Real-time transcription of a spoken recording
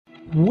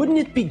Wouldn't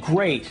it be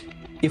great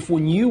if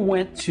when you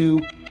went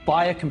to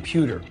buy a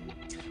computer,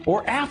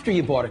 or after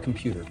you bought a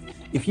computer,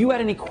 if you had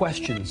any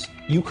questions,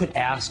 you could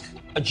ask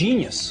a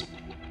genius?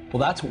 Well,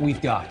 that's what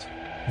we've got.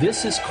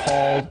 This is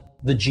called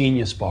the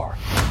Genius Bar.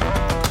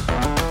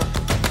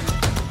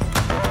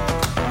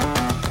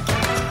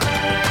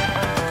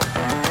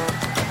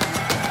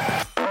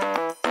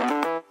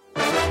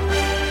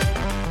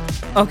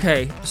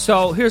 Okay,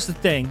 so here's the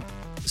thing,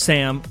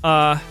 Sam.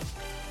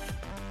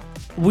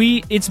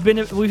 We've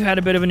had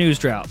a bit of a news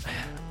drought,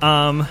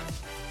 and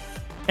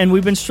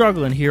we've been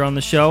struggling here on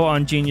the show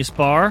on Genius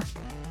Bar,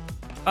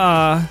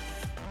 and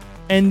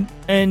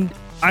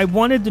I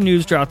wanted the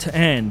news drought to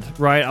end,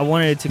 right? I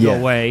wanted it to go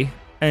away,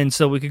 and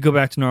so we could go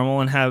back to normal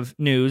and have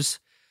news.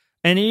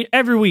 And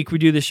every week we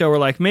do the show, we're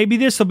like, maybe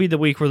this will be the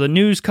week where the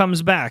news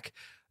comes back.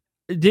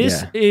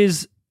 This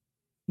is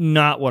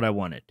not what I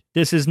wanted.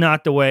 This is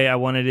not the way I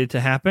wanted it to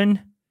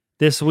happen.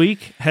 This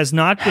week has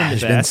not been the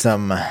best.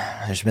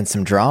 There's been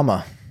some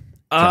drama.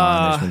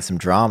 John, there's been some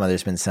drama.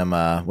 There's been some,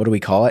 what do we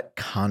call it?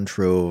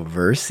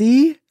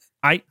 Controversy?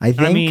 I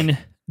think. I mean,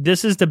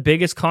 this is the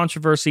biggest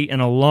controversy in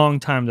a long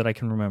time that I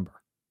can remember.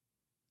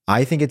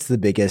 I think it's the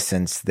biggest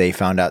since they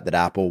found out that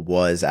Apple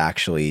was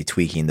actually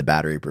tweaking the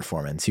battery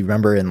performance. You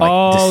remember in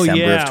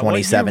December of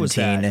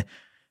 2017?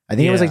 I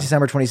think it was like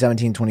December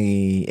 2017,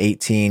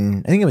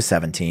 2018. I think it was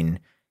 17.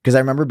 Because I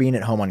remember being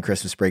at home on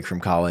Christmas break from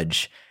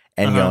college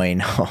and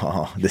going,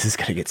 oh, this is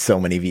going to get so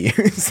many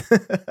views.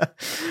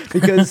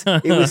 Because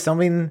it was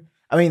something,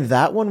 I mean,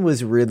 that one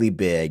was really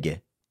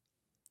big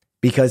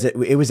because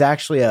it was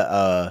actually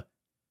what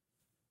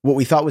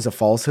we thought was a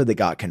falsehood that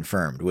got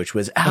confirmed, which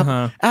was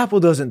Apple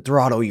doesn't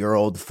throttle your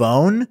old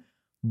phone.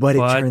 But it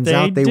turns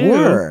out they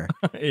were.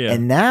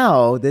 And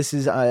now this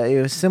is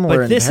it was similar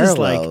but in this parallels.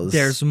 Is like,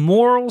 there's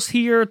morals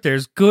here.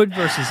 There's good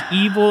versus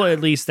evil.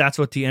 At least that's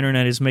what the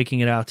internet is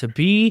making it out to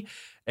be.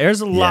 There's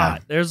a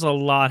lot. There's a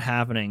lot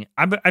happening.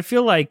 I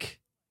feel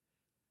like,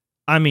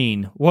 I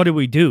mean, what do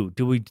we do?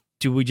 Do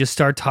we just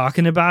start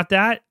talking about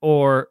that?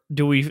 Or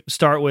do we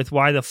start with,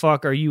 why the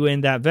fuck are you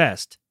in that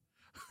vest?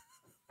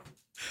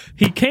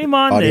 He came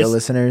on audio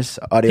listeners,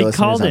 I'm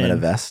in a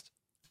vest.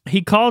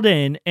 He called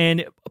in and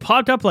it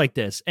popped up like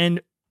this.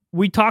 And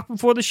we talked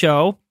before the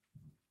show.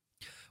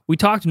 We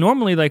talked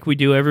normally like we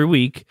do every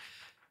week,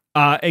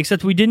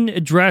 except we didn't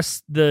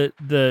address we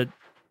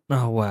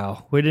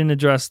didn't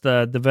address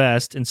the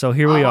vest. And so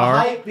here we are.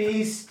 Hype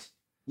beast.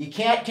 You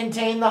can't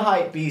contain the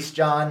hype beast,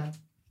 John.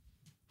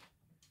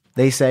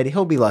 They said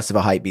he'll be less of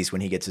a hype beast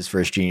when he gets his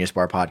first Genius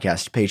Bar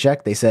podcast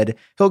paycheck. They said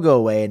he'll go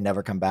away and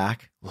never come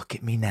back. Look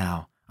at me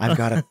now. I've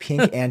got a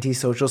pink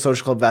anti-social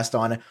social club vest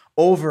on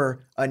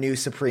over a new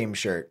Supreme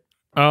shirt.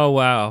 Oh,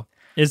 wow.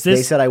 Is this?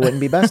 They said I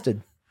wouldn't be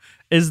bested.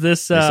 Is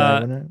this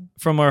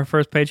from our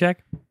first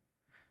paycheck?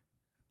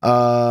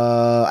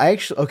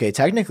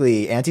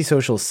 Technically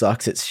anti-social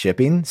sucks at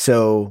shipping.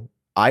 So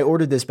I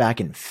ordered this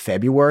back in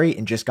February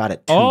and just got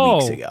it 2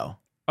 weeks ago.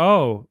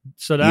 Oh,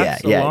 so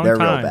that's a long they're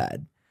time. real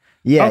bad.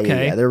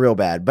 Yeah, they're real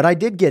bad. But I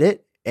did get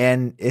it.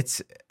 And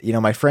it's,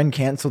 my friend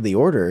canceled the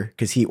order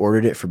because he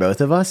ordered it for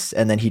both of us.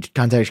 And then he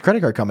contacted his credit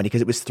card company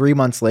because it was 3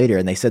 months later.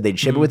 And they said they'd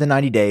ship it within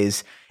 90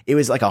 days. It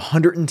was like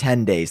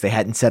 110 days. They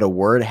hadn't said a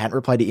word, hadn't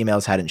replied to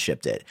emails, hadn't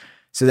shipped it.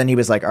 So then he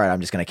was like, all right, I'm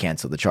just going to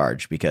cancel the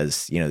charge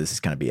because, this is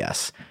kind of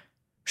BS.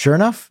 Sure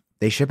enough,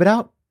 they ship it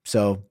out.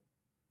 So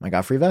I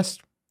got free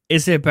vest.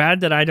 Is it bad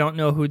that I don't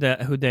know who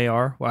they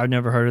are? Well, I've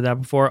never heard of that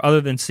before.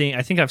 Other than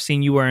I think I've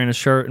seen you wearing a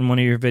shirt in one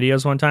of your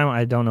videos one time.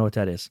 I don't know what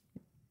that is.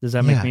 Does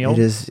that make me old?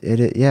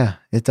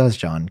 It does,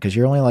 John, because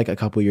you're only like a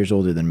couple years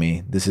older than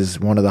me. This is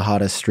one of the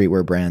hottest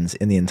streetwear brands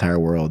in the entire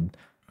world.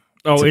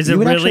 Oh, so is it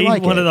really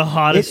one of the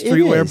hottest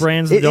streetwear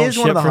brands that don't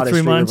ship for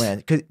 3 months?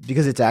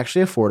 Because it's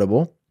actually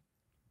affordable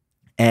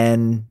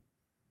and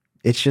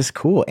it's just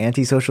cool.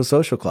 Anti-social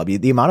social club.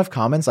 The amount of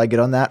comments I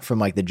get on that from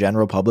like the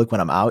general public when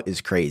I'm out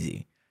is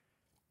crazy.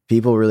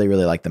 People really,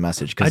 really like the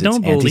message because it's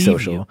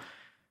anti-social. You.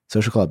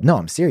 Social club. No,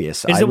 I'm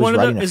serious. Is it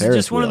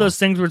just one of those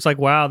things where it's like,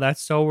 wow,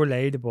 that's so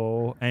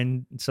relatable,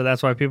 and so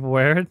that's why people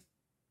wear it?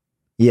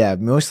 Yeah,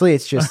 mostly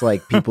it's just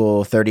like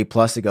people 30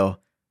 plus that go,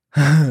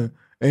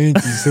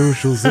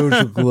 anti-social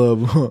social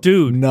club,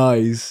 dude,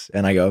 nice.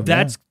 And I go,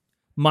 that's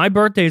my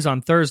birthday's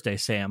on Thursday,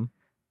 Sam.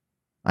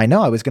 I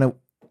know. I was gonna.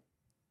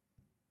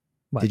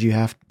 What?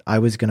 I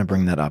was gonna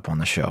bring that up on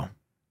the show.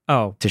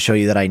 Oh, to show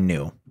you that I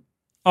knew.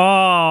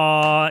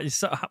 Oh,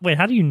 wait,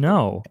 how do you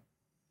know?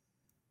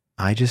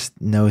 I just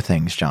know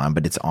things, John,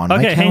 but it's on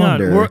my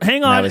calendar.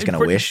 Hang on. I was going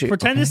to wish you.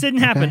 Pretend this didn't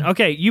happen.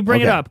 Okay, you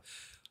bring it up.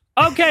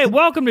 Okay,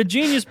 welcome to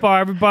Genius Bar,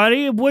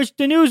 everybody. Wish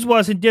the news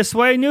wasn't this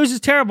way. News is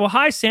terrible.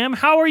 Hi, Sam.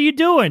 How are you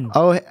doing?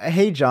 Oh,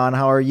 hey, John.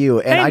 How are you?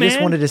 And I just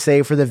wanted to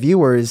say for the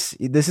viewers,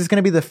 this is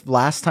going to be the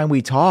last time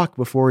we talk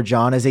before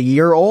John is a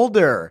year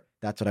older.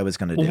 That's what I was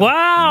going to do.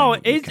 Wow.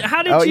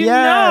 How did you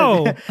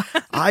know?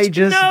 I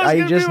just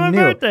knew.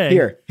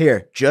 Birthday.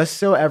 Here. Just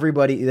so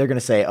everybody, they're going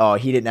to say, oh,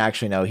 he didn't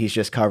actually know. He's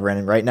just covering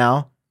it right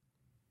now.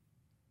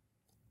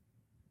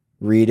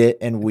 read it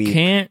and weep.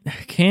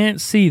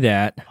 Can't see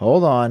that.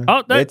 Hold on.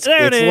 Oh, there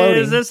it is.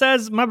 Loading. It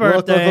says my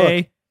birthday.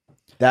 Look.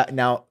 That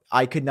now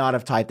I could not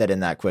have typed that in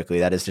that quickly.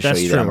 That is to show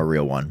you that I'm a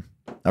real one.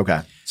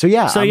 Okay. So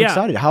I'm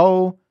excited.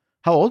 How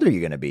old are you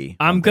going to be?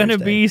 I'm going to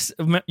be.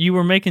 You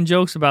were making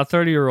jokes about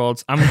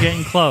 30-year-olds. I'm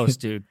getting close,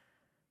 dude.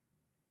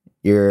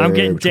 I'm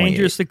getting 28.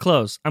 Dangerously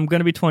close. I'm going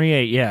to be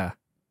 28. Yeah.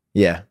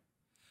 Yeah.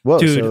 Whoa,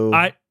 dude.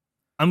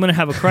 I'm going to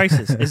have a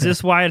crisis. Is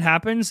this why it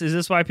happens? Is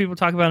this why people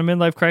talk about a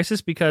midlife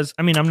crisis? Because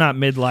I'm not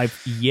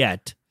midlife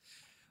yet,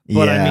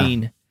 but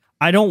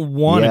I don't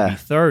want to be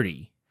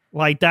 30.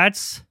 Like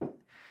that's.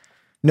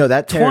 No,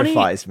 that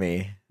terrifies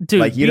me. Dude,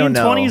 like, you don't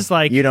know. 20 is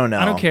like, you don't know.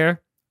 I don't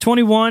care.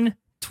 21,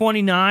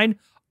 29,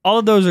 all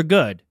of those are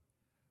good.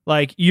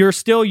 Like, you're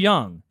still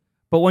young.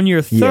 But when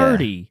you're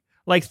 30,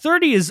 like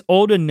 30 is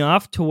old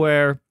enough to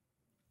where,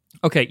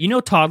 okay,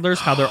 toddlers,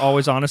 how they're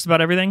always honest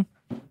about everything?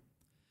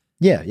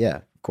 Yeah,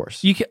 of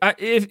course. You can,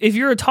 if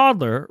you're a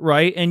toddler,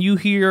 right, and you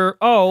hear,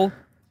 oh,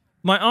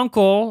 my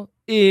uncle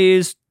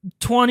is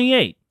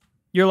 28.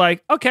 You're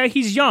like, okay,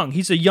 he's young.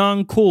 He's a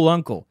young, cool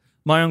uncle.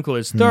 My uncle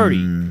is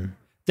 30.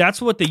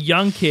 That's what the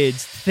young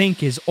kids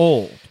think is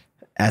old.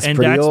 That's old,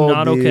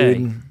 not dude.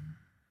 Okay.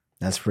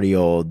 That's pretty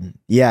old.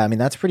 Yeah,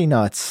 that's pretty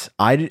nuts.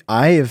 I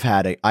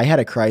had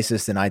a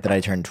crisis the night that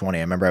I turned 20.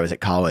 I remember I was at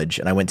college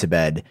and I went to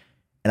bed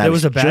and I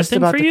was just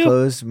about to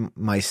close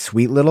my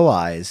sweet little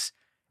eyes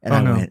and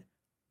I went,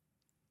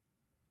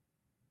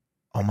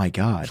 oh my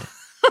God,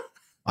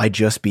 I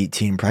just beat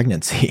teen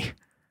pregnancy.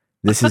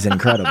 This is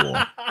incredible.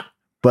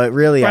 But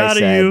really, I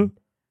said,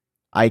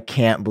 I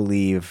can't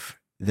believe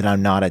that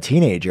I'm not a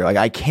teenager. Like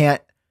I can't,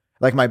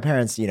 like my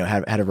parents,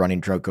 had a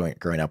running joke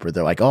growing up where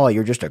they're like, oh,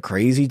 you're just a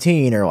crazy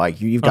teen, or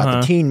like you've got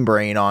the teen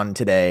brain on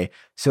today.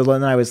 So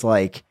then I was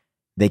like,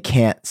 they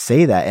can't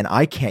say that. And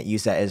I can't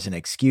use that as an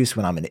excuse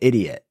when I'm an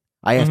idiot.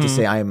 I have to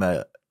say I'm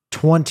a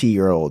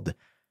 20-year-old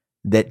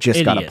that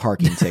just got a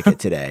parking ticket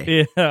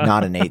today,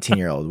 not an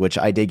 18-year-old, which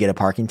I did get a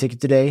parking ticket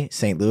today,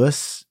 St.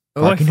 Louis.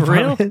 Parking for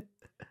real?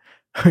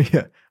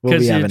 Yeah.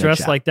 Because you're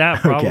dressed like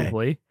that,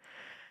 probably.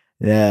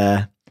 Okay.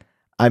 Yeah.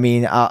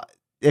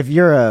 If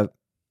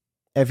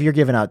you're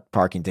giving out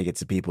parking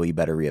tickets to people, you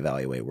better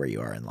reevaluate where you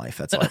are in life.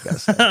 That's all I gotta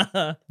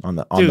say on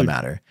the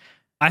matter.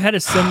 I had a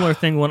similar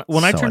thing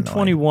when I turned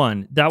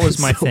 21. That was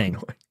my thing.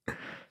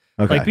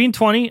 Okay. Like being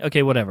 20,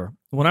 okay, whatever.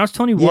 When I was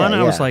 21,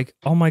 I was like,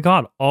 oh my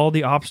God, all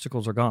the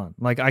obstacles are gone.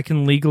 Like I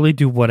can legally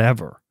do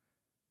whatever.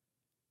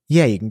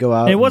 Yeah, you can go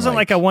out. And it wasn't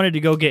like I wanted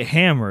to go get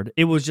hammered.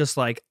 It was just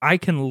like I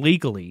can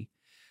legally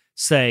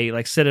say,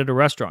 like, sit at a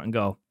restaurant and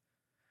go,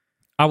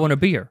 I want a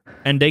beer.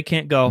 And they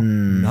can't go,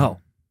 no.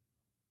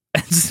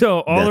 And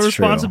so all the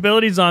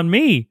responsibility's on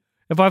me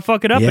if I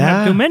fuck it up and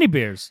have too many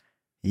beers.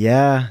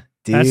 Yeah,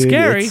 dude. That's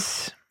scary.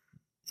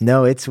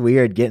 No, it's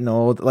weird getting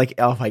old. Like,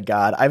 oh my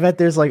God. I bet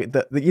there's like,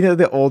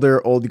 the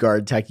older, old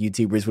guard tech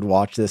YouTubers would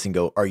watch this and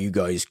go, are you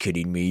guys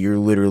kidding me? You're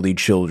literally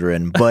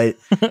children. But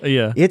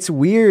yeah, it's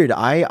weird.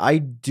 I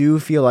do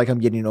feel like I'm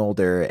getting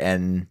older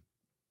and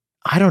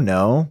I don't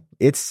know.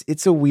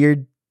 It's a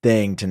weird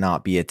thing to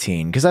not be a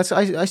teen. Because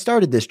I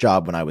started this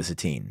job when I was a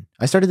teen.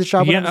 I started this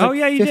job when I was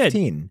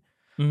 15.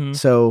 You did.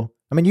 So,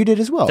 you did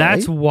as well.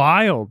 That's right?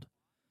 wild.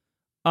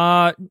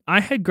 I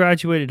had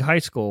graduated high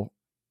school.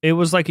 It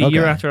was like a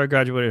year after I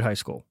graduated high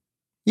school.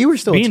 You were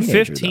still being a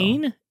teenager,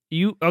 15.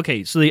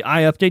 So the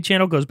iUpdate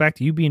channel goes back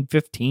to you being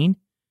 15.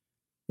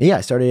 Yeah,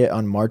 I started it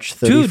on March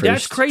 31st, dude,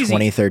 that's crazy.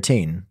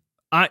 2013.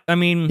 I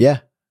mean,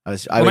 yeah, I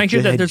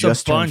hear that there's a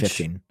bunch.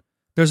 15.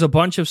 There's a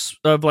bunch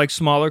of like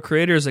smaller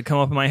creators that come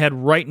up in my head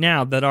right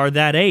now that are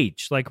that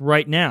age, like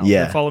right now.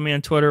 Yeah, they follow me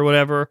on Twitter or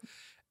whatever,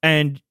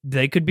 and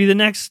they could be the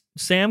next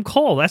Sam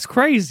Cole. That's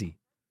crazy.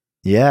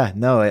 Yeah,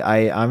 no,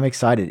 I'm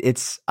excited.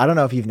 I don't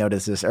know if you've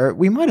noticed this, or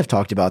we might have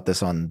talked about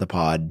this on the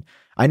pod.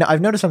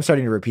 I've noticed I'm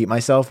starting to repeat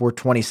myself. We're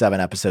 27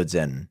 episodes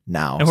in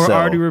now. And we're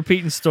already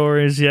repeating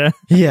stories, yeah.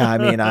 Yeah,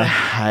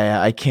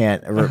 I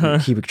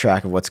can't keep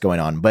track of what's going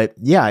on. But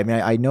yeah,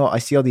 I know I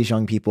see all these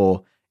young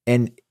people,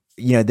 and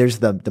there's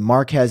the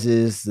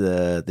Marquezes,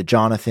 the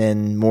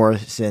Jonathan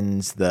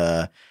Morrisons,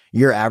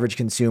 your average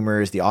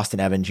consumers, the Austin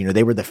Evans,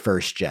 they were the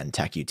first gen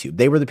tech YouTube.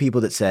 They were the people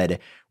that said,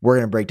 we're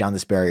going to break down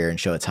this barrier and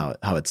show it's how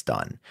it's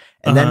done.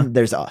 And then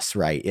there's us,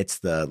 right? It's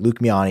the Luke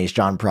Mianis,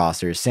 John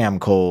Prossers, Sam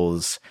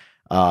Coles.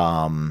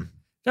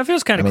 That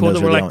feels kind of cool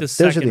that we're like the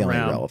second round. Those are the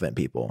only relevant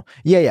people.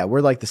 Yeah.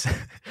 We're like the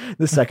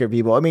second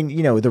people.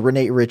 The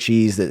Renee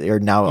Richies that are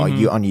now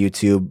on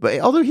YouTube, but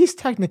although he's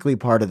technically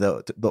part of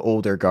the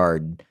older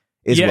guard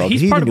as well.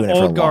 He's part of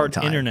old guard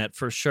internet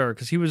for sure.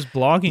 Cause he was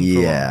blogging for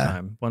a long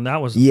time when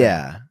that was.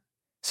 Yeah.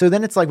 So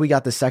then it's like we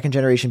got the second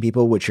generation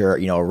people, which are,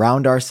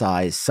 around our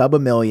size, sub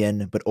 1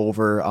 million, but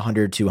over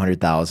 100,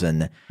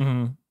 200,000.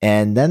 Mm-hmm.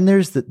 And then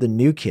there's the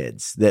new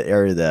kids that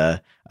are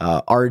the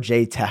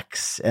RJ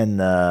Techs and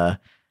the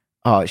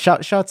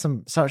shout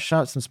some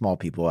small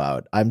people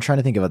out. I'm trying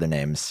to think of other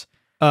names.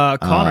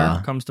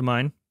 Connor comes to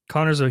mind.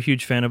 Connor's a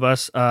huge fan of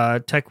us.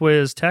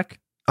 TechWiz Tech.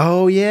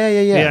 Oh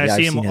yeah. I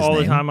see him all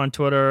the time on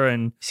Twitter,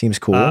 and seems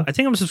cool. I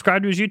think I'm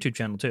subscribed to his YouTube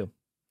channel too.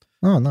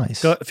 Oh,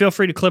 nice. Feel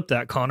free to clip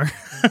that, Connor.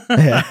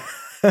 Yeah.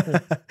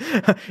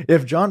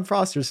 If John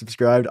Prosser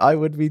subscribed, I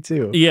would be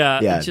too.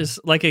 Yeah. It's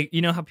just like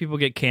you know how people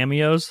get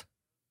cameos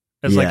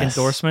as like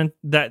endorsement?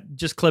 That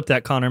just clip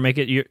that, Connor. Make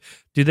it.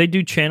 Do they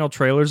do channel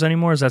trailers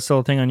anymore? Is that still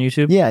a thing on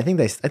YouTube? Yeah, I think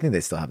they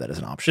still have that as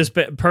an option. Just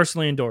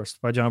personally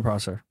endorsed by John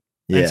Prosser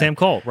and Sam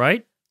Cole,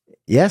 right?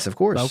 Yes, of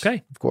course.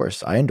 Okay, of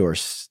course. I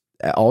endorse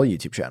all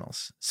YouTube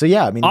channels. So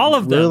yeah, I mean, all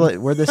of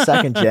them. We're the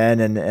second gen,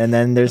 and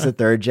then there's the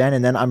third gen,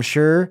 and then I'm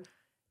sure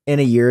in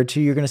a year or two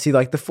you're going to see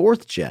like the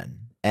fourth gen,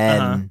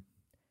 and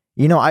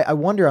you know, I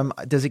wonder,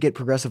 does it get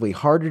progressively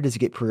harder? Does it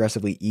get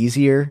progressively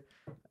easier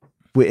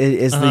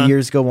as the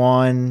years go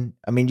on?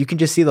 I mean, you can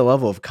just see the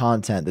level of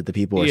content that the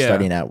people are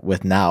starting out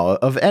with now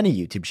of any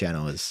YouTube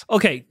channel is.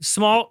 Okay,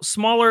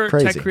 smaller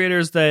crazy. Tech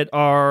creators that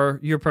are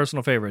your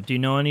personal favorite. Do you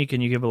know any? Can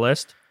you give a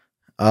list?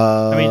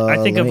 I mean,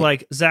 I think of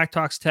like Zach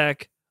Talks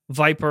Tech,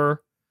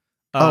 Viper.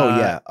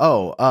 Trent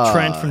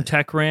from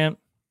Tech Rant.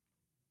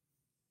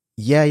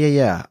 Yeah.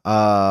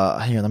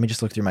 Here, let me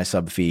just look through my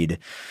sub feed.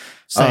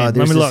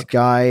 There's this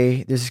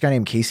guy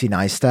named Casey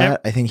Neistat.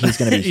 I think he's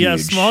going to be huge. Yeah,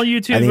 small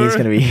YouTuber. I think he's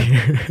going to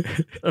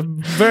be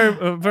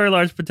a very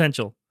large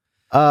potential.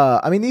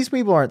 I mean, these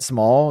people aren't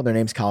small. Their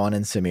name's Colin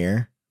and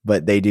Samir,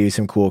 but they do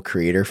some cool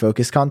creator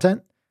focused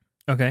content.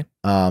 Okay.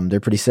 They're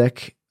pretty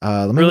sick.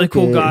 Really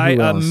cool guy.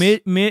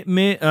 Mr.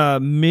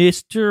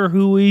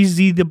 Who Is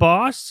He the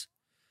Boss?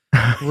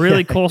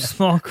 Really cool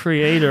small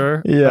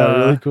creator. Yeah,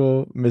 really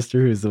cool. Mr.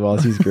 Who's the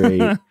Boss. He's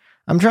great.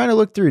 I'm trying to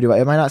look through.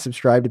 Am I not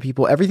subscribed to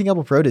people? Everything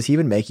Apple Pro, does he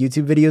even make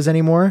YouTube videos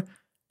anymore?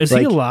 Is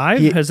he alive?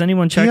 Has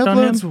anyone checked on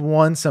him? He uploads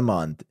once a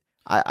month.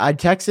 I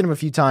texted him a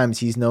few times.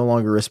 He's no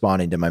longer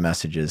responding to my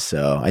messages,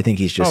 so I think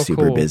he's just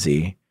super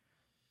busy.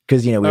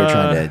 Because, you know, we were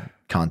trying to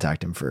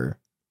contact him for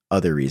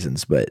other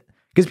reasons, but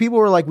because people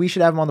were like, we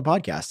should have him on the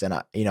podcast. And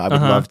I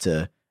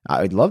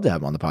would love to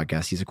have him on the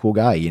podcast. He's a cool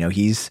guy. You know,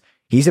 he's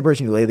the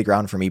person who laid the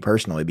ground for me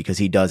personally because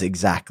he does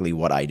exactly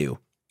what I do.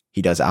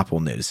 He does Apple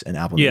News and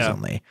Apple News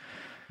only.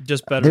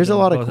 Just better. There's a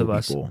lot of cool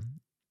people.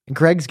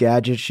 Greg's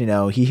Gadgets, you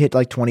know, he hit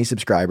like 20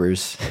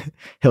 subscribers.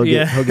 he'll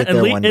get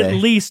there one day. At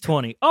least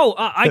 20. Oh,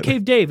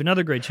 iCave Dave,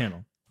 another great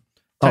channel.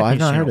 I've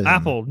not heard of him.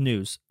 Apple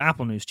News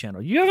channel.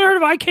 You haven't heard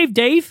of iCave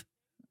Dave?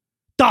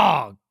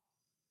 Dog.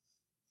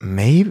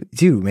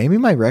 Maybe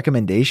my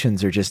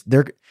recommendations are just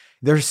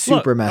they're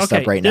super messed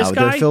up right now.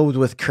 They're filled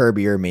with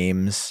Kirby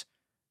memes.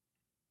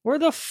 Where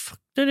the fuck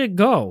did it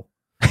go?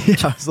 Yeah,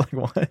 I was like,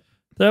 what?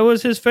 That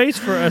was his face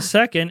for a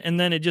second, and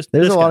then it just...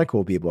 There's a lot of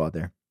cool people out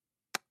there.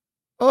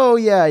 Oh,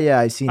 yeah,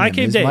 I've seen him.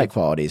 His Dave. mic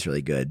quality is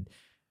really good.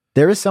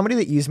 There was somebody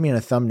that used me in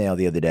a thumbnail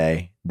the other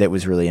day that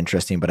was really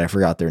interesting, but I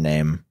forgot their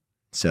name.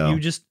 So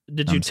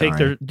did you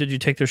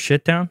take their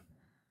shit down?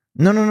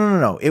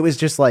 No. It was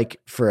just like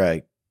for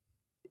a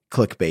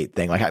clickbait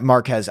thing. Like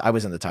Marquez, I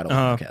was in the title of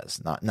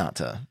Marquez, not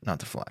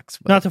to flex.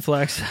 But, not to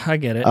flex. I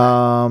get it.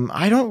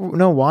 I don't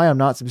know why I'm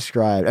not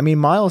subscribed. I mean,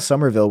 Miles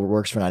Somerville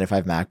works for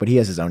 95 Mac, but he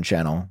has his own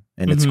channel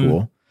and it's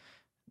cool.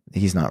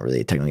 He's not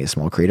really technically a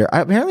small creator.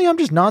 Apparently, I'm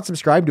just not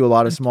subscribed to a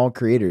lot of small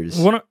creators.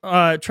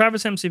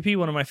 Travis MCP,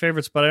 one of my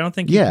favorites, but I don't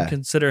think you can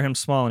consider him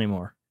small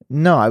anymore.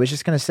 No, I was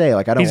just gonna say,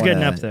 like, I don't. He's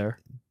getting up there.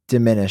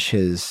 Diminish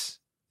his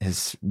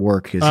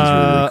work because he's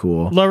really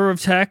cool. Lover of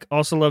tech,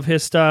 also love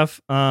his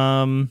stuff.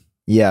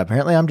 Yeah,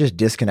 apparently I'm just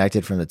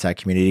disconnected from the tech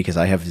community because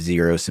I have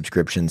 0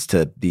 subscriptions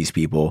to these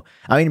people.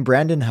 I mean,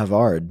 Brandon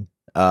Havard,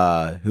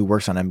 who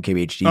works on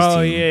MKBHD's team.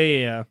 Oh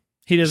yeah.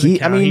 He doesn't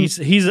count. I mean,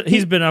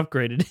 he's been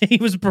upgraded. He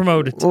was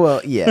promoted.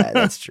 Well, yeah,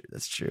 that's true.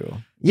 That's true.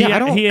 Yeah,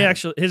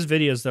 his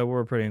videos though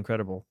were pretty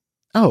incredible.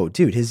 Oh,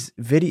 dude, he is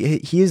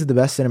the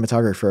best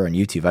cinematographer on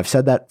YouTube. I've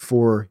said that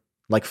for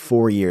like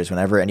 4 years.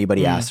 Whenever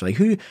anybody asks, like,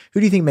 who do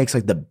you think makes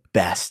like the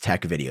best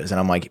tech videos? And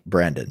I'm like,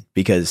 Brandon,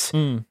 because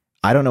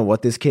I don't know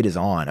what this kid is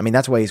on. I mean,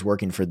 that's why he's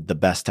working for the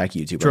best tech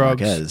YouTuber,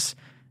 Marquez.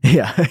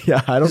 Yeah.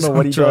 I don't know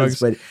what he does,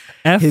 but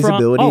his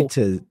ability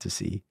to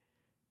see.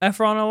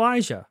 Efron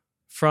Elijah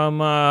from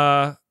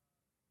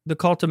the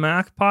Cult to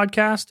Mac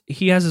podcast.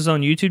 He has his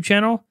own YouTube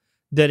channel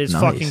that is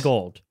fucking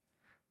gold.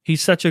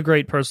 He's such a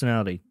great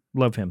personality.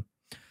 Love him.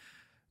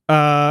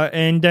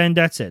 And then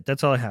that's it.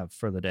 That's all I have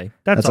for the day.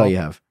 That's all you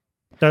have.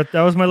 That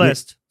was my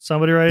list.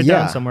 Somebody write it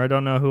down somewhere. I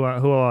don't know who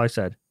all I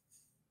said.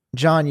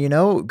 John, you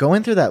know,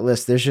 going through that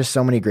list, there's just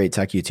so many great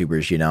tech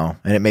YouTubers, you know,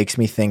 and it makes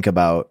me think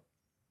about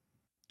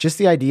just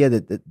the idea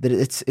that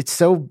it's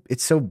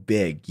so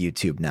big,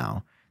 YouTube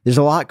now. There's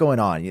a lot going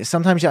on.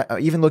 Sometimes,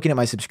 even looking at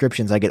my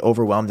subscriptions, I get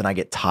overwhelmed and I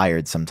get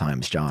tired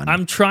sometimes, John.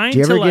 I'm trying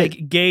to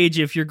gauge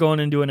if you're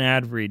going into an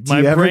ad read.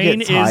 My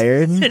brain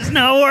is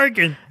not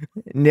working.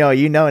 No,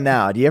 you know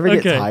now. Do you ever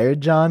get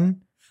tired,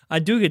 John? I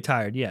do get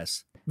tired,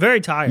 yes.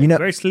 Very tired,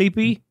 very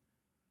sleepy.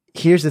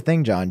 Here's the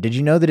thing, John. Did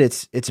you know that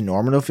it's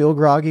normal to feel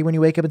groggy when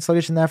you wake up and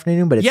sluggish in the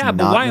afternoon? But it's not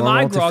normal to feel... Yeah, but why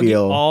am I groggy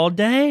all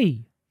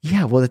day?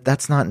 Yeah, well,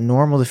 that's not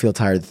normal to feel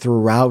tired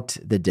throughout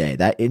the day.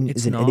 That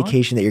is an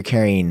indication that you're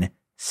carrying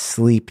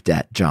sleep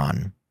debt,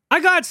 John. I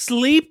got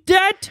sleep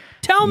debt?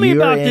 Tell me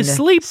about this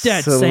sleep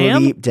debt,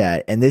 Sam. Sleep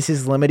debt. And this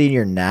is limiting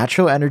your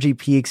natural energy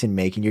peaks and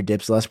making your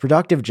dips less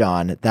productive,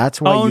 John. That's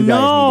why you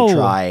guys need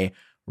to try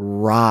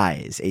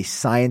Rise, a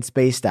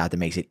science-based app that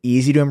makes it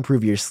easy to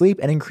improve your sleep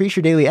and increase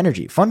your daily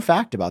energy. Fun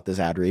fact about this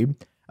ad read,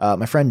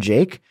 my friend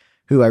Jake,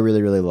 who I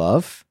really, really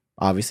love,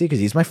 obviously, because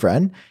he's my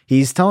friend,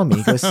 he's telling me,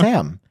 he goes,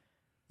 Sam,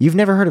 you've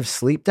never heard of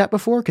sleep debt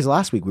before? Because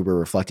last week we were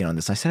reflecting on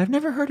this. I said, I've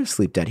never heard of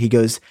sleep debt. He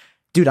goes,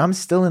 dude, I'm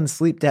still in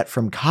sleep debt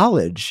from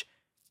college.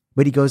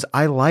 But he goes,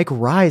 I like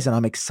Rise and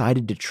I'm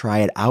excited to try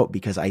it out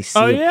because I see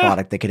a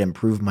product that could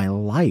improve my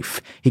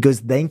life. He goes,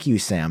 thank you,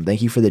 Sam.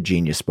 Thank you for the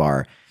Genius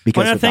Bar.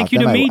 Because thank you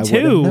to me too.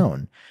 I wouldn't have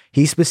known.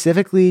 He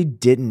specifically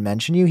didn't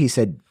mention you. He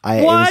said,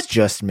 it was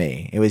just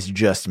me. It was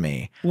just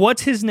me.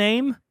 What's his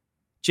name?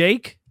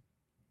 Jake?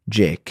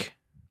 Jake.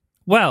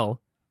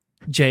 Well,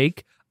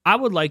 Jake, I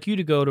would like you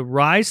to go to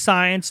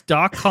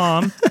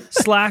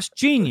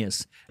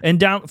risescience.com/genius and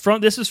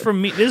this is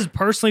from me. This is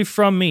personally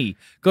from me.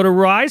 Go to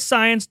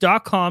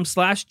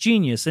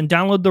risescience.com/genius and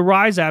download the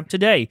Rise app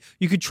today.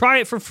 You could try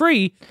it for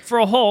free for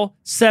a whole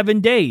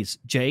 7 days,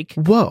 Jake.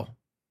 Whoa.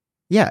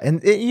 Yeah,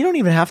 and you don't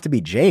even have to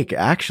be Jake,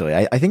 actually.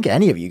 I think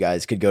any of you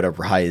guys could go to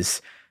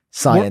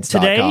risescience.com.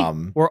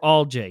 Today, we're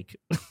all Jake.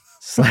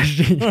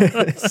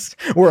 /genius.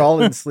 We're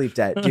all in sleep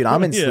debt. Dude,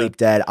 I'm in sleep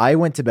debt. I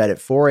went to bed at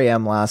 4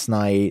 a.m. last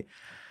night.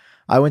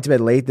 I went to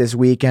bed late this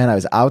weekend. I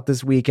was out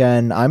this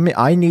weekend.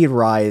 I need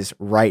Rise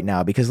right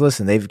now because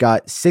listen, they've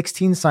got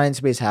 16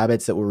 science-based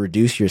habits that will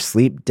reduce your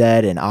sleep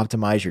debt and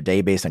optimize your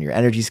day based on your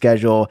energy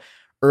schedule.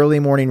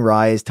 Early morning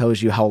Rise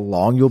tells you how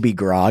long you'll be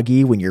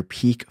groggy, when your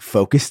peak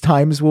focus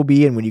times will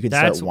be, and when you can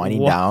start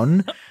winding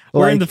down.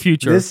 We're in the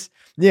future.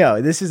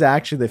 This is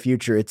actually the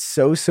future. It's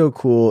so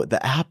cool.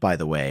 The app, by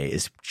the way,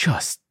 is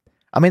just,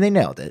 they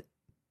nailed it.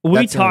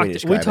 We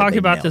talked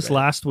about this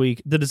last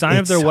week. The design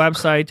of their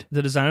website,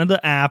 the design of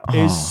the app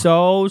is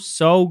so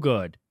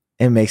good.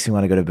 It makes me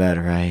want to go to bed,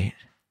 right?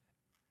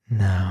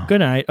 No.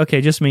 Good night.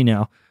 Okay, just me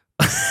now.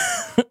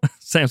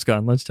 Sam's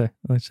gone. Let's take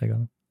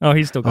on. Oh,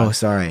 he's still gone. Oh,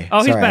 sorry.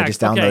 Oh, he's back. I just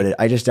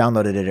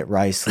downloaded it at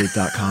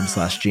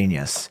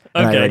risesleep.com/genius.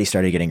 And I already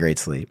started getting great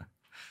sleep.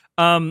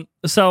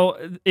 So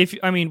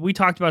we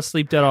talked about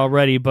sleep debt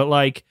already, but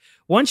like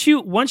once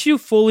you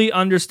fully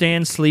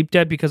understand sleep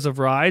debt because of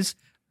Rise,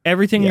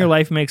 everything in your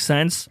life makes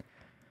sense.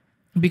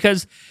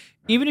 Because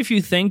even if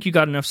you think you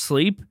got enough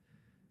sleep,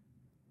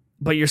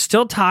 but you're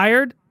still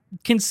tired,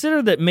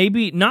 consider that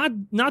maybe not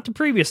the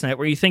previous night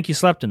where you think you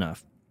slept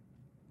enough.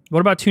 What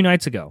about 2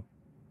 nights ago?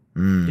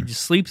 Did you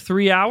sleep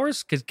 3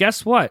 hours? Because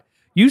guess what?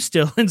 You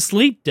still in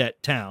sleep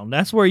debt town.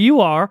 That's where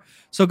you are.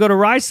 So go to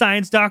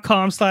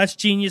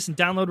risescience.com/genius and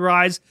download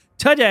Rise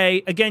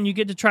today. Again, you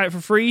get to try it for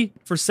free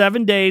for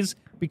 7 days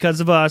because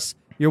of us.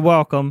 You're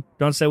welcome.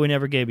 Don't say we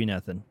never gave you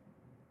nothing.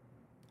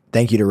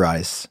 Thank you to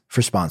Rise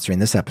for sponsoring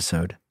this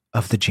episode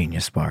of The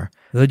Genius Bar.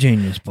 The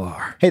Genius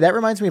Bar. Hey, that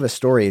reminds me of a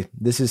story.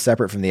 This is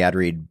separate from the ad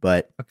read,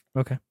 but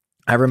okay.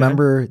 I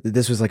remember that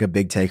this was like a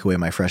big takeaway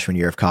my freshman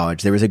year of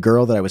college. There was a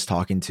girl that I was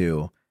talking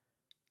to.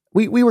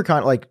 We were kind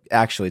of like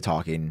actually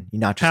talking,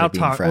 not just like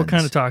being friends. What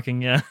kind of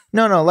talking? Yeah.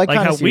 No, like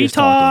how we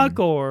talk,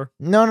 talking. Or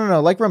no,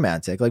 like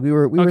romantic. Like we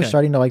were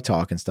starting to like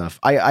talk and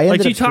stuff. I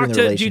ended up screwing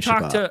the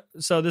relationship up.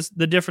 So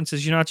the difference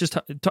is you're not just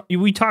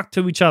we talk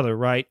to each other,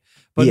 right?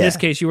 But in this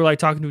case, you were like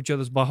talking to each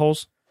other's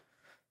buttholes.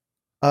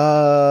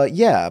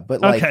 Yeah,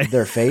 but like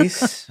their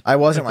face. I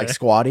wasn't like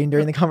squatting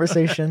during the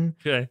conversation.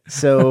 Okay.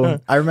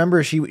 So I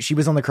remember she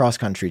was on the cross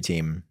country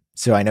team.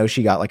 So I know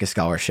she got like a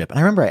scholarship. And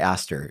I remember I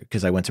asked her,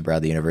 because I went to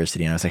Bradley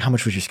University, and I was like, how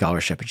much was your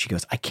scholarship? And she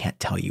goes, I can't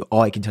tell you. All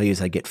I can tell you is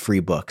I get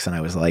free books. And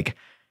I was like,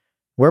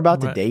 we're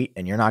about to date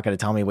and you're not going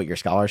to tell me what your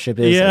scholarship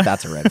is? Yeah. Like,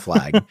 that's a red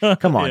flag.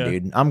 Come on,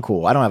 dude. I'm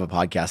cool. I don't have a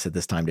podcast at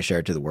this time to share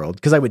it to the world,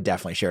 because I would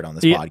definitely share it on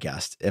this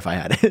podcast if I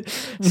had it.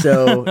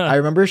 So I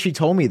remember she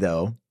told me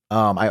though,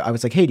 I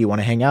was like, hey, do you want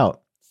to hang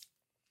out?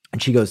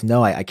 And she goes,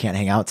 no, I can't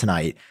hang out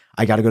tonight.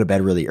 I got to go to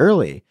bed really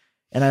early.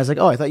 And I was like,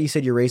 oh, I thought you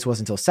said your race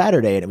wasn't until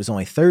Saturday and it was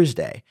only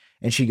Thursday.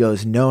 And she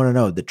goes,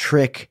 no. The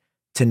trick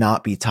to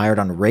not be tired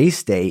on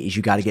race day is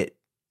you got to get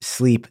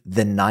sleep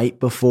the night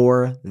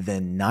before.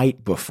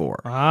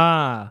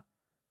 Ah.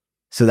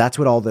 So that's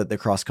what all the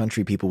cross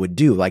country people would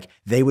do. Like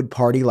they would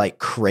party like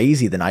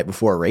crazy the night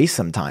before a race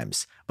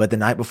sometimes, but the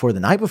night before, they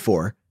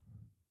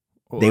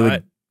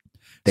would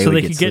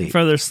could get in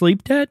front of their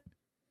sleep debt?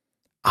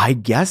 I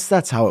guess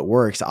that's how it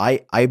works.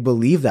 I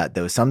believe that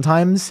though.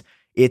 Sometimes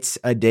it's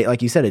a day,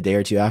 like you said, a day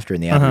or two after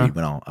in the ad read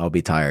when I'll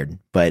be tired.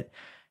 But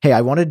hey,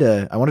 I wanted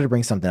to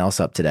bring something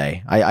else up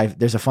today.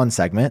 There's a fun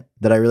segment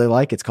that I really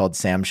like. It's called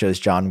Sam Shows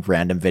John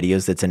Random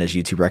Videos that's in his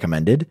YouTube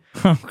recommended.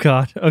 Oh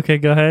God. Okay,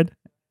 go ahead.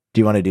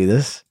 Do you want to do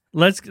this?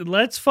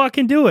 Let's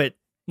fucking do it.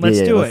 Let's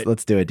do it.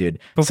 Let's do it, dude.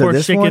 Before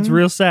shit gets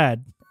real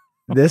sad.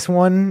 This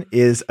one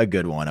is a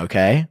good one,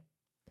 okay?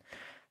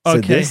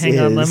 Okay, hang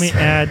on. Let me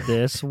add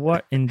this.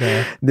 What in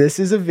the... This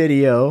is a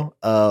video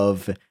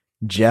of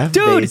Jeff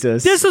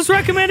Bezos. This was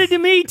recommended to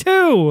me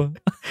too.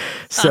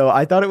 So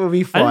I thought it would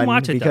be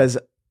fun because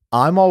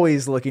I'm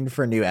always looking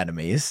for new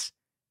enemies.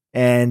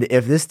 And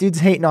if this dude's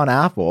hating on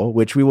Apple,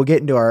 which we will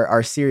get into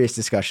our serious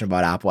discussion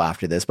about Apple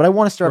after this, but I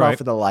want to start off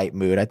with a light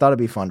mood. I thought it'd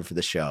be fun for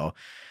the show.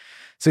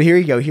 So here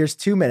you go. Here's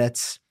 2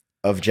 minutes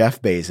of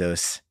Jeff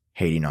Bezos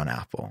hating on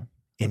Apple.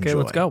 Enjoy. Okay,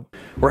 let's go.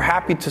 We're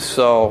happy to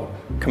sell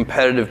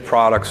competitive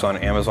products on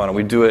Amazon, and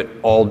we do it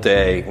all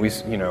day.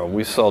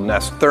 We sell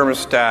Nest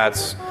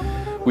thermostats.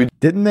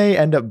 Didn't they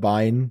end up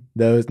buying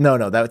those?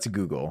 No, that's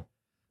Google.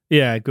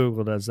 Yeah,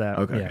 Google does that.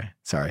 Okay. Yeah.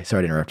 Sorry to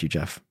interrupt you,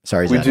 Jeff.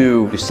 Sorry, we Zed.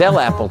 do. You sell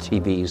Apple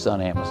TVs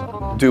on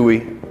Amazon. Do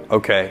we?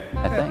 Okay.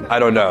 I think. I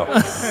don't know.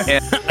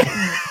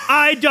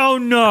 I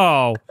don't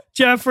know.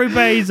 Jeffrey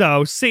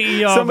Bezos,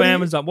 CEO of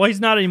Amazon. Well, he's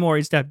not anymore.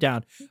 He stepped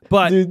down.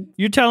 But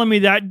you're telling me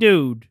that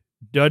dude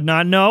did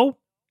not know?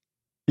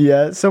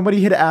 Yeah,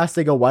 somebody had asked,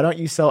 they go, why don't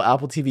you sell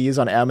Apple TVs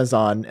on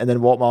Amazon? And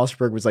then Walt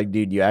Mossberg was like,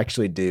 dude, you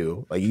actually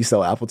do. Like, you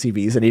sell Apple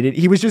TVs. And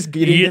he was just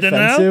getting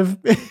defensive.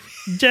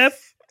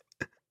 Jeff,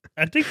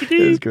 I think you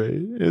did. It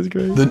was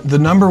great. The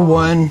number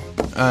one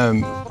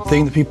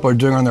thing that people are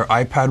doing on their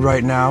iPad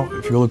right now,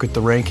 if you look at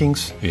the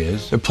rankings,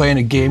 is they're playing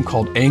a game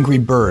called Angry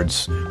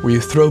Birds, where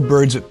you throw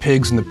birds at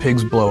pigs and the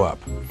pigs blow up.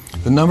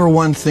 The number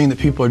one thing that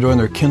people are doing on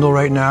their Kindle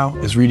right now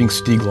is reading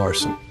Stieg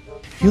Larsson.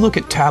 If you look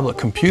at tablet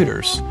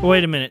computers...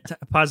 Wait a minute.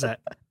 Pause that.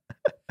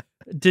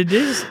 Did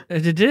this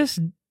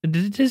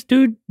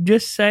dude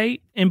just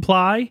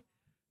imply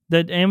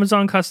that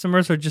Amazon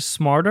customers are just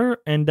smarter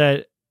and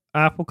that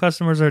Apple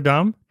customers are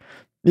dumb?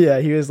 Yeah,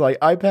 he was like,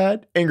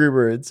 iPad, Angry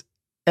Birds.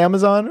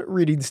 Amazon,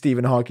 reading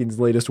Stephen Hawking's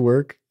latest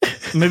work.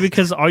 Maybe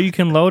because all you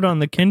can load on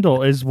the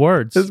Kindle is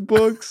words. His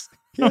books.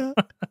 Yeah,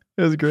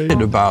 it was great.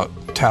 About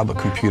tablet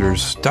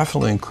computers,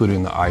 definitely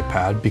including the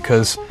iPad,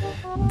 because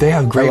they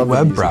have great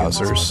web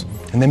browsers,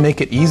 and they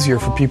make it easier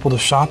for people to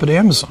shop at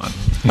Amazon.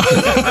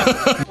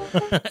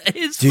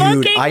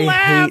 Dude,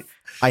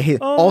 I hate.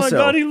 Oh also,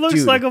 my God, he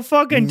looks like a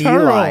fucking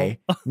Nilay.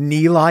 turtle.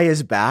 Nilay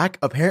is back.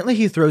 Apparently,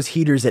 he throws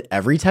heaters at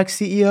every tech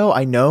CEO.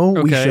 I know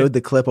we showed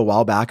the clip a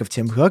while back of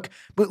Tim Cook,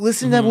 but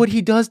listen to what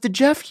he does to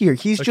Jeff here.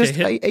 He's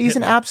he's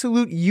an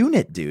absolute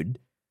unit, dude.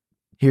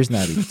 Here's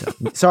Nilay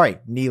Patel. Sorry,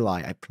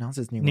 Nilay. I pronounce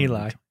his name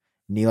wrong.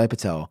 Nilay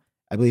Patel.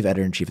 I believe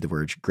editor-in-chief of The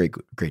Verge. Great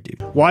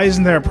dude. Why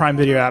isn't there a Prime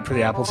Video app for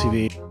the Apple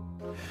TV?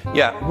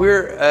 Yeah,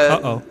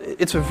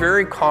 it's a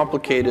very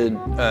complicated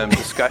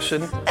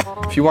discussion.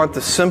 If you want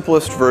the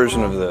simplest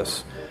version of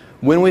this,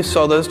 when we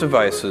sell those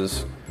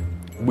devices,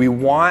 we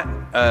want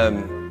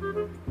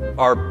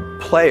our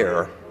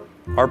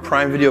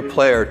Prime Video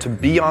player to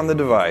be on the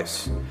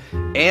device,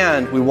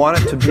 and we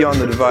want it to be on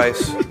the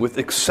device with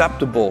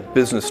acceptable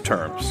business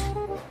terms.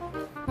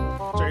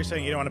 So you're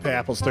saying you don't want to pay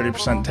Apple's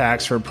 30%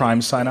 tax for Prime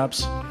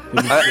signups?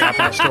 The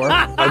Apple Store?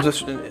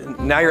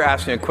 Now you're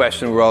asking a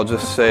question where I'll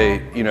just say,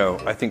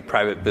 I think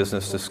private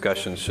business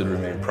discussions should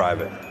remain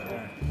private.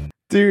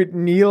 Dude,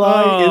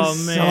 Nilay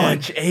is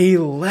such a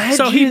legend.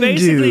 So he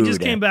basically just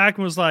came back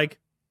and was like,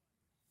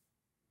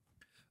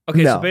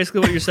 okay, so basically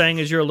what you're saying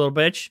is you're a little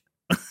bitch?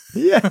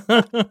 Yeah.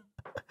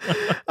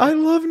 I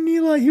love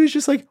Nilay. He was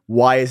just like,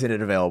 why isn't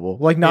it available?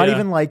 Like, not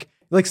even like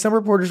some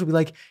reporters will be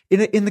like,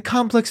 in the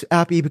complex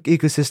app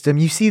ecosystem,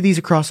 you see these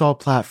across all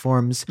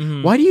platforms.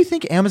 Mm-hmm. Why do you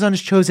think Amazon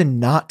has chosen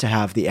not to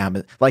have the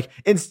Amazon? Like,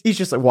 he's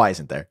just like, why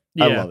isn't there?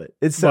 Yeah. I love it.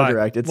 It's so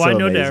direct. It's so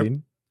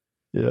amazing.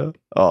 Yeah.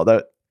 Oh,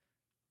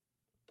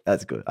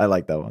 that's good. I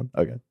like that one.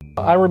 Okay.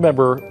 I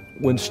remember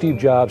when Steve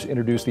Jobs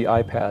introduced the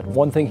iPad,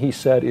 one thing he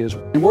said is,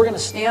 we're going to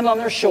stand on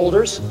their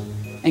shoulders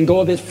and go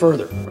a bit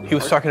further. He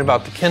was talking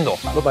about the Kindle.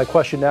 But my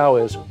question now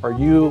is,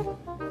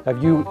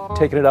 have you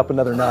taken it up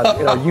another notch?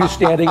 And are you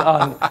standing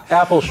on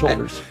Apple's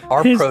shoulders?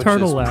 Our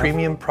approach is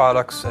premium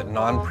products at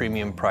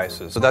non-premium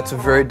prices. So that's a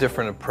very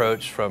different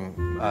approach from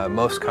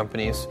most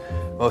companies.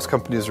 Most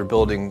companies are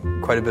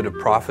building quite a bit of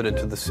profit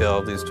into the sale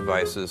of these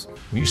devices.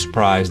 Were you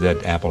surprised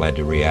that Apple had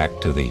to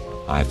react to the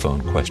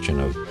iPhone question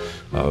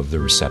of the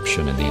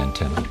reception and the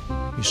antenna?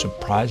 Are you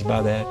surprised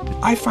by that?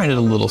 I find it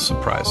a little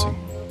surprising.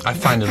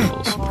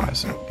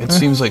 It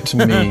seems like to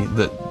me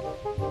that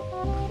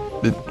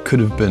it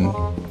could have been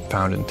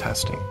found in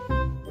testing.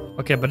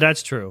 Okay, but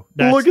that's true.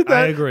 Look at that.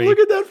 I agree. Look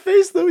at that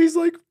face, though. He's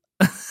like,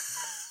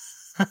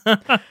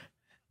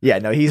 yeah,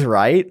 no, he's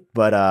right.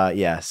 But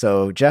yeah,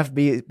 so Jeff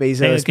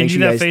Bezos, can you do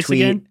that face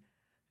tweet. Again?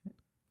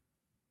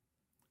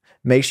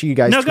 Make sure you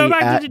guys tweet. No, go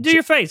back. Do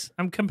your face.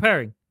 I'm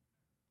comparing.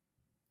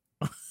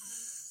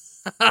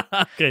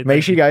 Okay,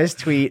 make sure you guys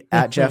tweet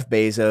at Jeff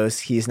Bezos.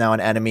 He's now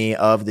an enemy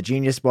of the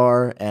Genius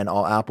Bar and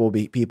all Apple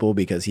people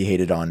because he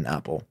hated on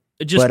Apple.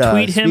 Just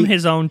tweet him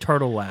his own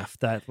turtle laugh,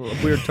 that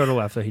weird turtle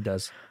laugh that he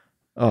does.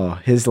 Oh,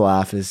 his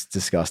laugh is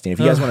disgusting. If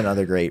you guys want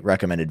another great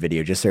recommended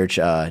video, just search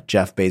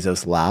Jeff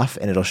Bezos laugh,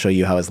 and it'll show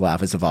you how his laugh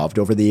has evolved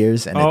over the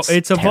years. And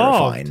it's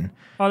terrifying. Evolved.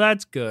 Oh,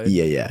 that's good.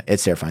 Yeah,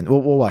 it's terrifying.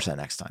 We'll watch that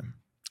next time.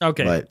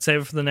 Okay,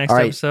 save it for the next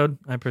episode.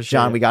 I appreciate it.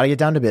 John, we got to get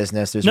down to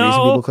business. There's a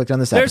reason people clicked on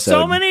this episode.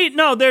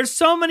 There's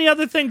so many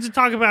other things to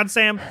talk about,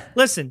 Sam.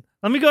 Listen,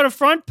 let me go to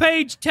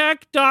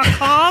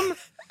frontpagetech.com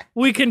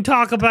We can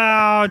talk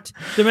about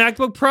the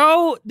MacBook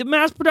Pro. The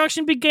mass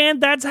production began.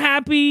 That's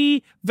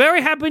happy.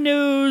 Very happy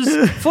news.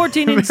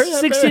 14-inch,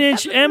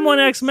 16-inch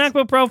M1X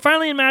MacBook Pro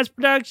finally in mass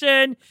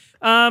production.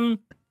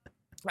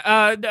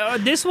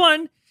 This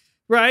one,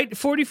 right?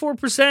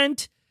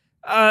 44%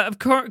 of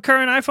current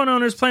iPhone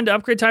owners plan to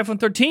upgrade to iPhone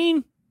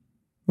 13.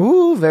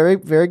 Ooh, very,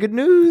 very good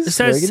news. It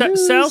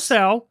says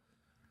Cell,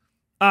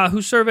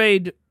 who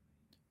surveyed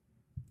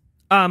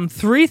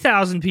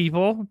 3,000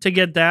 people to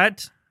get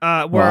that.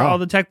 Where all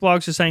the tech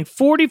blogs are saying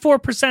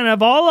 44%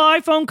 of all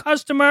iPhone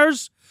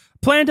customers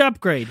plan to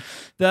upgrade.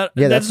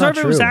 That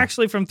survey was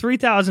actually from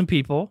 3,000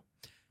 people.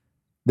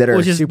 That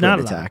are super in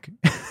attack.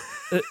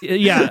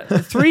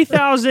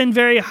 3,000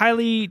 very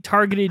highly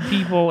targeted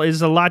people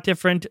is a lot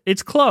different.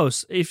 It's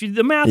close. If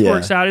the math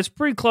works out, it's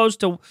pretty close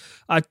to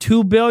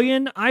 2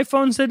 billion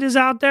iPhones that is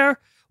out there.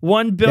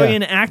 1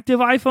 billion active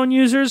iPhone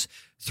users.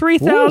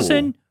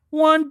 3,000,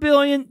 1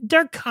 billion.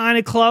 They're kind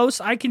of close.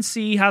 I can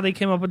see how they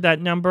came up with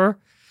that number.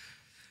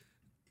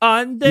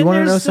 Then you want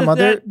to know some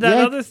other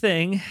other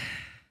thing?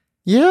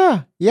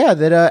 Yeah,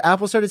 that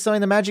Apple started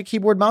selling the Magic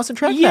Keyboard, Mouse, and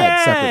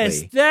Trackpad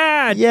separately.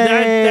 That's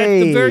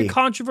the very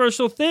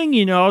controversial thing,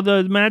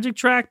 the Magic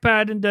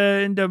Trackpad and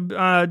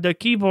the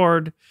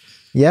keyboard.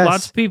 Yes,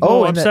 lots of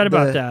people upset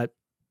about that.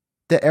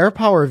 The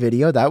AirPower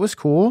video, that was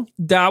cool.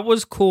 That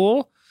was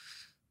cool.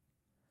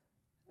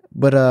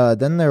 But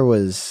then there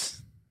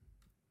was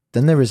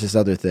this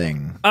other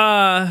thing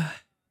that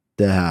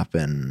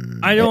happened.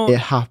 It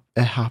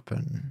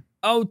happened.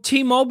 Oh,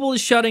 T-Mobile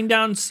is shutting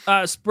down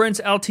Sprint's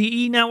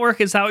LTE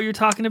network. Is that what you're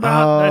talking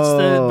about? That's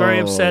the very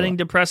upsetting,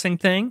 depressing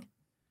thing.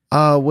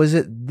 Was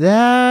it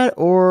that,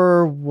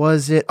 or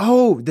was it?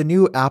 Oh, the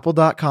new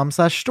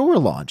Apple.com/store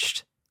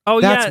launched.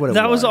 Oh, that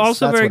was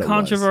also very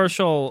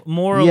controversial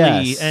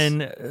morally,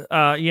 and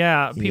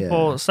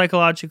people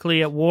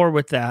psychologically at war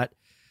with that.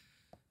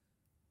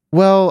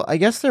 Well, I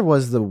guess there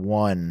was the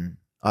one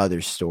other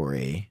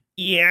story.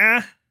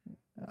 Yeah.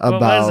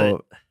 About. What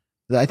was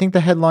it? I think the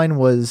headline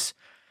was.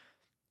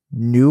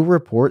 New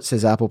report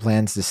says Apple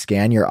plans to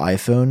scan your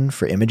iPhone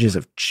for images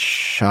of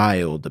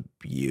child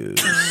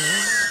abuse.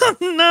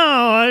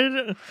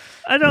 No,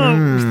 I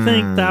don't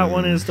think that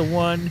one is the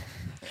one.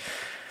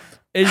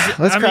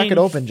 Let's crack it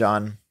open,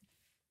 John.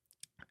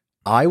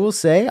 I will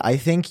say, I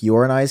think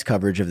your and I's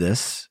coverage of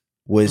this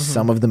was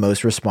some of the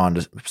most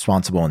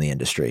responsible in the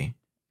industry.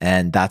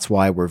 And that's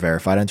why we're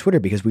verified on Twitter,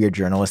 because we are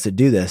journalists that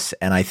do this.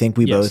 And I think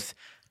we both,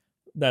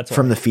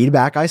 from the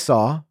feedback I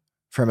saw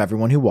from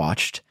everyone who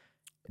watched,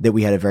 that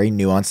we had a very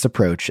nuanced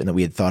approach and that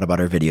we had thought about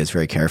our videos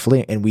very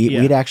carefully. And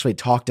we'd actually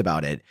talked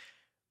about it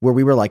where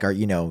we were like,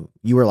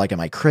 you were like, am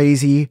I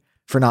crazy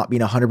for not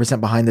being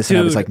 100% behind this? Dude,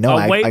 and I was like, no,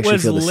 I actually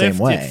feel the same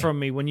way. Weight was lifted from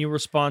me when you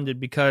responded,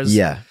 because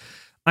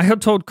I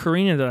had told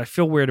Karina that I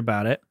feel weird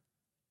about it.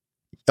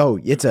 Oh,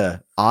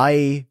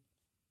 I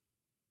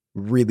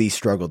really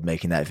struggled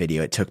making that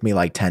video. It took me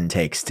like 10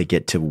 takes to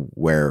get to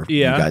where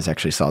you guys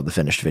actually saw the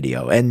finished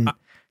video. And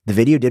the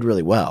video did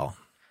really well.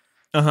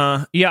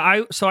 Yeah,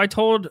 I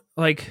told,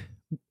 like,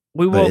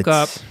 we woke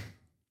up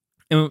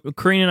and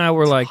Karina and I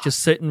were like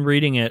just sitting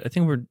reading it. I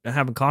think we're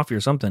having coffee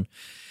or something.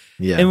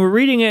 Yeah. And we're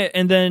reading it,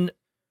 and then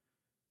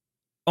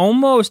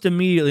almost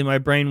immediately my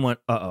brain went,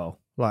 uh-oh.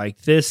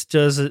 Like, this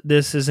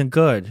isn't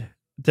good.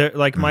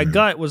 My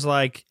gut was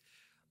like,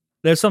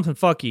 there's something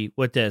fucky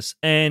with this.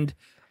 And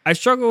I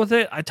struggled with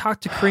it. I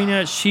talked to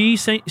Karina. She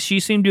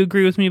seemed to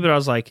agree with me, but I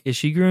was like, is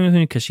she agreeing with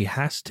me because she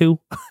has to?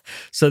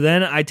 So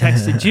then I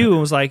texted you and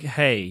was like,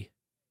 hey,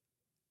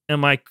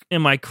 am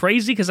I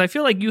crazy? Because I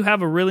feel like you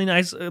have a really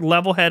nice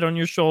level head on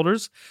your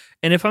shoulders.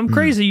 And if I'm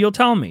crazy, you'll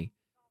tell me.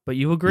 But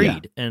you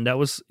agreed. Yeah. And that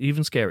was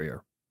even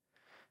scarier.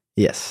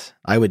 Yes,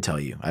 I would tell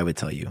you.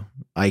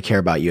 I care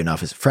about you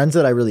enough. As friends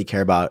that I really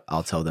care about,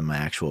 I'll tell them my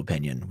actual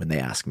opinion when they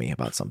ask me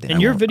about something.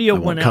 And your video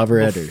went out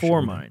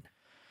before mine.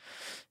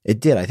 It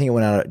did. I think it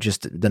went out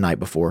just the night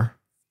before.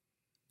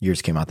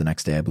 Yours came out the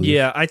next day, I believe.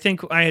 Yeah, I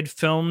think I had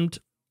filmed.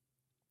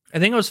 I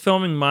think I was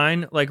filming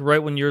mine like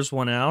right when yours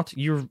went out.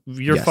 You're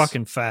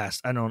fucking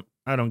fast. I don't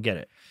get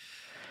it.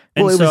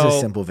 And well, it was a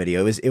simple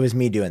video. It was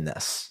me doing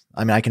this.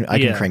 I mean, I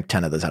can crank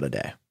 10 of those out a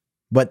day.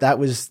 But that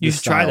was the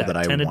style that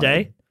I 10 wanted. A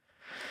day?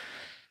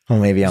 Well,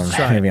 maybe I'm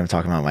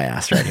talking about my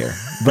ass right here.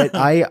 But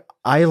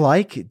I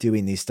like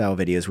doing these style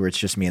videos where it's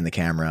just me and the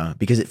camera,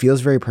 because it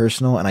feels very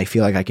personal, and I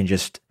feel like I can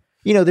just,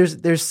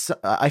 there's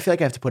I feel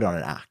like I have to put on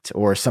an act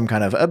or some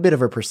kind of a bit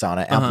of a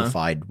persona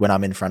amplified when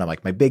I'm in front of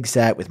like my big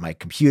set with my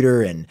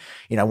computer, and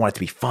I want it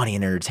to be funny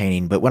and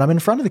entertaining. But when I'm in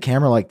front of the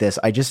camera like this,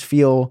 I just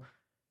feel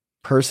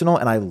personal,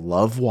 and I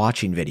love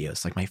watching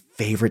videos. Like, my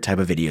favorite type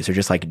of videos are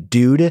just like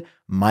dude,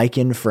 mic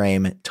in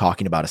frame,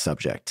 talking about a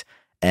subject.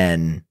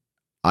 And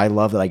I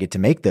love that I get to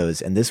make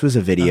those. And this was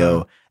a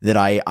video that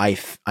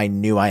I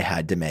knew I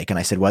had to make. And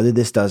I said, whether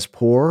this does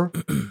poor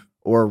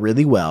or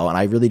really well, and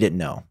I really didn't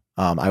know.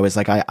 I was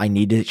like, I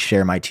need to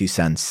share my 2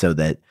 cents so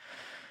that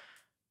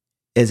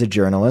as a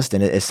journalist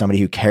and as somebody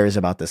who cares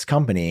about this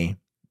company,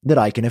 that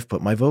I can have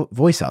put my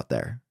voice out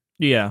there.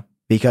 Yeah.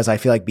 because I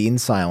feel like being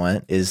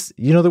silent is,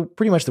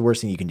 pretty much the worst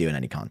thing you can do in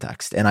any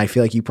context. And I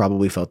feel like you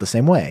probably felt the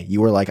same way.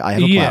 You were like, I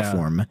have a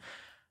platform.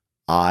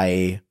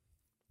 My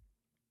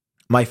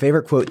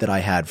favorite quote that I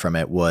had from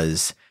it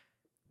was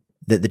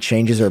that the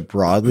changes are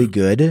broadly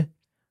good,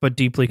 but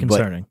deeply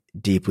concerning.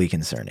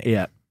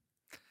 Yeah.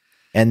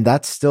 And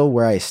that's still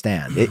where I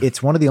stand.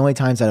 It's one of the only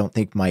times I don't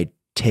think my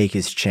take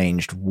has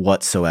changed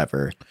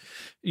whatsoever.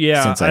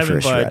 Yeah. Since I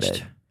first read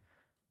it.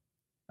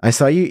 I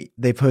saw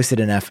they posted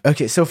an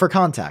Okay, so for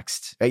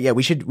context,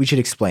 we should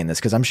explain this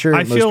because I'm sure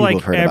most people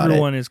have heard about it.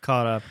 Everyone is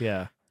caught up,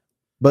 yeah.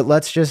 But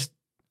let's just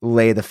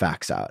lay the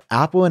facts out.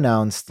 Apple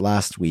announced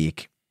last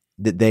week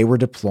that they were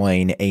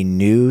deploying a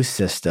new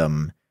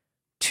system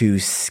to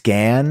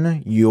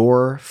scan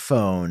your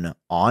phone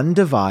on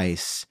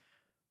device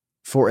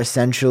for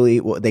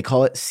essentially what they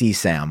call it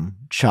CSAM,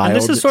 child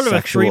this is sort of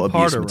sexual a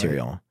abuse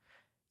material. Right?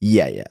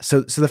 Yeah.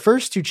 So the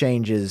first two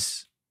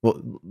changes,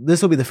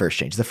 this will be the first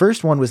change. The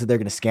first one was that they're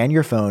going to scan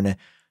your phone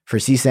for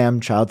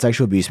CSAM, child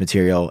sexual abuse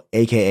material,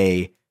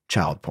 aka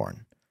child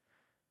porn.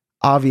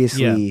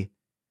 Obviously,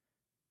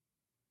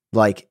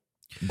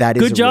 that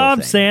is good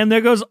job, Sam.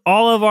 There goes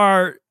all of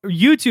our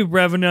YouTube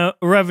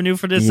revenue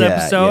for this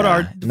episode.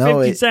 Our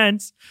 50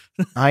 cents.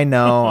 I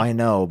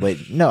know, but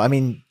no, I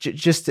mean,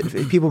 just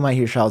people might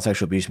hear child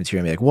sexual abuse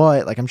material and be like,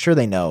 "What?" Like, I'm sure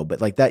they know, but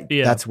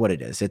that's what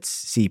it is. It's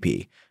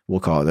CP. We'll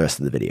call it the rest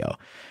of the video.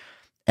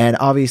 And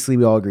obviously,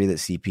 we all agree that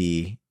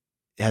CP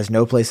has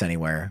no place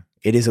anywhere.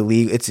 It is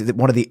illegal. It's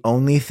one of the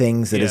only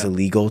things that is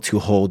illegal to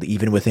hold,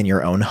 even within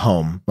your own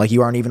home. Like,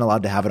 you aren't even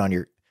allowed to have it on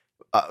your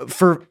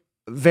for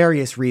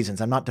various reasons.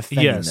 I'm not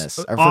defending this.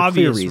 For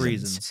obvious clear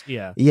reasons.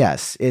 Yeah.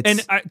 Yes.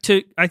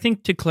 I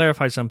think to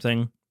clarify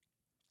something,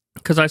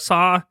 because I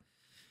saw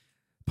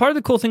part of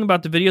the cool thing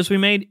about the videos we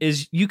made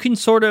is you can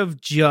sort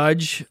of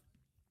judge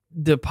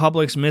the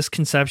public's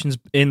misconceptions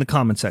in the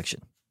comment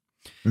section.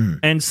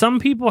 And some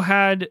people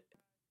had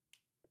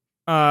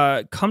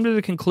come to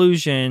the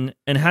conclusion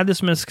and had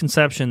this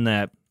misconception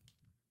that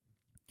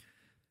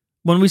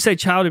when we say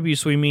child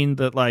abuse, we mean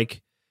that,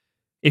 like,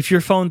 if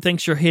your phone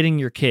thinks you're hitting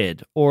your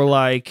kid or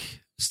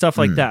like stuff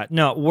like that.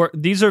 No,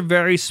 these are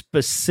very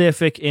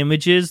specific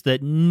images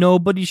that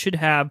nobody should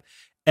have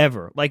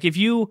ever. Like, if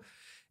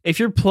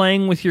you're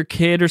playing with your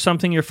kid or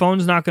something, your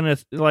phone's not going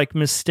to like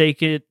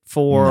mistake it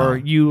for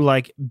you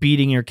like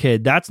beating your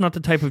kid. That's not the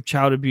type of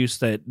child abuse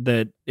that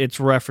it's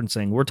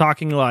referencing. We're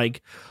talking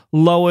like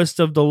lowest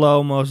of the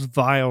low, most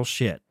vile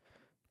shit.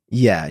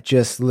 Yeah,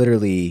 just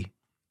literally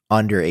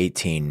under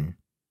 18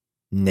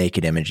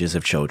 naked images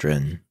of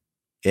children.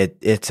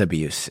 It's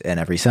abuse in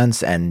every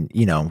sense, and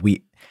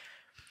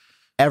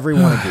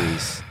everyone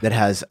agrees that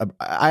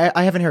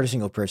I haven't heard a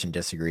single person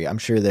disagree. I'm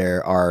sure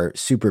there are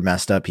super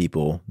messed up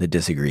people that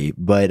disagree,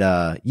 but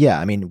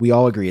I mean, we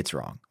all agree it's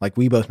wrong. Like,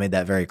 we both made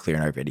that very clear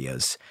in our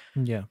videos.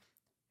 Yeah,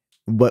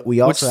 but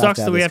we also sucks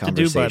that we have to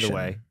do, by the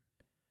way.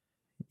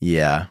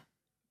 Yeah,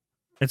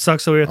 it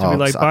sucks that we have to be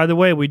like, by the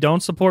way, we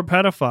don't support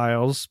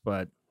pedophiles,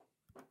 but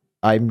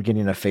I'm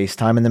getting a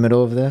FaceTime in the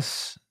middle of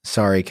this.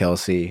 Sorry,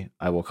 Kelsey.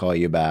 I will call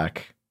you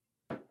back.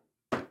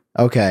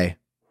 Okay.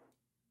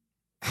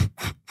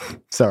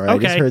 Sorry, I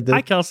just heard the...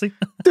 Hi, Kelsey.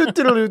 when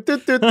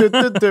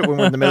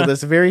we're in the middle of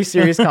this very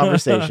serious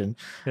conversation.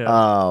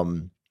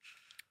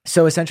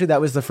 So essentially,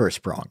 that was the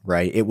first prong,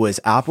 right? It was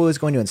Apple is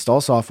going to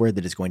install software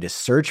that is going to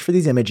search for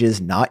these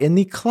images, not in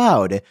the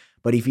cloud,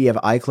 but if you have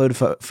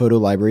iCloud photo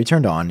library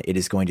turned on, it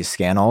is going to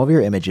scan all of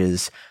your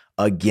images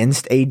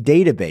against a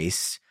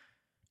database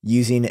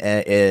using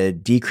a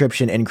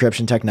decryption,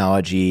 encryption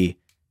technology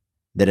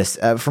that is,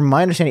 from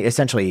my understanding,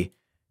 essentially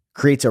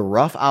creates a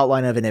rough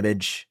outline of an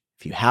image.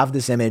 If you have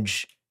this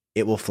image,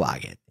 it will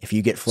flag it. If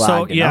you get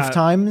flagged enough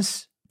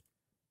times,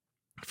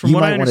 you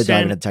might want to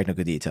dive into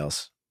technical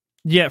details.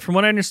 Yeah, from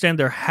what I understand,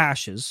 they're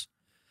hashes,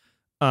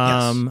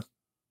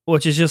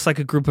 which is just like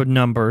a group of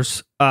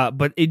numbers.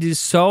 But it is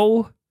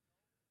so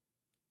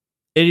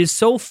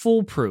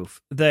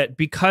foolproof that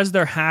because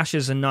they're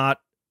hashes and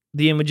not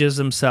the images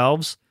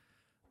themselves,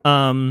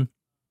 the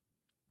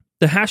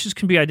hashes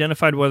can be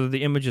identified whether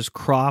the image is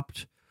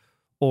cropped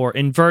or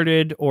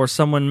inverted or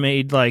someone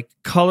made like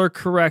color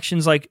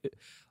corrections. Like,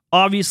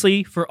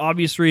 obviously, for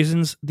obvious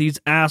reasons, these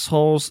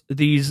assholes,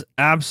 these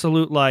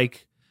absolute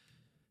like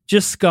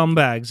just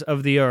scumbags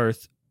of the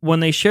earth,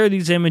 when they share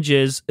these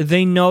images,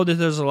 they know that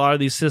there's a lot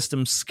of these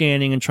systems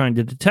scanning and trying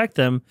to detect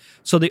them,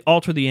 so they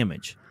alter the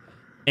image.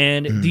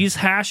 And these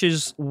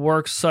hashes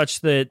work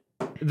such that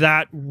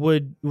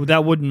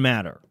wouldn't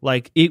matter.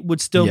 Like, it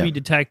would still be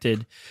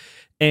detected.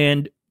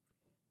 And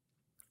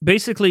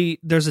basically,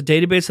 there's a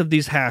database of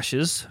these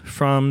hashes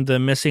from the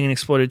Missing and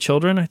Exploited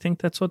Children. I think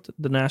that's what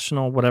the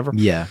national whatever.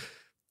 Yeah.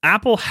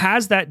 Apple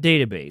has that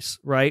database,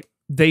 right?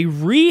 They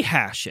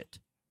rehash it.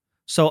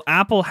 So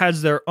Apple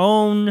has their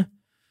own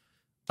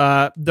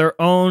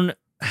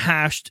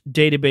hashed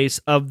database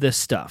of this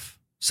stuff.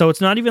 So it's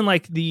not even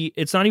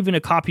a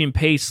copy and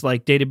paste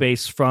like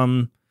database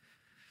from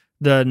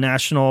the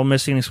National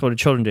Missing and Exploited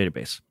Children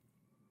database.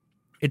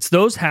 It's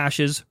those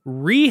hashes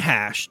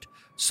rehashed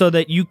so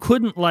that you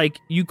couldn't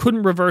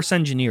reverse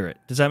engineer it.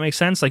 Does that make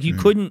sense? Like you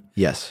couldn't.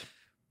 Yes.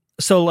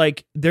 So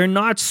like they're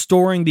not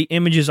storing the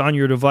images on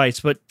your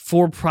device, but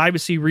for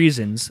privacy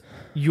reasons,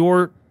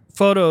 your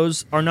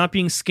photos are not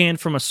being scanned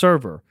from a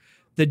server.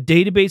 The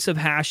database of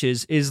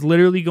hashes is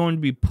literally going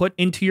to be put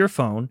into your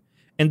phone,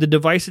 and the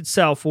device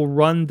itself will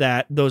run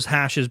those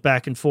hashes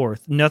back and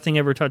forth. Nothing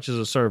ever touches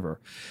a server.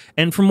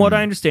 And from what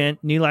I understand,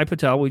 Nilay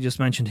Patel, we just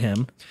mentioned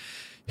him,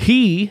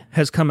 he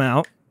has come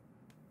out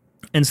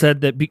and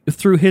said that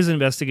through his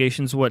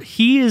investigations, what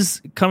he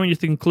is coming to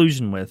the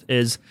conclusion with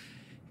is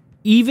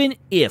even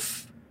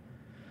if...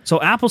 So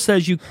Apple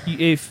says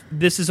if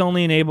this is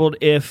only enabled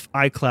if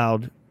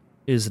iCloud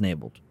is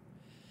enabled.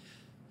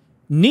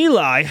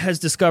 Nilay has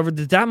discovered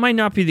that might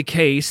not be the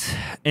case,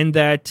 and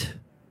that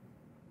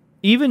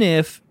even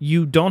if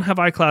you don't have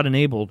iCloud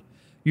enabled,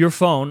 your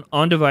phone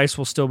on device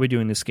will still be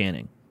doing the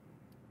scanning.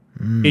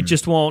 It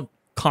just won't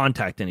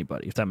contact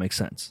anybody, if that makes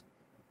sense.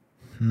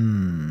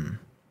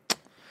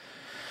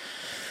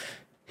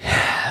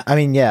 I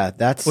mean, yeah,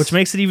 that's... Which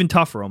makes it even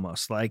tougher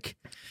almost. Like,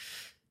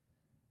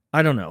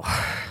 I don't know.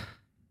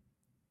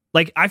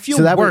 Like, I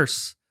feel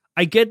worse.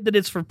 I get that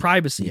it's for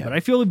privacy, but I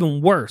feel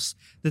even worse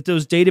that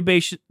those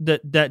database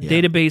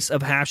database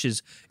of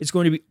hashes is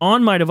going to be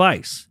on my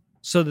device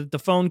so that the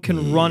phone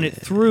can run it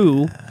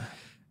through.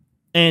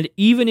 And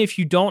even if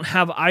you don't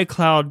have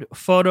iCloud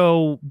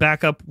photo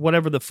backup,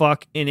 whatever the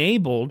fuck,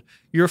 enabled,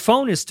 your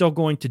phone is still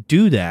going to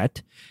do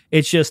that.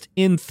 It's just,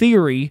 in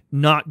theory,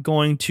 not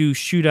going to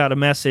shoot out a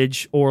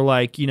message, or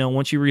like,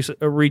 once you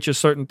reach a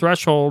certain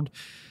threshold,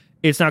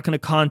 it's not going to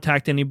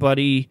contact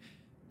anybody.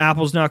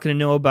 Apple's not going to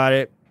know about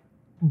it.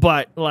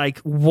 But like,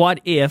 what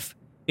if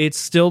it's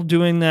still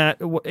doing that?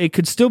 It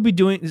could still be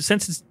doing,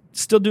 since it's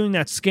still doing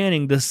that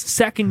scanning, the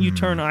second you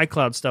turn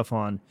iCloud stuff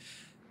on,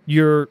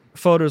 your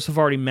photos have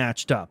already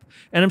matched up.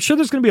 And I'm sure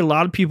there's going to be a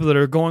lot of people that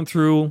are going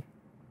through,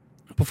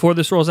 before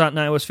this rolls out in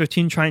iOS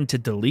 15, trying to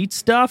delete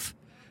stuff.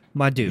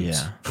 My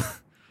dudes.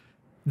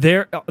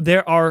 Yeah.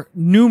 There are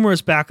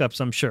numerous backups,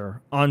 I'm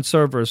sure, on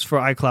servers for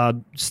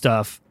iCloud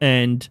stuff.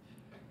 And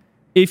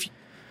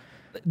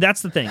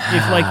that's the thing.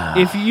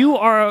 If you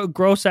are a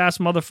gross ass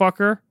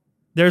motherfucker,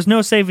 there's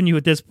no saving you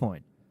at this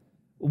point.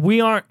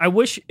 I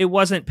wish it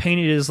wasn't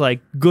painted as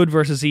like good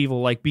versus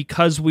evil, like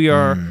because we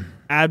are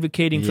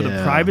advocating for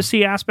the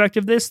privacy aspect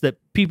of this, that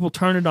people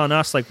turn it on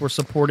us like we're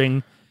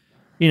supporting,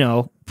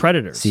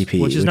 predators, CP,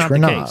 which is not the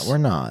case. We're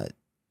not.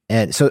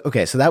 And so,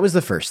 okay, so that was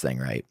the first thing,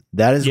 right?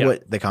 That is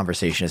what the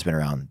conversation has been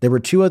around. There were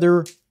two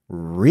other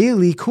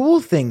really cool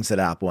things that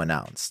Apple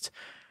announced,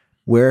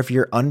 where if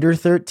you're under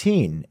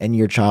 13 and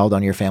your child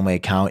on your family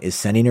account is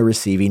sending or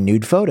receiving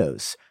nude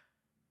photos,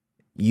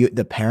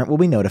 the parent will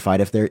be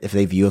notified if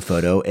they view a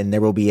photo, and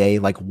there will be a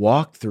like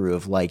walkthrough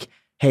of like,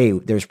 hey,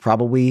 there's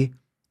probably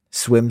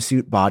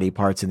swimsuit body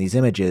parts in these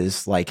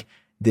images. Like,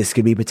 this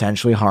could be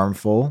potentially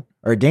harmful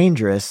or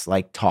dangerous.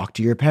 Like, talk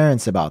to your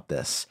parents about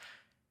this.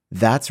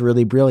 That's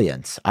really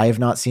brilliant. I have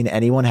not seen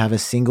anyone have a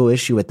single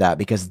issue with that,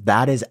 because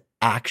that is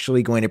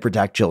actually going to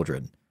protect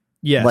children.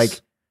 Yes.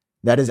 Like,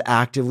 that is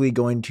actively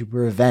going to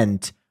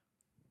prevent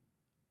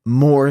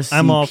more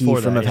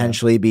CP from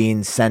eventually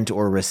being sent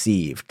or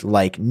received,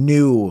 like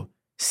new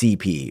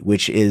CP,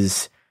 which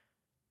is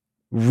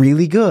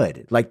really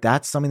good. Like,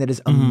 that's something that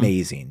is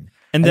amazing.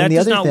 And that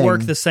does not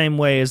work the same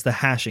way as the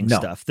hashing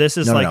stuff. This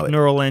is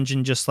neural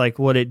engine, just like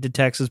what it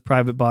detects as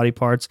private body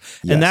parts.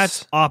 Yes. And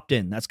that's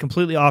opt-in. That's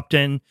completely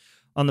opt-in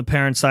on the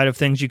parent side of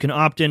things. You can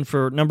opt in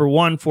for, number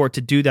one, for it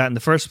to do that in the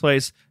first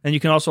place. And you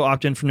can also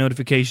opt in for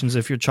notifications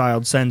if your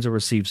child sends or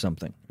receives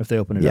something, if they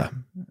open it up.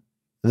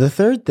 The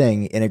third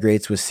thing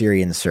integrates with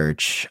Siri and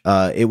search.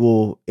 It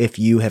will, if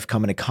you have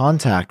come into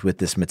contact with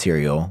this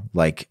material,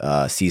 like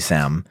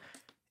CSAM,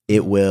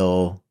 it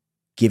will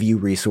give you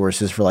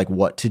resources for like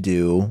what to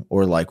do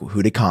or like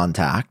who to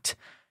contact.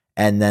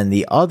 And then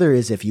the other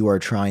is if you are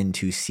trying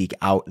to seek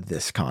out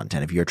this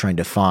content, if you're trying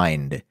to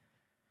find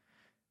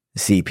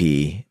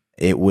CP,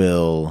 it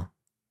will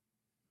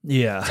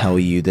tell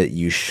you that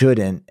you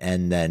shouldn't,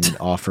 and then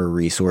offer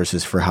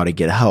resources for how to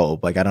get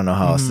help. Like, I don't know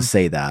how else to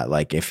say that.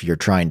 Like, if you're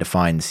trying to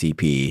find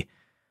CP,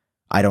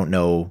 I don't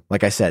know.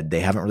 Like I said, they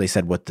haven't really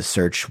said what the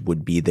search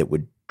would be that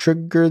would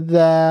trigger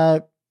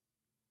that.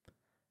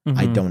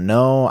 I don't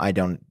know. I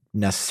don't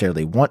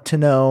necessarily want to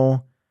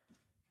know.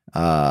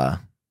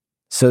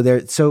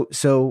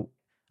 So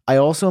I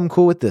also am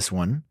cool with this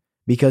one,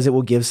 because it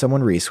will give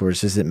someone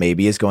resources that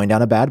maybe is going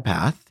down a bad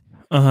path.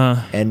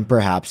 And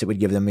perhaps it would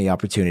give them the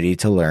opportunity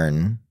to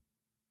learn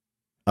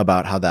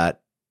about how that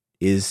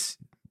is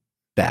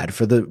bad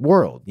for the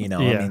world. I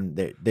mean,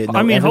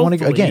 everyone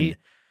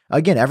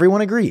again,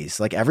 everyone agrees.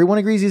 Like, everyone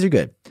agrees these are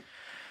good.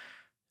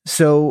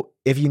 So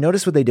if you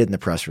notice what they did in the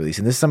press release,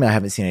 and this is something I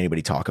haven't seen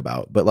anybody talk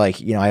about, but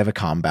like, I have a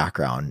comm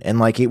background, and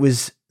like, it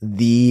was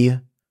the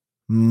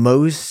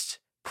most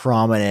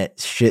prominent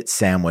shit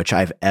sandwich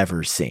I've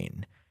ever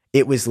seen.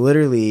 It was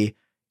literally,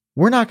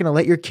 we're not going to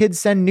let your kids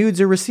send nudes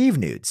or receive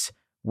nudes.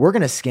 We're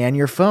going to scan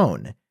your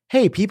phone.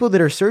 Hey, people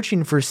that are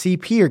searching for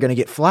CP are going to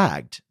get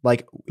flagged,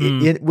 like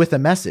with a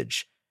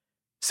message.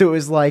 So it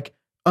was like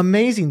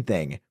amazing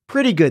thing,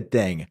 pretty good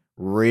thing,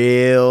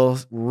 real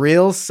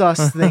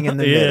sus thing in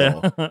the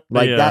middle.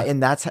 Like that.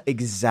 And that's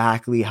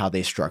exactly how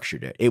they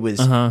structured it. It was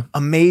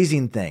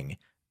amazing thing.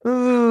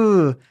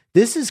 Ooh,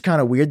 this is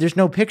kind of weird. There's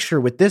no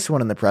picture with this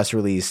one in the press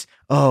release.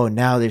 Oh,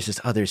 now there's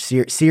this other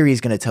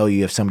Siri's going to tell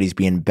you if somebody's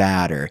being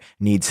bad or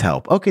needs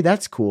help. Okay,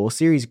 that's cool.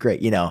 Siri's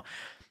great, you know.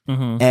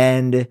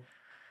 And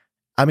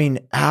I mean,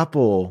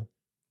 Apple,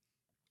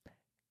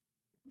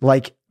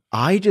 like,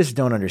 I just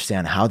don't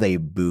understand how they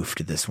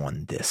boofed this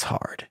one this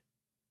hard.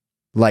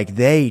 Like,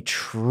 they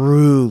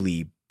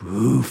truly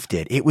boofed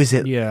it. It was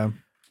at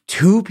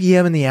 2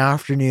 p.m. in the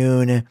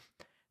afternoon.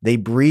 They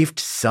briefed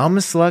some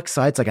select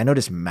sites. Like, I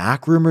noticed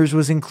Mac Rumors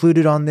was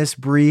included on this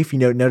brief. You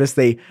know, notice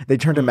they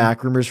turned to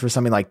Mac Rumors for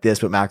something like this,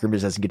 but Mac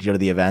Rumors doesn't get to go to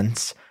the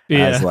events.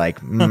 I was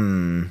like,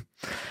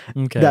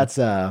 okay. That's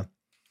a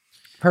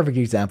perfect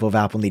example of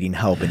Apple needing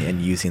help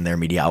and using their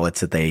media outlets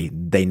that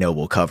they know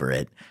will cover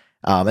it.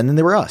 And then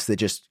there were us that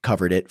just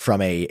covered it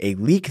from a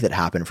leak that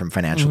happened from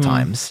Financial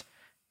Times,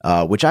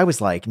 which I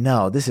was like,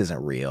 no, this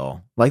isn't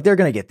real. Like, they're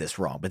going to get this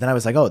wrong. But then I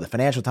was like, oh, the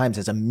Financial Times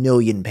has 1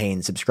 million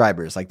paying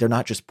subscribers. Like, they're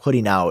not just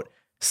putting out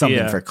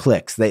something for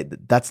clicks.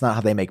 That's not how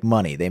they make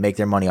money. They make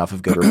their money off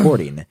of good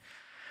reporting.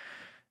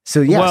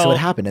 So so it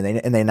happened,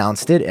 and they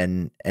announced it,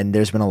 and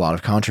there's been a lot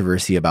of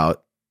controversy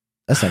about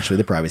essentially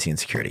the privacy and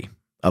security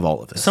of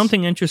all of this.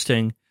 Something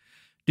interesting.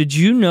 Did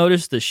you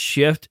notice the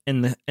shift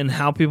in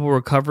how people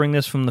were covering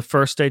this from the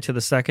first day to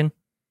the second?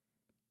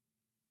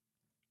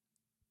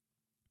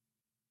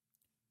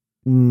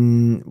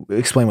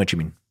 Explain what you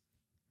mean.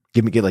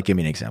 Give me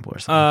an example or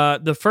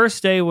something. The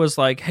first day was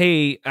like,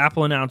 hey,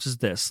 Apple announces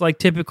this, like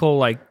typical,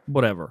 like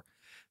whatever.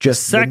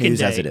 Just the second the news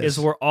day as it is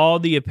where all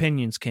the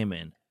opinions came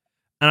in,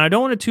 and I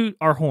don't want to toot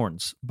our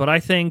horns, but I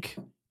think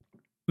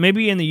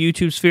maybe in the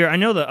YouTube sphere, I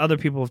know that other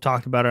people have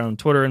talked about it on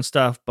Twitter and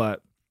stuff,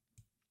 but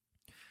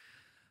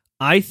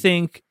I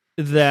think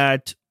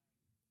that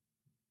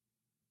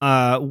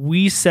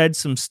we said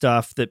some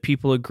stuff that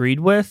people agreed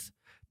with,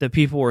 that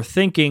people were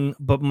thinking,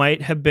 but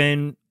might have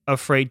been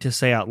afraid to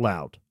say out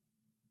loud.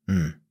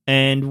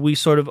 And we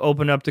sort of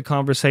opened up the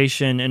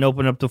conversation and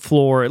opened up the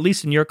floor, at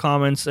least in your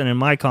comments and in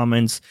my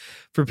comments,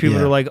 for people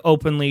to like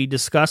openly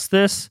discuss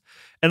this.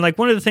 And like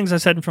one of the things I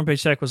said in Front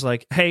Page Tech was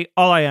like, hey,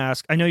 all I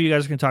ask, I know you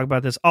guys are going to talk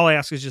about this. All I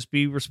ask is just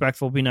be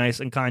respectful, be nice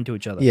and kind to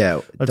each other.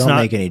 Yeah. Don't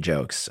make any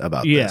jokes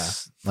about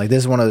this. Like, this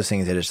is one of those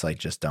things that just like,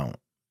 just don't.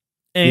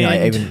 And,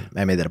 you know,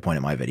 I made that a point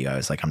in my video. I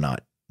was like, I'm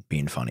not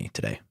being funny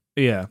today.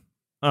 Yeah.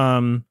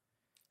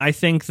 I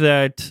think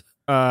that,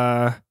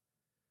 I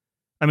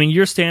mean,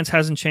 your stance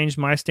hasn't changed.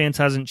 My stance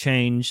hasn't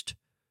changed.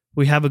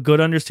 We have a good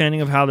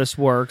understanding of how this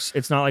works.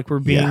 It's not like we're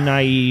being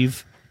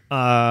naive.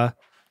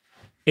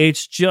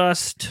 It's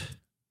just,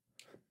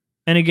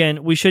 and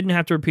again, we shouldn't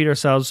have to repeat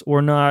ourselves.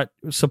 We're not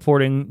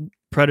supporting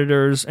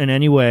predators in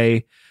any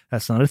way.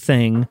 That's not a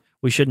thing.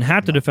 We shouldn't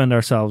have to defend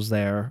ourselves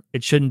there.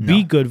 It shouldn't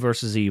be good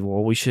versus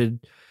evil. We should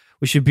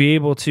be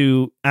able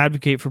to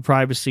advocate for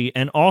privacy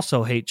and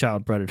also hate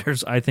child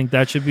predators. I think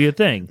that should be a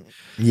thing.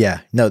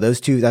 Yeah. No, those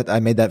two, I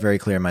made that very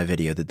clear in my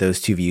video, that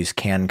those two views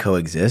can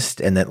coexist,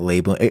 and that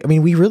labeling, I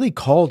mean, we really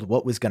called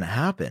what was going to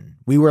happen.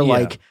 We were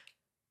like,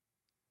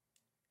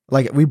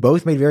 we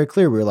both made very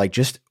clear. We were like,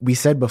 we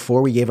said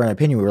before we gave our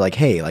opinion, we were like,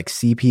 hey, like,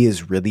 CP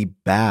is really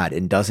bad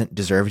and doesn't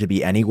deserve to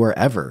be anywhere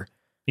ever.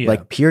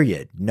 Like,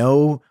 period.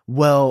 No,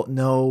 well,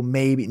 no,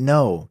 maybe,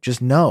 no,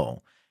 just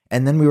no.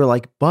 And then we were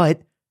like,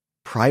 but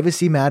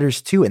privacy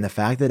matters too. And the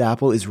fact that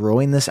Apple is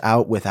rolling this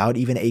out without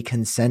even a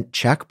consent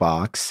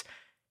checkbox,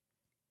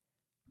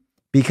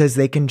 because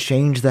they can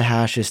change the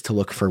hashes to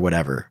look for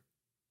whatever.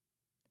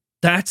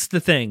 That's the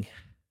thing.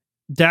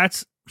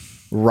 That's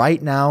right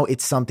now,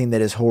 it's something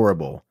that is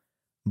horrible,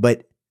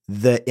 but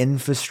the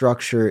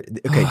infrastructure,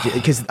 okay,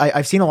 because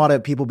I've seen a lot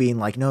of people being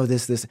like, no,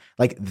 this,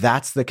 like,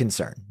 that's the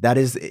concern. That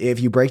is, if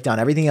you break down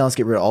everything else,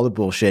 get rid of all the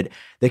bullshit.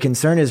 The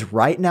concern is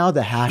right now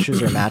the hashes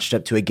are matched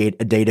up to a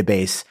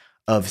database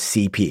of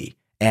CP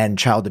and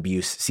child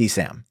abuse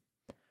CSAM.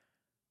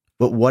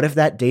 But what if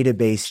that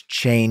database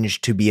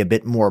changed to be a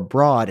bit more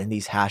broad and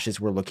these hashes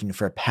were looking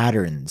for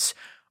patterns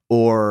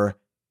or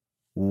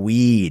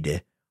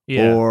weed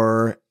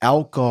or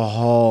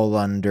alcohol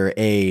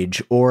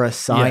underage or a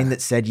sign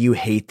that said you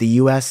hate the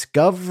US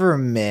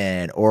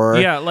government or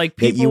like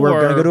people that you were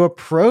going to go to a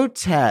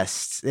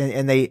protest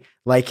and they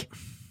like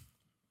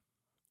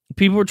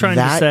people were trying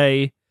to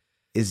say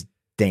is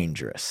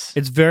dangerous.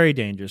 It's very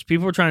dangerous.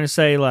 People were trying to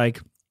say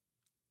like,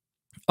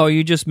 oh,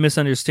 you're just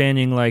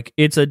misunderstanding. Like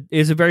it's a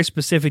very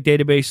specific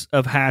database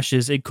of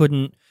hashes. They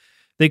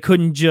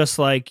couldn't just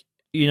like,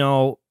 you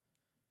know,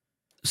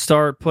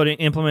 start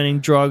implementing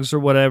drugs or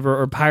whatever,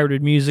 or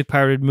pirated music,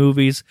 pirated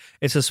movies.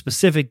 It's a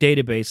specific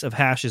database of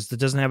hashes that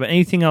doesn't have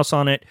anything else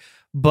on it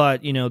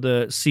but, you know,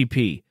 the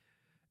CP.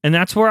 And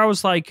that's where I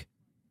was like,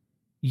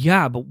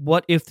 yeah, but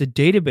what if the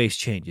database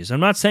changes?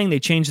 I'm not saying they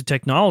change the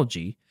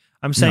technology.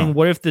 I'm saying,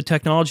 what if the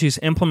technology is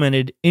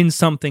implemented in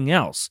something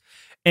else?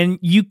 And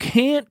you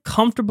can't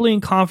comfortably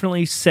and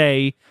confidently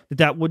say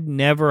that would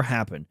never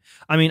happen.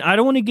 I mean, I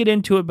don't want to get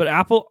into it, but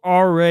Apple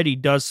already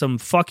does some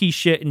fucky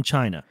shit in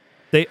China.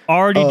 They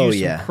already do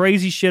some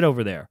crazy shit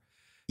over there.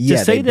 Yeah,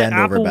 to say they that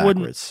bend Apple over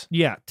wouldn't, backwards.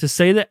 to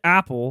say that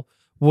Apple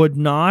would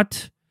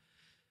not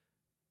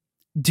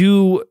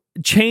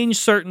change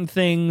certain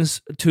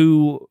things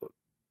to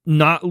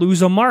not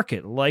lose a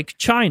market like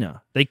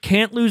China. They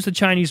can't lose the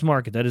Chinese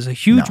market. That is a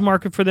huge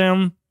market for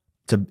them.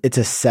 It's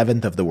a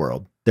seventh of the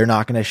world. They're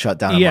not going to shut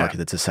down a market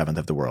that's a seventh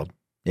of the world.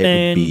 It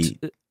would be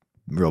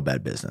real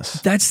bad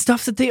business. That's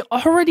stuff that they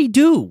already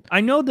do.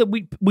 I know that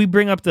we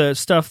bring up the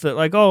stuff that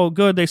like, oh,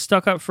 good, they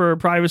stuck up for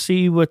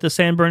privacy with the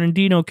San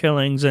Bernardino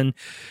killings and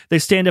they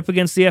stand up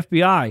against the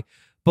FBI.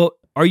 But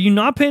are you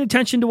not paying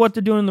attention to what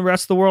they're doing in the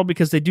rest of the world?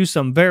 Because they do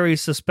some very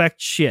suspect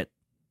shit.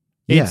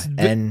 It's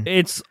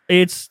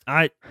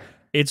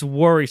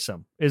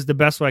worrisome is the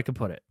best way I could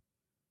put it.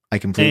 I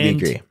completely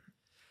agree.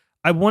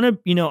 I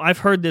want to, I've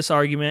heard this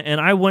argument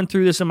and I went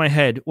through this in my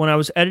head when I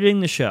was editing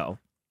the show.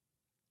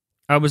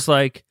 I was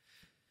like,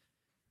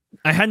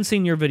 I hadn't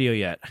seen your video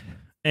yet.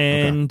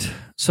 And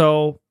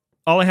so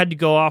all I had to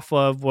go off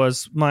of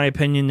was my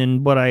opinion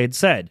and what I had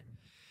said.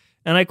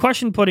 And I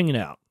questioned putting it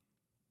out.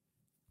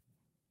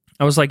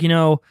 I was like,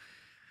 am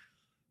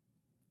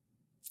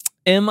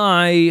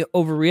I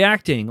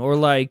overreacting? Or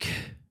like,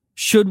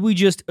 should we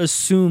just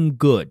assume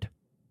good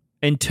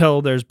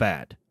until there's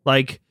bad?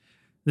 Like,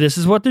 this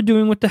is what they're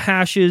doing with the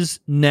hashes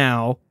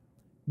now.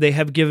 They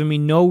have given me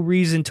no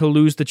reason to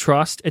lose the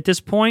trust at this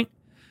point.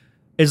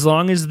 As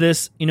long as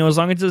this, as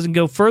long as it doesn't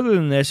go further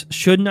than this,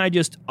 shouldn't I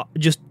just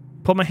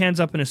put my hands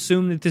up and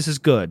assume that this is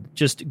good?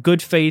 Just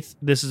good faith,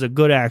 this is a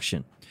good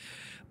action.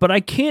 But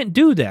I can't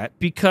do that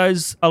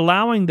because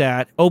allowing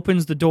that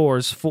opens the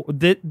doors for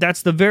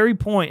that's the very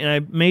point.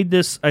 And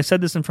I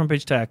said this in Front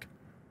Page Tech.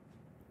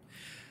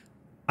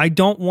 I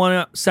don't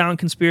want to sound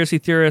conspiracy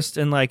theorist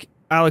and like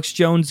Alex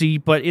Jonesy,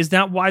 but is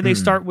that why they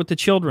start with the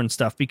children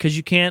stuff? Because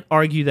you can't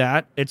argue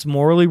that. It's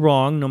morally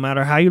wrong, no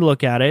matter how you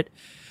look at it.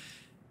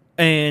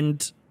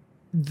 And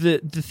the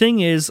thing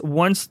is,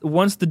 once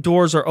the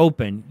doors are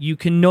open, you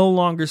can no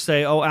longer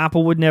say, oh,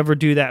 Apple would never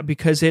do that,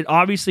 because it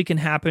obviously can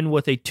happen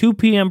with a 2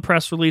 p.m.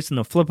 press release and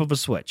the flip of a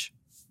switch.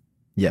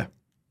 Yeah.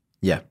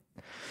 Yeah.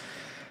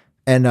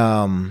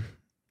 And,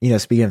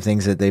 speaking of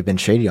things that they've been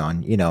shady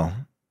on,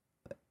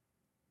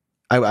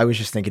 I was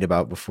just thinking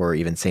about before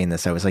even saying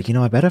this, I was like,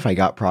 I bet if I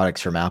got products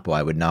from Apple,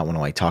 I would not want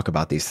to like talk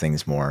about these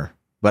things more.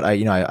 But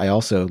I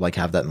also like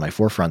have that in my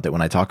forefront that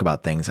when I talk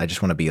about things, I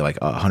just want to be like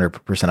 100%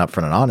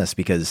 upfront and honest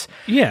because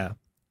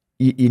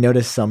you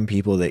notice some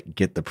people that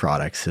get the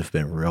products have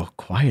been real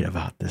quiet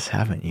about this,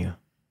 haven't you?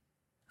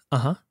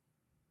 Uh-huh.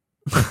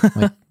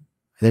 Like,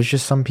 there's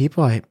just some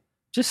people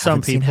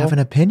haven't seen have an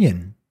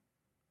opinion.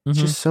 It's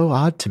just so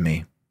odd to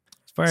me.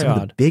 It's very some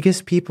odd. of the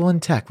biggest people in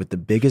tech with the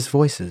biggest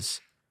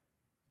voices.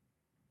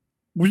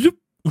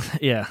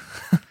 Yeah.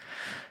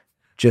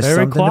 Just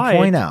very something quiet. to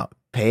point out.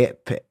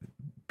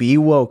 Be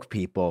woke,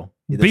 people.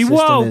 Be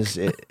woke.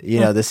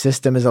 The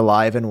system is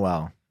alive and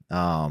well.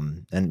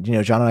 And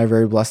John and I are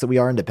very blessed that we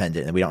are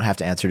independent and we don't have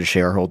to answer to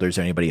shareholders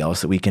or anybody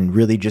else, that we can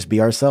really just be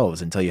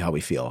ourselves and tell you how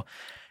we feel.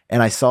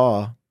 And I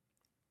saw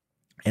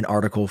an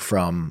article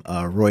from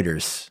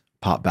Reuters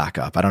pop back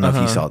up. I don't know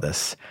if you saw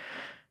this,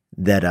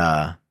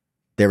 that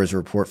there was a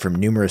report from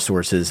numerous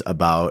sources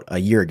about a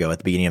year ago at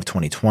the beginning of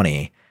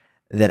 2020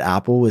 that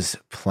Apple was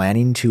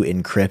planning to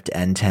encrypt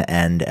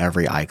end-to-end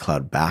every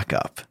iCloud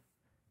backup.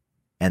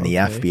 And the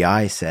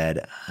FBI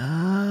said,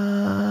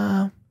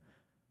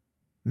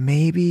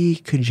 maybe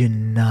could you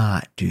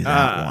not do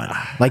that one?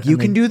 Like you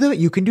can do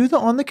the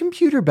on the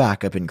computer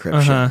backup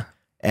encryption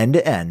end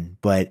to end,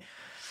 but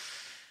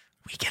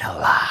we get a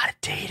lot of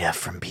data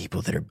from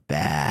people that are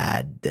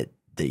bad that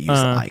use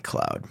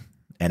iCloud.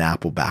 And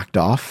Apple backed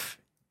off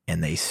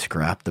and they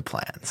scrapped the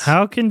plans.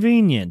 How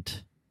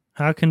convenient.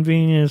 How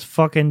convenient is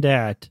fucking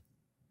that?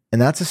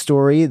 And that's a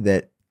story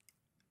that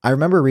I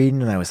remember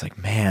reading and I was like,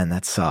 man,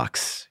 that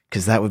sucks.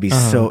 Because that would be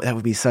that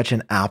would be such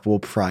an Apple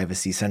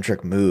privacy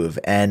centric move.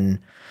 And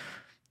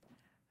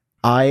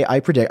I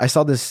predict, I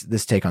saw this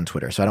take on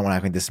Twitter, so I don't want to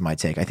act like this is my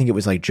take. I think it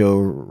was like Joe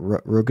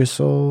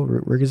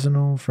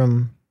Rogasol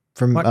from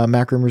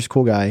Mac Rumors,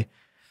 cool guy.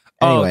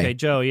 Anyway, okay,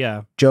 Joe,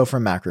 yeah. Joe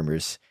from Mac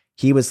Rumors.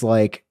 He was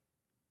like,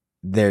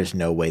 there's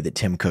no way that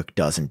Tim Cook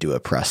doesn't do a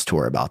press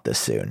tour about this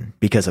soon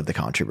because of the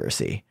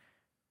controversy.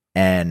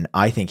 And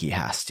I think he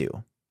has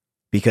to,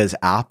 because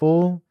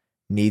Apple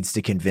needs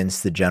to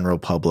convince the general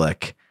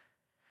public.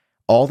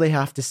 All they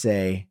have to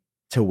say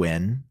to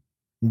win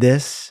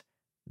this,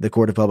 the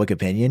court of public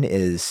opinion,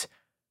 is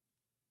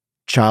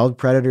child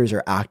predators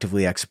are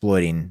actively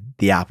exploiting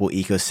the Apple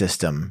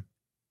ecosystem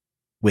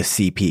with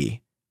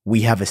CP.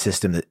 We have a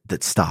system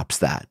that stops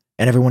that.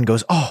 And everyone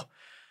goes, oh,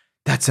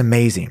 that's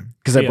amazing.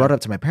 Because I brought it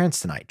up to my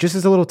parents tonight, just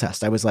as a little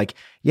test. I was like,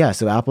 yeah,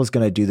 so Apple's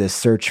going to do this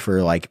search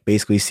for like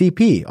basically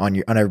CP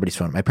on everybody's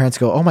phone. My parents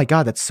go, oh my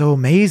God, that's so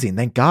amazing.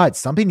 Thank God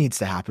something needs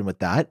to happen with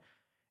that.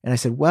 And I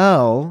said,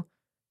 well,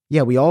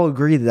 yeah, we all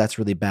agree that that's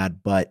really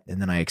bad, but,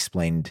 and then I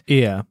explained,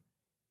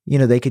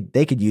 they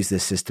could use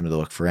this system to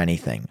look for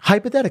anything.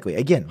 Hypothetically,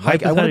 again,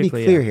 like I want to be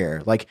clear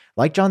here.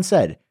 Like John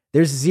said,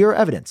 there's zero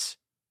evidence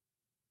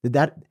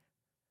that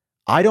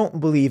I don't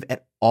believe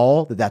at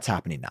all that that's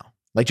happening now.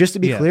 Like, just to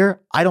be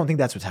clear, I don't think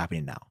that's what's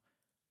happening now.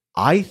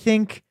 I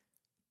think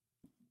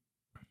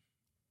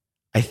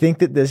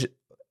that this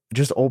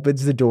just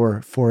opens the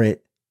door for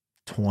it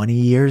 20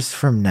 years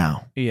from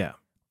now. Yeah.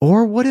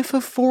 Or what if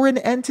a foreign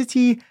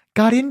entity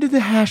got into the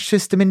hash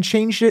system and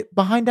changed it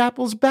behind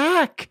Apple's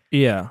back?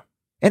 Yeah.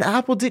 And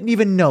Apple didn't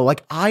even know.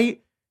 Like, I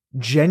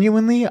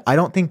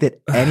don't think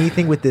that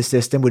anything with this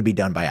system would be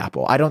done by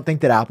Apple. I don't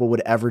think that Apple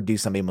would ever do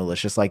something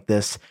malicious like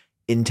this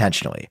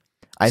intentionally.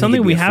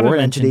 Something we haven't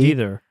mentioned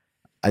either.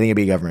 I think it'd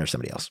be a government or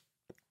somebody else.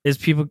 Is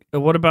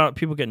what about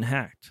people getting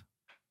hacked?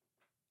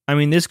 I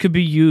mean, this could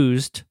be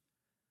used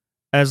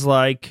as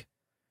like,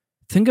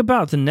 think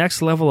about the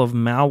next level of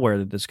malware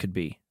that this could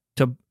be,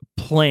 to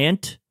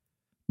plant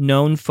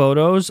known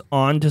photos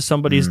onto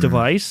somebody's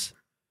device,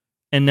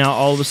 and now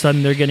all of a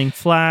sudden they're getting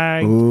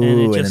flagged,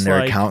 and then their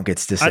account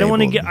gets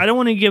disabled. I don't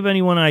want to give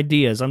anyone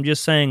ideas. I'm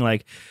just saying,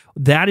 like,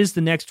 that is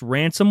the next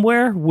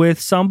ransomware with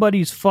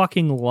somebody's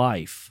fucking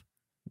life.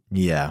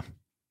 Yeah,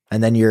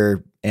 and then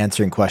you're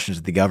answering questions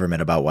to the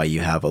government about why you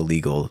have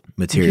illegal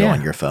material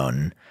on your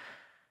phone.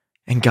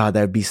 And God,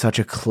 that would be such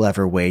a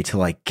clever way to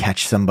like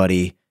catch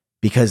somebody,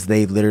 because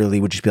they literally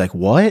would just be like,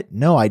 what?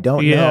 No, I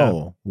don't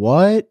know.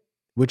 What?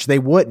 Which they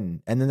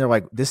wouldn't. And then they're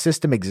like, this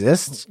system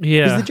exists?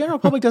 Yeah. Because the general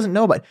public doesn't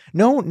know about it.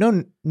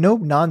 No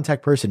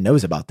non-tech person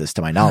knows about this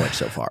to my knowledge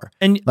so far.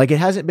 And like, it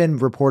hasn't been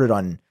reported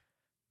on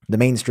the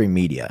mainstream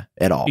media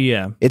at all.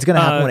 Yeah. It's going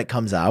to happen when it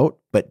comes out,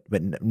 but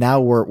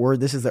now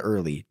this is the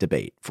early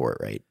debate for it,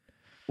 right?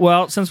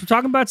 Well, since we're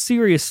talking about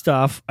serious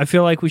stuff, I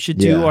feel like we should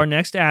do our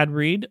next ad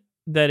read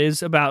that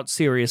is about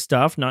serious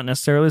stuff, not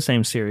necessarily the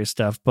same serious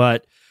stuff,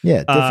 but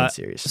different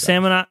serious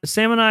stuff.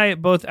 Sam and I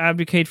both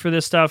advocate for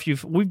this stuff.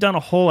 We've done a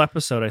whole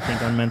episode, I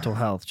think, on mental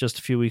health just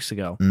a few weeks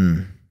ago.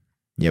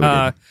 Yeah, we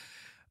did.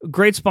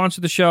 Great sponsor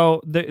of the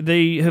show.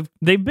 They've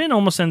been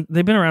around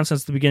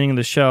since the beginning of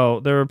the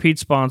show. They're a repeat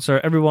sponsor.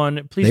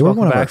 Everyone, please they were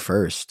welcome one back. of our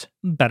first.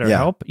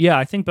 BetterHelp. Yeah,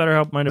 I think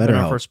BetterHelp might have been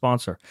our first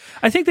sponsor.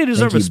 I think they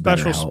deserve a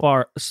special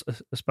spot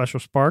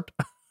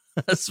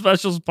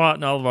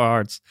in all of our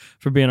hearts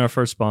for being our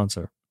first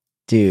sponsor.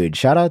 Dude,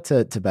 shout out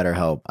to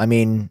BetterHelp. I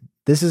mean,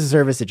 this is a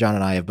service that John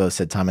and I have both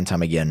said time and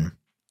time again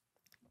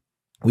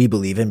we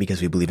believe in,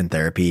 because we believe in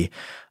therapy.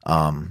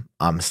 I'm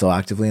still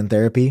actively in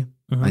therapy.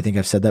 I think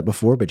I've said that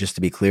before, but just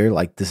to be clear,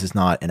 like, this is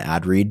not an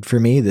ad read for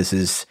me. This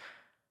is,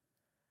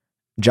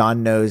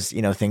 John knows,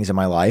 things in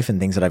my life and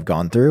things that I've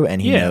gone through.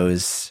 And he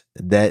knows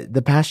that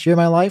the past year of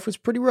my life was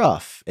pretty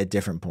rough at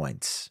different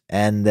points.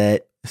 And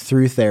that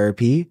through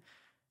therapy,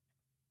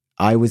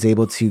 I was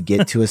able to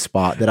get to a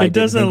spot that I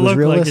didn't think was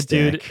realistic.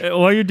 Like it, dude.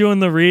 While you're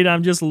doing the read,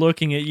 I'm just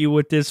looking at you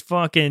with this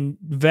fucking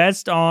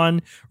vest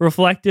on,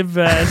 reflective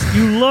vest.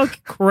 You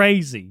look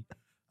crazy.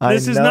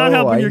 This is not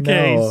helping your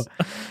case.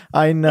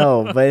 I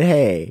know, but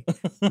hey,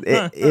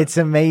 it's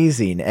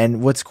amazing.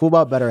 And what's cool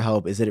about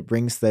BetterHelp is that it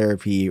brings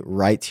therapy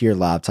right to your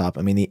laptop.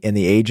 I mean, in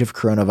the age of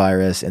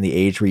coronavirus, in the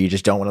age where you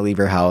just don't want to leave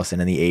your house,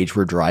 and in the age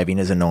where driving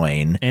is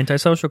annoying.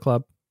 Antisocial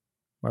club.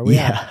 Where are we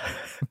at?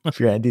 If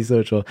you're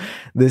antisocial,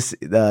 the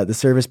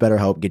service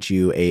BetterHelp gets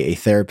you a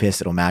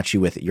therapist. It'll match you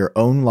with your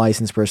own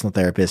licensed personal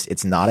therapist.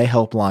 It's not a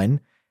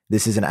helpline.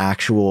 This is an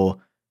actual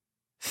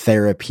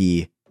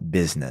therapy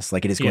business.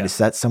 Like, it is going to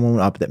set someone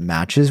up that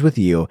matches with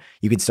you.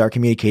 You can start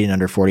communicating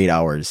under 48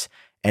 hours,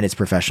 and it's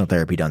professional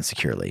therapy done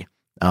securely.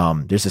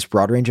 There's this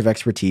broad range of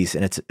expertise,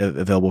 and it's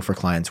available for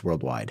clients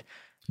worldwide.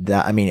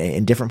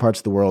 In different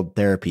parts of the world,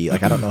 therapy,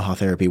 like, I don't know how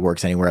therapy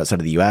works anywhere outside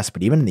of the US,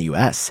 but even in the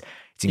US,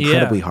 it's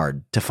incredibly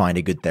hard to find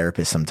a good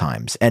therapist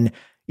sometimes. And,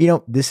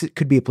 this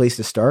could be a place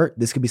to start.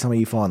 This could be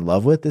somebody you fall in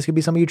love with. This could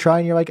be somebody you try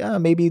and you're like,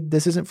 maybe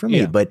this isn't for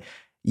me, but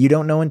you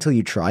don't know until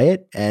you try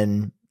it.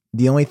 And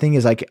the only thing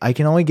is, I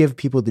can only give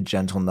people the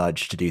gentle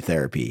nudge to do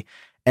therapy.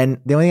 And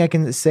the only thing I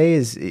can say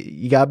is,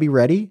 you got to be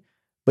ready,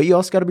 but you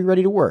also got to be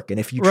ready to work. And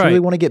if you truly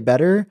want to get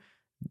better,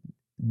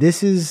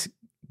 this is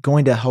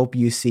going to help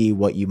you see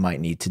what you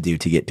might need to do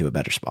to get to a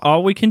better spot.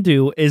 All we can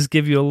do is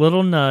give you a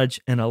little nudge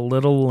and a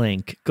little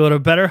link. Go to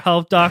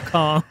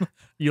betterhelp.com.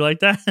 You like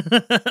that?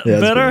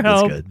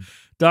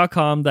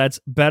 BetterHelp.com. That's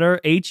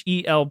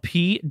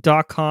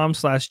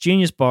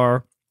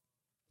betterhelp.com/geniusbar.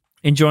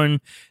 And join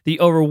the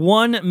over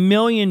 1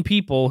 million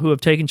people who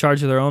have taken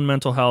charge of their own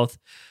mental health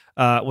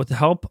with the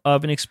help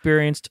of an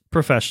experienced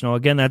professional.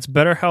 Again, that's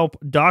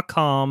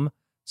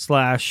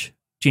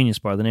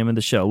betterhelp.com/geniusbar, the name of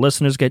the show.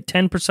 Listeners get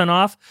 10%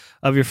 off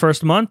of your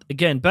first month.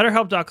 Again,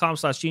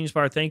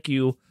 betterhelp.com/geniusbar. Thank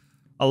you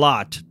a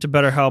lot to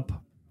BetterHelp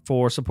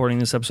for supporting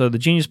this episode of the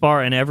Genius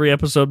Bar, and every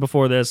episode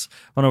before this,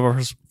 one of our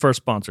first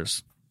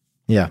sponsors.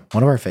 Yeah,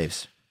 one of our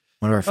faves.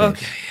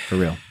 Okay. For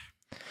real.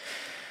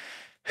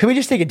 Can we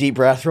just take a deep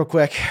breath real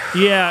quick?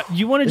 Yeah,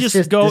 you want to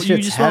just go? You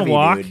just want to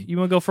walk? Dude. You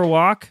want to go for a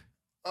walk?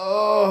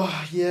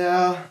 Oh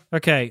yeah.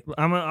 Okay,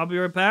 I'll be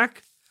right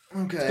back.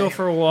 Okay, let's go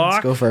for a walk.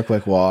 Let's go for a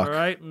quick walk. All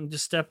right, and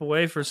just step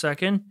away for a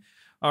second.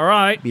 All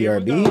right,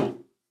 BRB.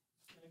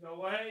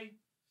 away.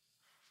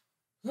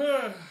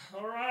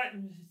 All right,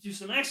 do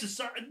some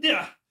exercise.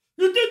 Yeah.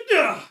 Take.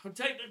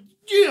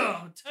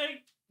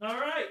 All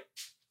right.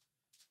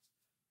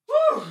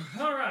 Whew.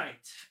 All right.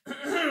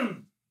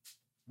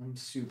 I'm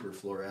super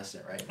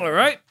fluorescent right now. All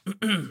right.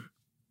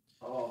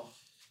 Oh.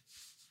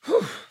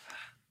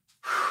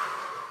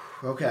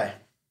 Okay.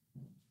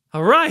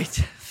 All right.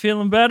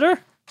 Feeling better?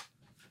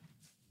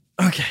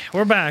 Okay,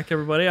 we're back,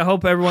 everybody. I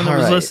hope everyone that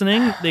was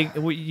listening,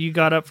 you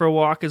got up for a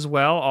walk as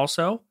well,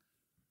 also.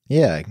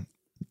 Yeah.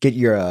 Get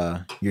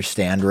your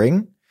stand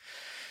ring.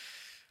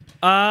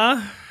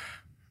 Where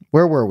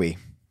were we?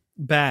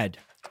 Bad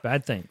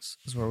things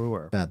is where we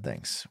were. Bad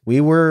things.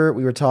 We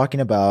were talking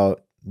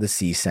about the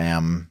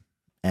CSAM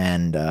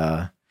and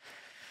do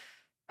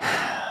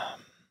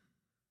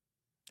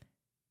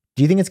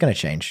you think it's going to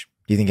change?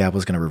 Do you think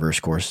Apple's going to reverse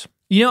course?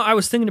 You know, I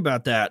was thinking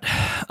about that.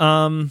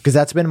 Because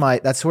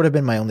that's sort of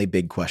been my only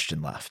big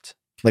question left.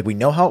 Like, we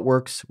know how it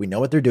works, we know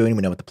what they're doing,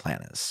 we know what the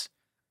plan is.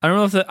 I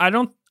don't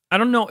know I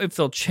don't know if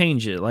they'll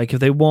change it. Like, if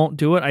they won't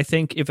do it, I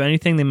think if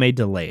anything, they may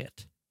delay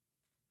it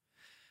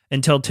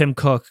until Tim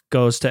Cook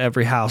goes to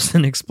every house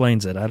and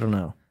explains it. I don't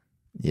know.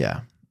 Yeah.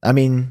 I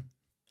mean,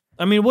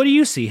 what do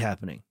you see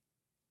happening?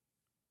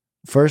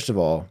 First of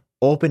all,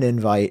 open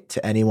invite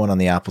to anyone on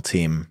the Apple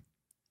team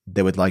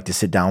that would like to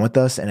sit down with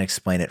us and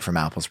explain it from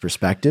Apple's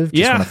perspective.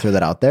 Just want to throw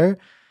that out there.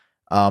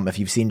 If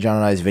you've seen John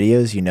and I's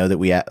videos, you know that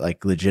we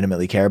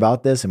legitimately care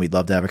about this and we'd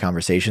love to have a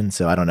conversation.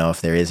 So I don't know if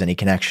there is any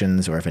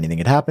connections or if anything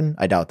had happened.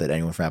 I doubt that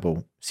anyone from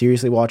Apple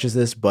seriously watches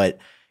this, but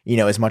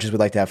as much as we'd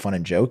like to have fun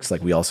and jokes,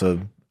 like, we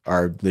also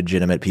are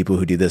legitimate people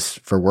who do this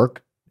for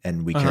work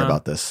and we care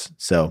about this.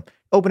 So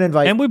open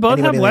invite. And we both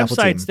have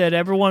websites that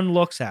everyone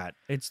looks at.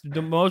 It's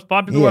the most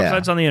popular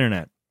websites on the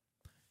internet.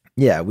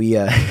 Yeah, we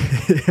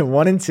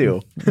 1 and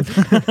 2.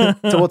 So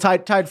we'll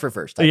tied for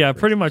first.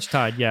 Pretty much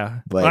tied. Yeah,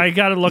 but I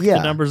got to look at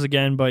the numbers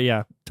again, but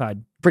yeah,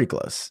 tied. Pretty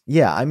close.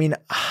 Yeah, I mean,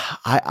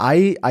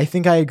 I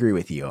think I agree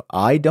with you.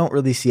 I don't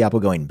really see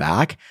Apple going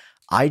back.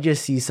 I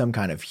just see some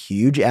kind of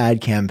huge ad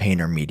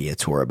campaign or media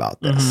tour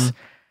about this. Mm-hmm.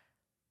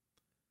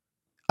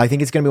 I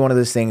think it's going to be one of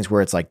those things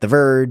where it's like The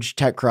Verge,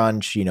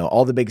 TechCrunch,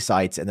 all the big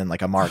sites, and then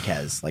like a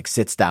Marquez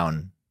sits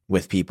down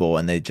with people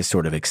and they just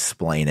sort of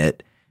explain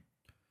it.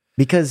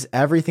 Because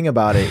everything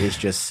about it is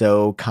just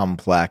so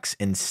complex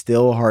and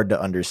still hard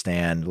to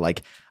understand.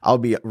 Like, I'll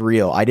be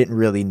real, I didn't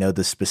really know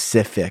the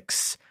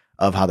specifics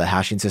of how the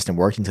hashing system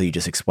worked until you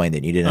just explained it.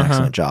 And you did an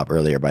excellent job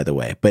earlier, by the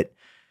way. But,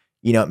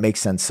 it makes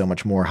sense so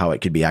much more how it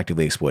could be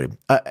actively exploited.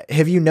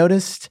 Have you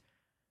noticed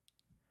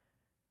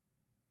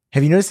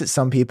that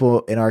some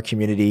people in our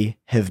community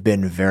have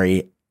been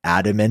very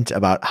adamant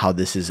about how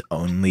this is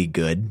only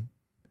good?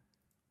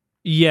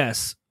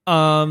 Yes.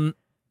 And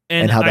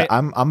how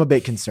I'm a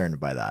bit concerned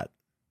by that.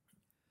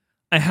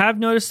 I have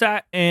noticed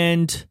that,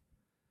 and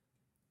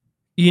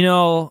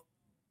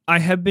I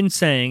have been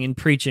saying and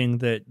preaching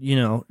that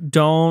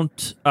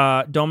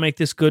don't make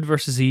this good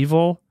versus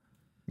evil.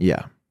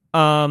 Yeah.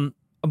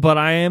 But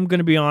I am going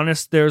to be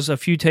honest. There's a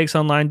few takes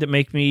online that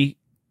make me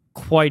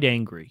quite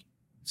angry.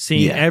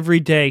 Seeing every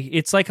day,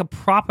 it's like a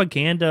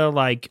propaganda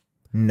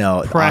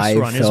press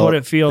run is what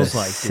it feels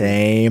like.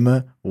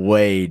 Same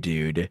way,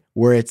 dude.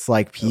 Where it's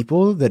like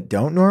people that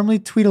don't normally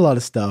tweet a lot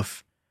of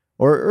stuff,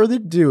 or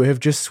that do, have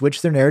just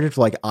switched their narrative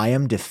to I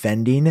am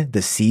defending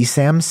the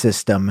CSAM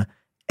system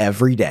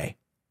every day.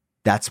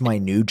 That's my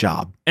new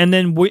job. And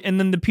then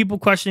the people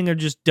questioning are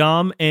just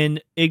dumb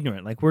and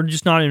ignorant. Like, we're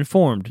just not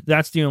informed.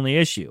 That's the only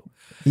issue.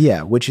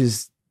 Yeah, which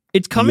is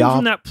it's coming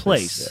from that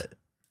place.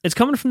 It's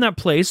coming from that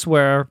place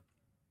where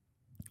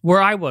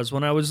I was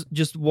when I was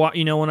just,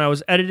 when I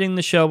was editing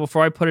the show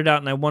before I put it out,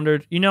 and I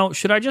wondered,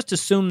 should I just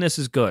assume this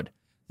is good?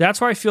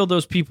 That's where I feel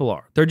those people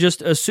are. They're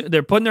just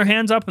they're putting their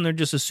hands up and they're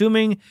just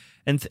assuming.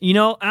 And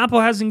Apple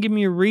hasn't given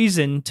me a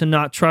reason to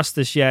not trust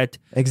this yet.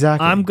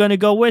 Exactly. I'm going to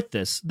go with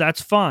this.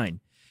 That's fine.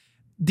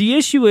 The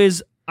issue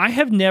is I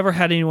have never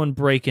had anyone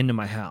break into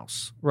my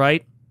house,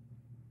 right?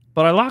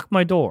 But I lock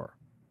my door.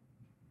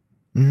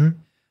 Mm-hmm.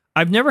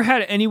 I've never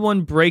had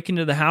anyone break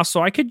into the house,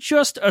 so I could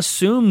just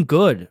assume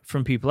good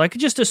from people. I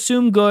could just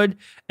assume good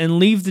and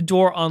leave the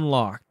door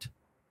unlocked.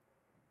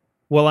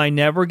 Will I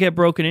never get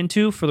broken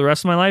into for the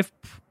rest of my life?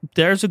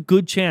 There's a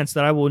good chance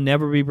that I will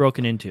never be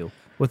broken into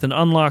with an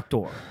unlocked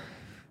door.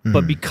 Mm-hmm.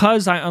 But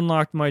because I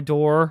unlocked my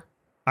door,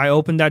 I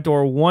opened that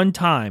door one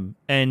time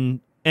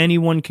and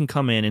anyone can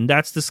come in. And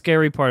that's the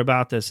scary part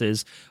about this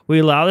is we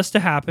allow this to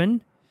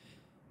happen.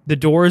 The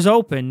door is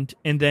opened,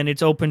 and then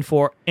it's open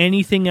for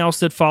anything else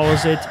that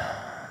follows it.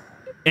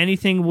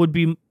 Anything would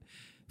be,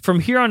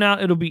 from here on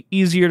out, it'll be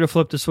easier to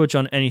flip the switch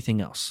on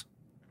anything else.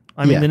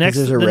 I mean, the next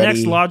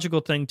logical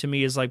thing to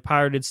me is like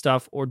pirated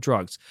stuff or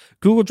drugs.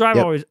 Google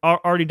Drive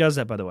already does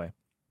that, by the way.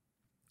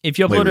 If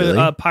you upload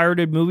a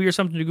pirated movie or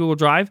something to Google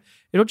Drive,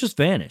 it'll just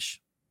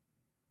vanish.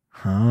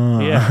 Huh.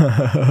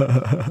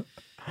 Yeah.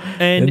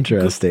 And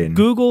interesting.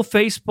 Google,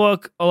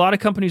 Facebook, a lot of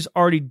companies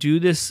already do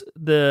this,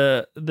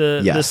 the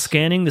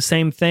scanning, the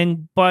same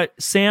thing. But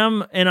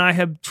Sam and I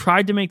have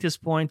tried to make this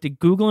point that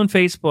Google and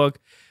Facebook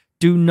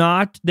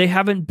They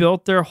haven't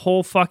built their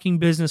whole fucking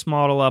business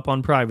model up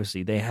on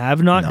privacy. They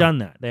have not done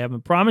that. They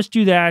haven't promised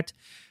you that.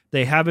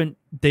 They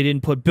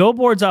didn't put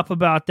billboards up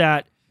about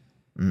that.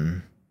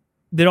 Mm.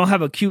 They don't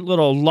have a cute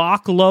little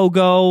lock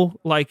logo.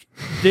 Like,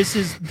 this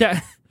is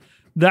that.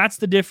 That's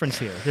the difference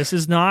here. This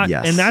is not,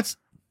 and that's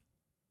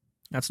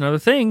another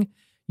thing.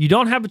 You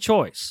don't have a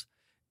choice.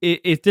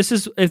 If this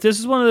is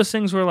one of those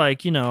things where,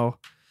 like, you know,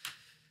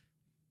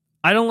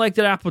 I don't like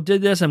that Apple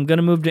did this, I'm going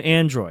to move to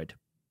Android.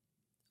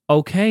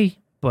 Okay,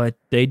 but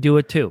they do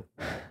it too.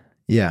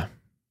 Yeah.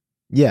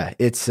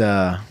 It's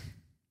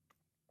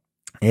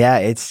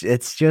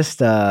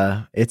just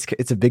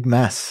it's a big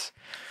mess,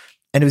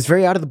 and it was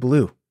very out of the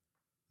blue.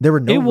 There were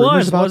no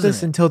rumors about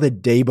this until the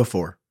day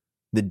before.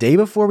 The day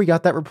before we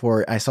got that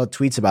report, I saw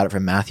tweets about it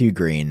from Matthew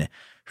Green,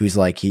 who's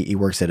like, he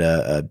works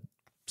at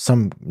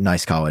some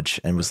nice college,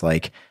 and was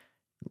like,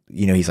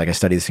 you know, he's like, I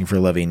study this thing for a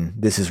living.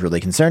 This is really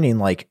concerning.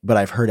 Like, but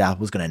I've heard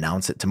Apple's going to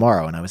announce it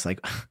tomorrow. And I was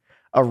like,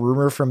 a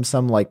rumor from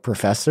some like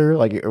professor,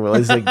 like, it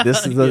was like,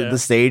 this is the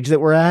stage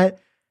that we're at.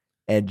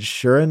 And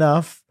sure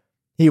enough,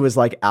 he was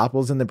like,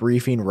 Apple's in the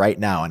briefing right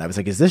now. And I was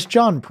like, is this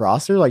John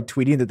Prosser like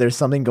tweeting that there's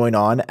something going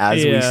on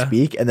as we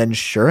speak? And then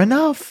sure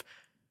enough,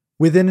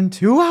 within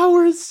 2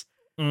 hours,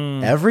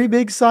 every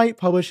big site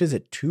publishes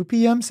at 2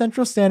 p.m.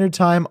 Central Standard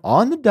Time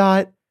on the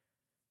dot,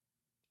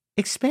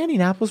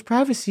 expanding Apple's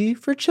privacy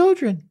for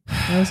children.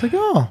 And I was like,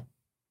 oh,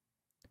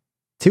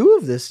 2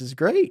 of this is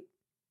great.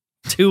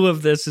 2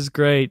 of this is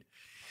great.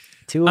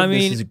 2 of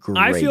this is great.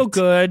 I feel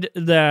good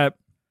that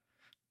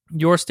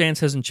your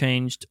stance hasn't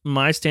changed.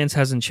 My stance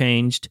hasn't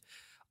changed.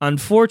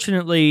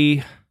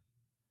 Unfortunately,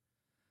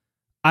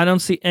 I don't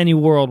see any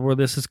world where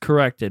this is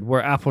corrected,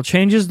 where Apple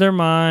changes their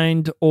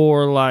mind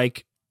or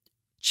like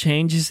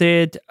changes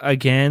it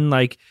again.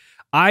 Like,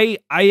 I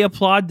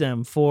applaud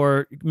them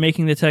for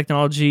making the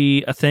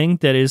technology a thing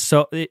that is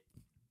so.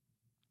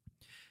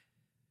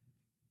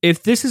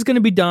 If this is going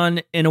to be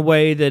done in a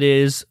way that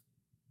is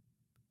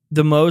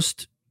the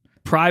most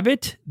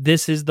private,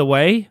 this is the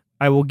way.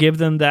 I will give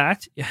them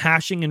that.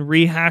 Hashing and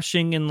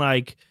rehashing and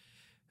like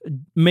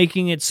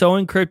making it so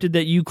encrypted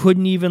that you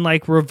couldn't even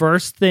like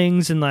reverse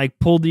things and like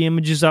pull the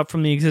images up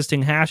from the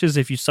existing hashes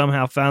if you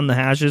somehow found the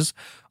hashes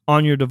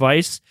on your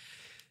device.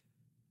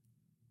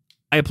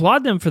 I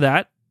applaud them for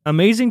that.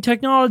 Amazing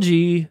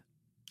technology,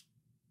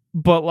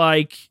 but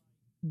like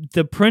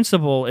the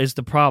principle is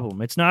the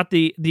problem. It's not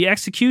the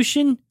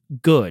execution.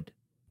 Good.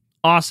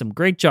 Awesome.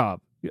 Great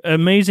job.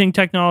 Amazing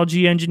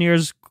technology,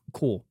 engineers.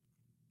 Cool.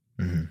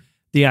 Mm-hmm.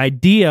 The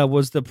idea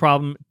was the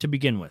problem to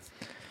begin with.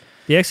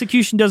 The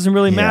execution doesn't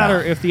really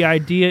matter if the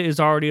idea is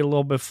already a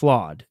little bit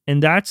flawed.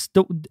 And that's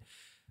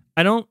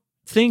I don't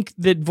think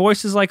that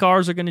voices like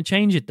ours are going to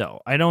change it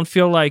though. I don't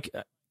feel like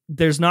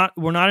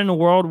we're not in a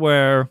world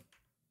where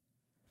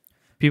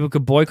people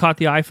could boycott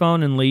the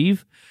iPhone and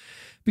leave,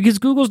 because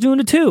Google's doing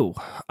it too.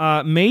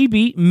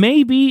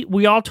 Maybe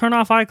we all turn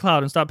off iCloud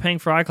and stop paying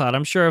for iCloud.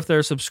 I'm sure if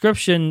their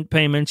subscription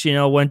payments, you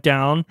know, went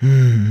down,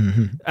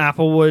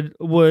 Apple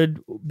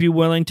would be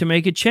willing to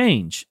make a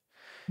change.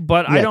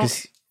 But I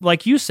don't,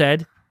 like you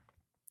said,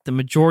 the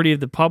majority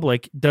of the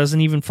public doesn't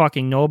even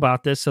fucking know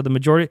about this. So the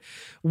majority,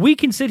 we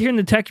can sit here in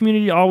the tech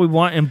community all we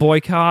want and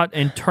boycott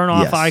and turn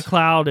off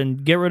iCloud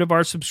and get rid of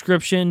our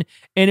subscription,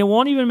 and it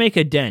won't even make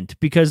a dent,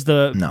 because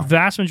the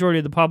vast majority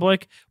of the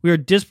public, we are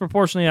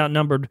disproportionately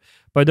outnumbered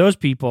by those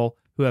people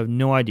who have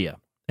no idea,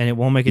 and it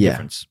won't make a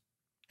difference.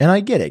 And I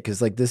get it,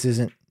 because like this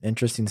isn't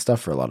interesting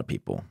stuff for a lot of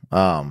people.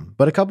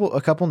 But a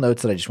couple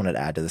notes that I just wanted to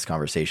add to this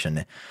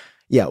conversation.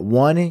 Yeah,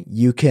 one,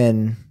 you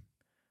can,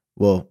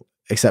 well,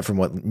 except from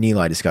what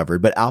Nilay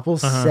discovered, but Apple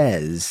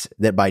says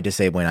that by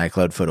disabling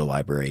iCloud Photo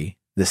Library,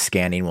 the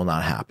scanning will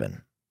not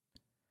happen.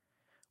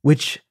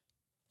 Which,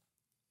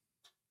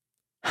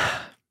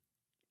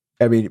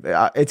 I mean,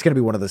 it's going to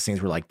be one of those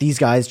things where like these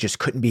guys just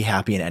couldn't be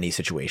happy in any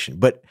situation.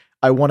 But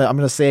I'm going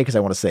to say it because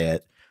I want to say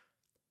it.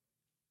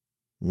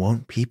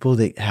 Won't people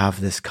that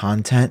have this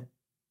content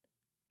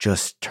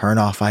just turn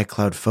off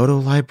iCloud Photo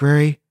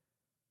Library?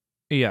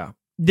 Yeah.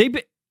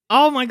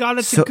 Oh my God,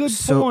 that's a good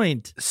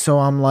point. So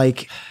I'm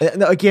like,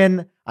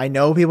 again, I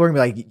know people are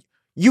gonna be like,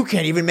 you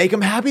can't even make them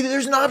happy that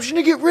there's an option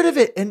to get rid of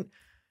it. And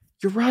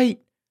you're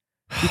right.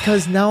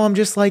 Because now I'm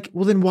just like,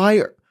 well, then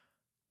why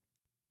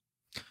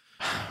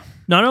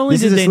not only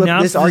did they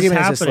announce this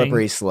argument is a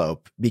slippery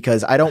slope,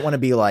 because I don't want to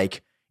be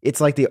like, it's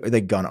like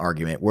the gun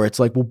argument where it's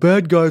like, well,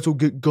 bad guys will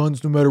get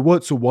guns no matter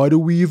what, so why do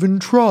we even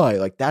try?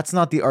 Like, that's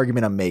not the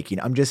argument I'm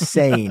making. I'm just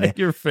saying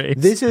your face.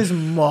 This is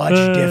much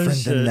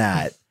different than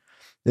that.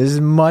 This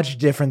is much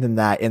different than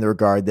that in the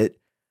regard that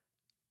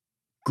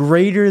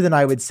greater than,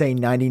 I would say,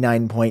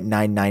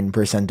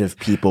 99.99% of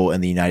people in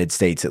the United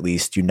States, at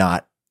least, do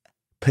not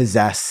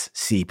possess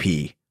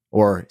CP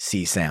or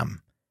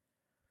CSAM.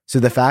 So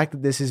the fact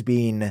that this is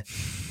being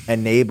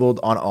enabled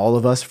on all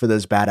of us for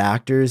those bad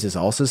actors is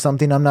also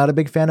something I'm not a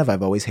big fan of.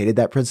 I've always hated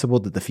that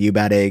principle, that the few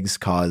bad eggs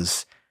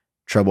cause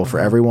trouble for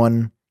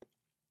everyone.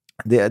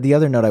 The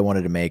other note I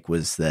wanted to make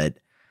was that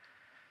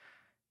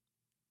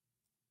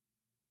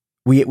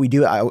We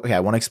do. I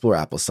want to explore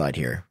Apple's side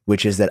here,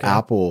 which is that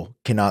Apple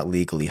cannot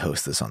legally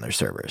host this on their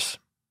servers.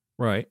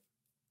 Right.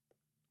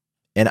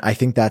 And I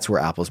think that's where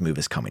Apple's move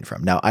is coming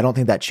from. Now, I don't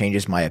think that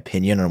changes my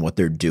opinion on what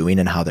they're doing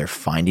and how they're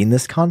finding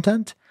this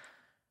content.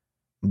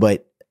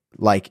 But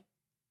like,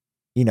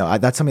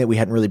 that's something that we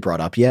hadn't really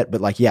brought up yet. But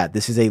like, yeah,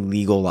 this is a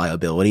legal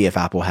liability if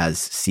Apple has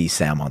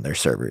CSAM on their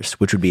servers,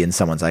 which would be in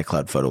someone's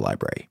iCloud photo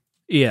library.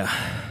 Yeah.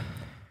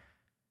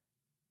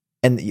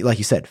 And like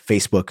you said,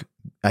 Facebook,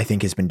 I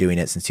think, has been doing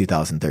it since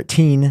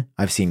 2013.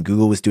 I've seen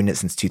Google was doing it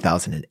since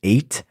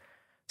 2008.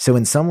 So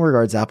in some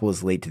regards, Apple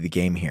is late to the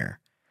game here.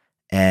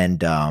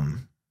 And,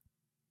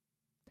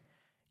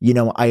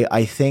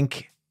 I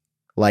think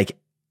like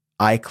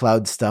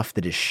iCloud stuff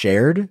that is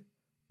shared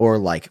or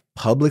like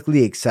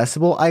publicly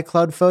accessible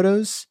iCloud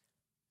photos,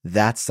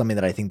 that's something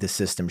that I think the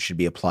system should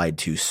be applied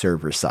to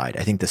server side.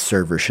 I think the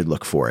server should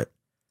look for it.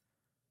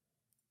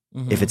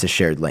 Mm-hmm. If it's a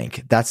shared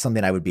link, that's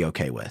something I would be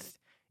okay with.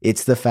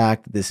 It's the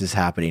fact that this is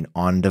happening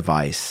on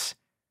device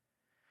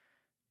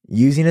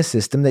using a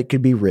system that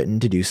could be written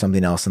to do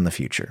something else in the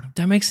future.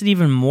 That makes it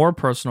even more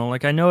personal.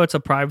 Like, I know it's a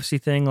privacy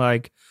thing.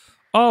 Like,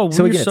 we're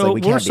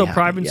so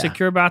private and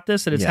secure about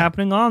this that it's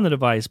happening on the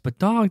device. But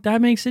dog,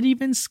 that makes it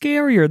even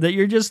scarier that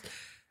you're just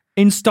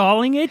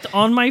installing it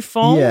on my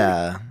phone.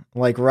 Yeah.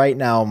 Like right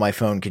now, my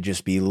phone could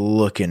just be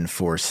looking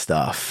for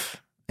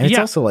stuff. And it's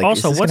also like,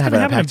 what's going to have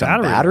an impact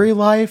on battery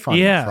life, on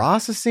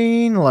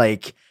processing?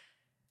 Like,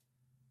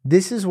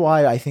 this is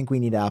why I think we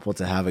need Apple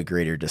to have a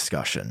greater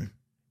discussion.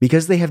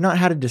 Because they have not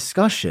had a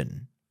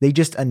discussion. They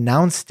just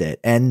announced it.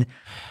 And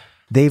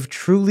they've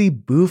truly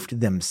boofed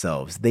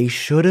themselves. They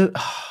should have,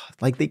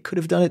 they could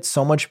have done it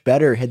so much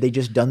better had they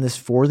just done this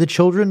for the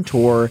Children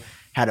Tour,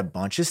 had a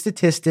bunch of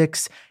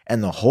statistics,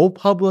 and the whole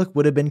public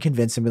would have been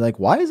convinced and be like,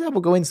 why is Apple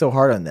going so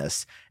hard on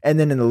this? And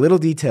then in the little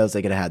details,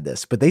 they could have had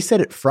this. But they said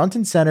it front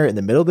and center in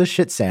the middle of this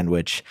shit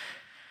sandwich.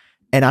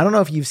 And I don't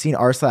know if you've seen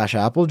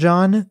r/Apple,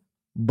 John,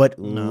 but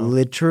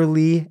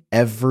literally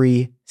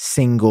every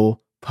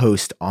single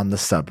post on the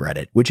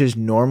subreddit, which is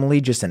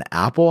normally just an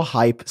Apple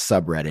hype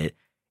subreddit,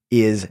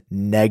 is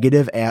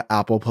negative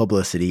Apple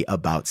publicity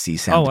about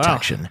CSAM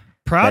detection.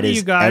 Proud of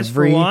you guys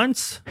for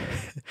once.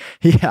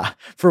 Yeah.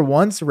 For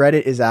once,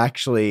 Reddit is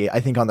actually, I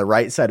think, on the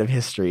right side of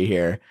history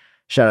here.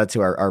 Shout out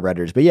to our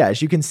Redditors. But yeah,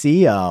 as you can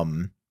see,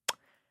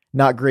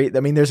 not great.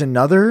 I mean, there's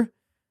another.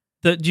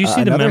 Do you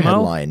see the memo?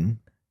 Headline.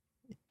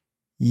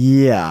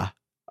 Yeah.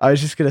 I was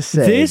just going to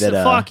say this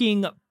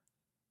fucking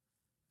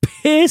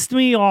pissed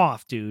me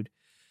off, dude.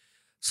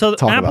 So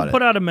Apple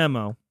put out a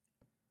memo.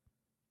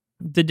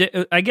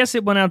 I guess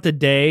it went out the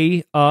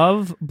day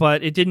of,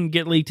 but it didn't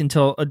get leaked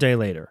until a day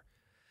later.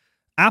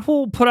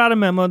 Apple put out a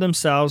memo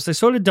themselves. They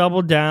sort of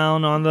doubled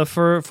down on the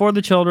for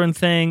the children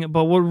thing,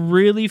 but what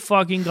really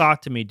fucking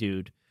got to me,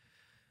 dude,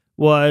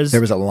 was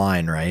there was a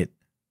line, right?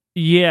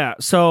 Yeah.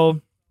 So,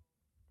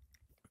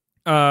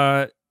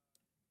 let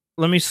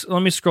me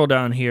scroll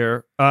down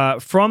here.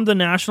 From the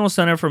National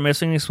Center for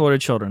Missing and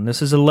Exploited Children.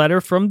 This is a letter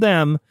from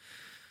them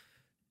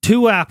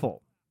to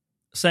Apple,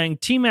 saying,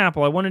 Team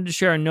Apple, I wanted to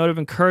share a note of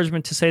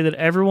encouragement to say that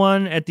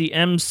everyone at the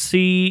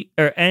NCMEC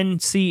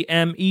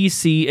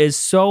is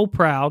so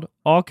proud,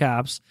 all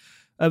caps,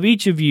 of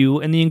each of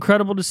you and the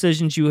incredible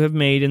decisions you have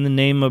made in the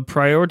name of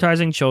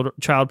prioritizing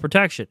child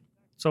protection.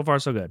 So far,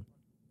 so good.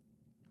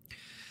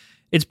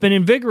 It's been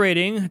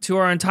invigorating to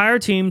our entire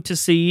team to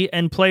see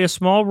and play a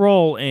small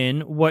role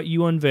in what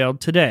you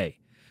unveiled today.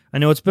 I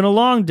know it's been a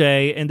long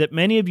day and that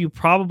many of you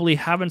probably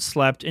haven't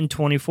slept in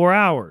 24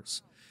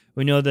 hours.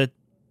 We know that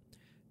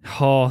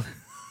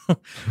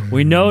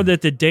we know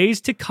that the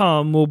days to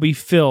come will be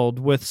filled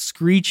with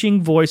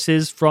screeching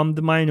voices from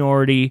the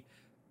minority.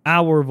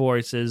 Our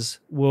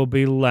voices will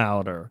be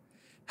louder.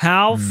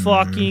 How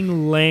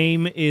fucking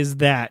lame is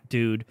that,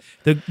 dude?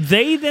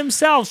 They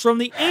themselves, from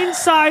the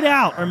inside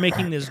out, are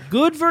making this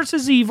good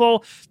versus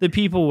evil. The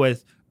people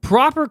with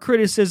proper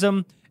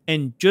criticism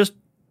and just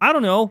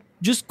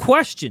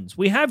questions.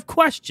 We have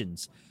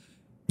questions.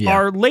 Yeah.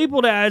 Are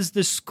labeled as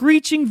the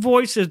screeching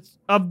voices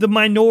of the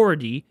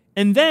minority.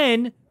 And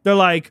then they're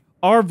like,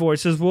 our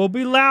voices will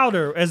be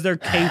louder as their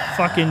cape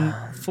fucking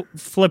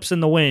flips in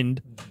the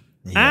wind.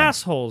 Yeah.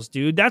 Assholes,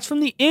 dude. That's from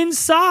the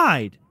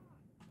inside.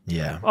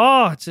 Yeah.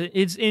 Oh,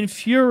 it's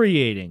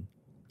infuriating.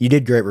 You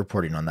did great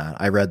reporting on that.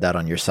 I read that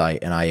on your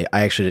site, and I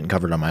actually didn't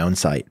cover it on my own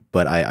site,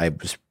 but I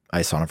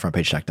saw it on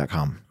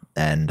frontpagetech.com,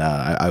 and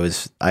I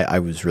was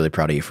really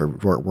proud of you for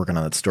working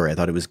on that story. I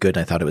thought it was good,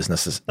 and I thought it was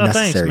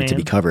necessary to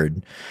be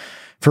covered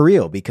for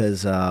real,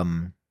 because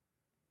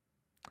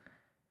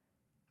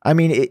I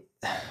mean,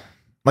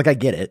 I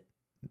get it.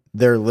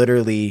 They're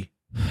literally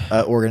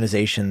an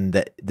organization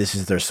that this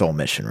is their sole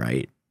mission,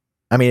 right?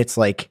 I mean, it's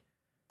like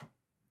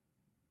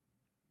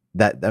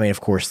that. I mean,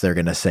 of course, they're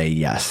going to say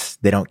yes.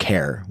 They don't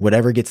care.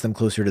 Whatever gets them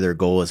closer to their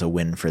goal is a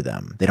win for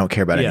them. They don't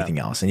care about anything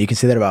else. And you can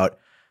say that about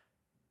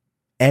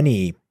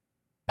any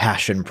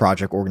passion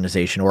project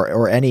organization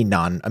or many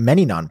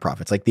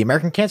nonprofits. Like the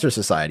American Cancer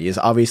Society is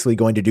obviously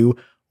going to do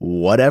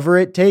whatever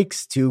it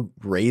takes to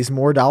raise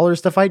more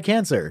dollars to fight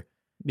cancer.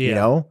 Yeah. You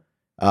know,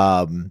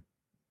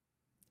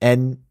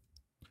 And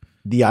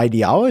the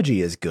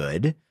ideology is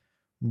good,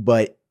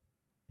 but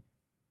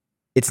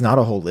it's not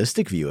a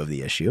holistic view of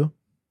the issue.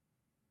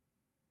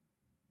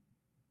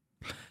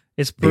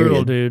 It's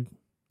brutal, dude.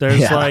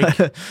 There's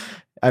like...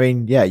 I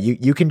mean, yeah,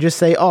 you can just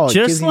say, oh, it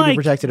gives you to be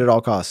protected at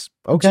all costs.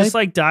 Okay. Just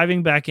like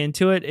diving back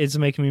into it is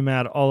making me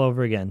mad all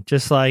over again.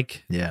 Just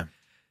like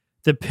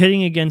the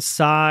pitting against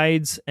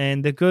sides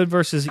and the good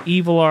versus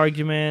evil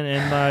argument,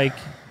 and like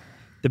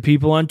the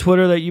people on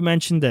Twitter that you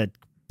mentioned that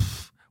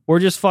we're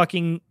just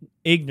fucking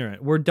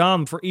ignorant. We're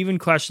dumb for even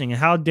questioning.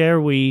 How dare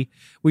we?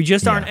 We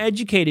just aren't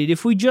educated.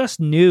 If we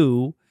just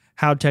knew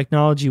how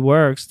technology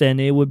works, then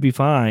it would be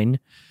fine.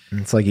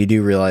 It's like you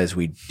do realize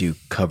we do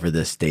cover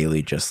this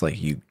daily, just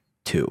like you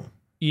too.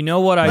 You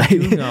know what I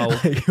do know?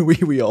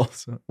 We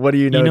also. What do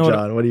you know,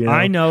 John? What do you know?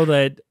 I know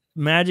that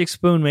Magic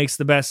Spoon makes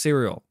the best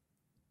cereal.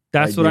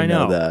 That's what I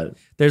know. That.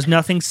 There's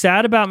nothing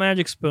sad about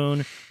Magic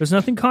Spoon. There's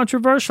nothing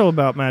controversial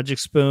about Magic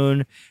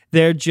Spoon.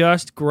 They're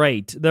just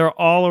great. They're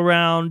all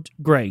around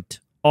great.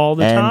 All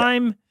the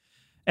time,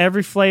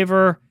 every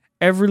flavor,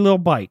 every little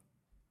bite.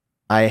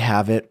 I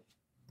have it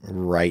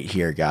right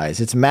here, guys.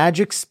 It's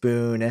Magic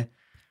Spoon.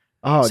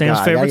 Oh, Sam's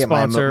God, favorite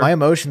sponsor. My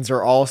emotions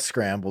are all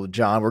scrambled,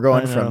 John. We're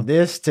going from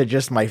this to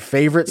just my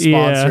favorite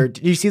sponsor.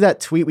 Did you see that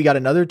tweet? We got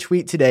another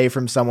tweet today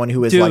from someone who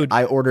was like,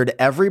 I ordered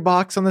every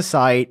box on the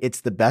site.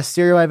 It's the best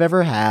cereal I've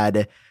ever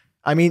had.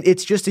 I mean,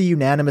 it's just a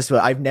unanimous vote.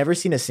 I've never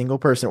seen a single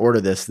person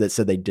order this that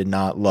said they did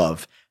not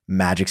love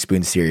Magic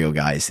Spoon cereal,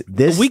 guys.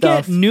 We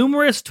get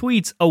numerous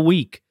tweets a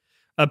week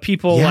of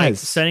people like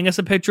sending us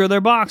a picture of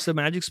their box of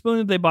Magic Spoon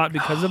that they bought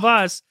because of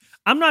us.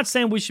 I'm not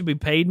saying we should be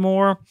paid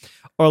more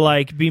or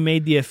like be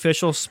made the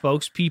official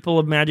spokespeople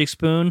of Magic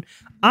Spoon.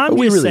 I'm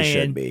just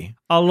saying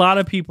a lot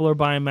of people are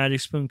buying Magic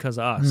Spoon because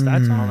of us.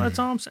 That's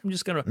all I'm saying. I'm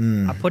just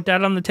going I put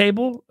that on the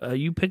table.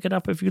 You pick it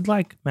up if you'd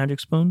like, Magic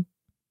Spoon.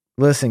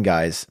 Listen,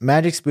 guys,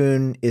 Magic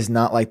Spoon is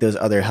not like those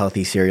other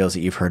healthy cereals that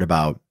you've heard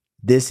about.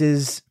 This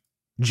is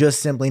just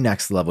simply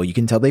next level. You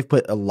can tell they've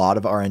put a lot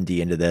of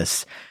R&D into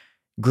this.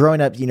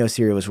 Growing up,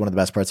 cereal was one of the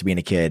best parts of being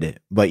a kid,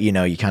 but you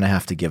kind of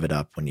have to give it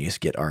up when you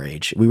just get our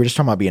age. We were just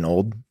talking about being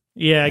old.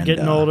 Yeah, and,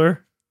 getting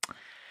older.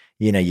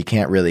 You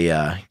can't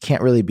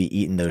really be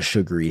eating those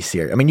sugary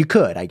cereal. I mean, you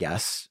could, I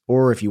guess,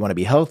 or if you want to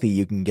be healthy,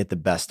 you can get the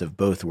best of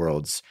both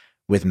worlds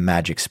with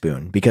Magic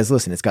Spoon. Because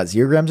listen, it's got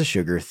 0 grams of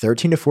sugar,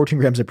 13 to 14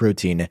 grams of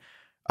protein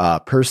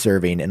per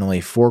serving, and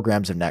only 4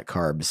 grams of net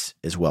carbs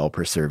as well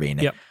per serving.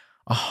 Yep.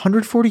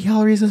 140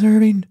 calories a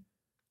serving.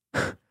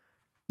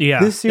 Yeah,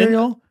 this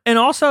cereal, and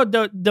also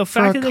the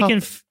fact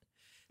that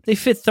they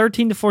fit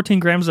 13 to 14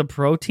 grams of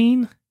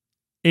protein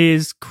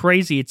is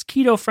crazy. It's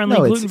keto friendly,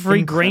 gluten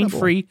free, grain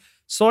free,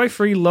 soy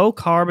free, low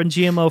carb, and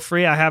GMO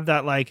free. I have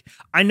that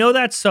I know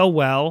that so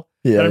well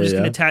that I'm just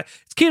going to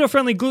it's keto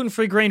friendly, gluten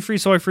free, grain free,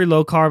 soy free,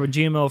 low carb, and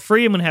GMO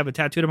free. I'm going to have it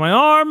tattooed on my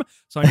arm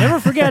so I never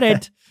forget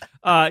it.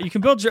 You can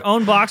build your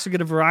own box or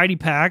get a variety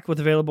pack with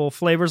available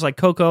flavors like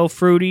cocoa,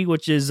 fruity,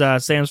 which is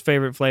Sam's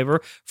favorite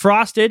flavor,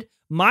 frosted.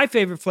 My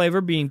favorite flavor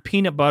being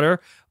peanut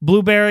butter,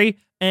 blueberry,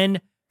 and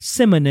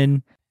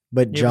cinnamon.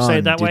 But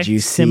John, did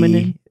you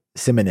see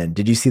cinnamon?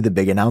 Did you see the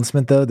big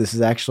announcement though? This is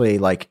actually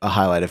like a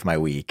highlight of my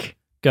week.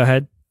 Go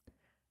ahead.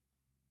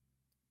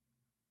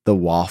 The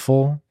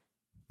waffle,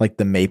 like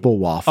the maple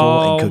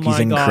waffle and cookies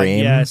and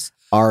cream,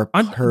 are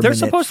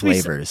permanent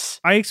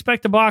flavors. I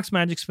expect a box,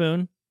 Magic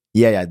Spoon.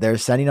 Yeah, they're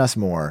sending us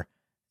more.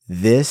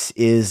 This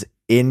is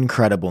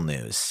incredible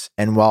news.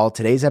 And while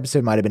today's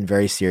episode might have been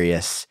very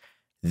serious,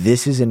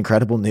 this is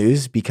incredible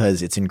news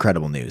because it's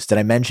incredible news. Did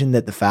I mention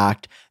that the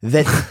fact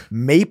that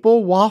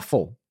maple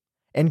waffle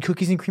and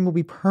cookies and cream will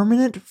be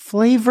permanent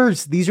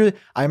flavors?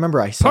 I remember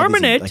I saw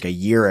these like a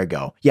year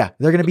ago. Yeah,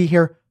 they're going to be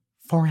here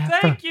forever.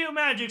 Thank you,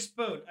 Magic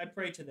Spoon. I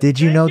pray to them. Did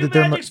you know that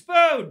they're Magic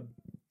Spoon?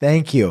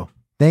 Thank you.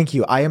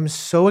 I am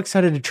so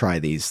excited to try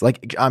these. You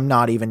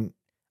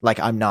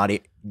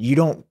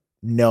don't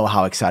know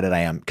how excited I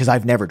am because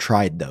I've never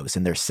tried those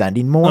and they're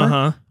sending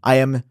more.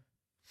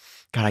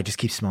 God, I just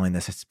keep smelling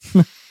this. It's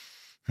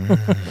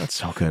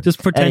so good.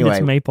 Just pretend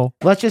it's maple.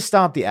 Let's just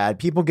stop the ad.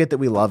 People get that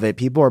we love it.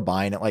 People are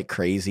buying it like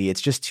crazy.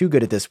 It's just too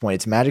good at this point.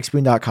 It's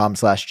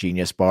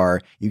magicspoon.com/geniusbar.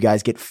 You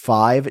guys get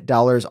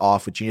 $5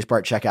 off with Genius Bar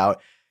at checkout.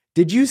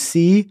 Did you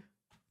see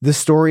the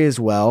story as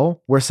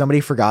well where somebody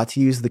forgot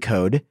to use the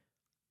code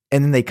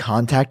and then they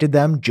contacted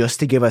them just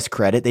to give us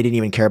credit? They didn't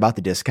even care about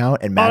the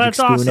discount, and Magic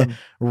Spoon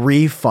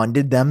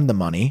refunded them the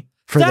money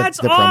for the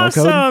promo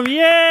code. Awesome.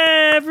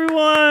 Yeah,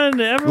 everyone.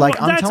 Like,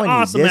 I'm that's telling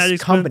awesome, you, this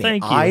Magic company, Spoon.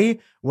 Thank you.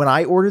 when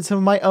I ordered some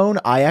of my own,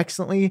 I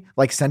accidentally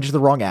sent it to the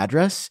wrong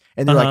address,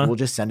 and they're like, we'll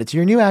just send it to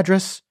your new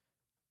address.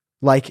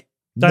 Like,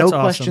 that's no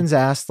awesome. Questions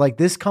asked. Like,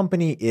 this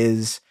company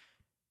is,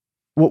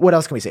 what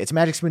else can we say? It's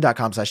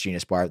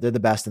magicspoon.com/geniusbar. They're the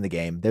best in the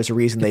game. There's a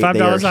reason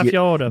 $5 off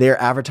your order.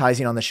 They're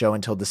advertising on the show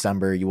until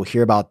December. You will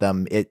hear about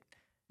them.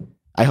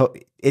 I hope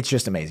it's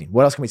just amazing.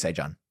 What else can we say,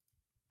 John?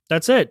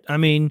 That's it. I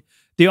mean,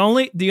 the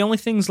only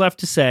things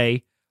left to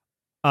say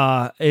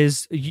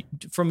is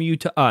from you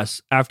to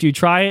us. After you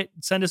try it,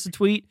 send us a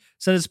tweet,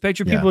 send us a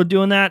picture. People are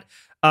doing that.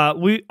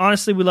 We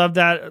love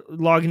that,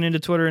 logging into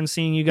Twitter and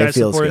seeing you guys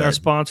supporting our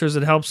sponsors.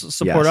 It helps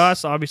support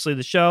us, obviously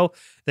the show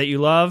that you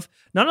love.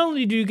 Not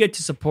only do you get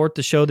to support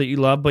the show that you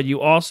love, but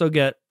you also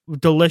get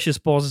delicious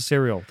bowls of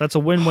cereal. That's a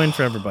win-win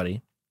for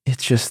everybody.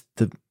 It's just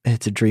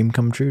it's a dream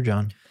come true,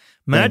 John.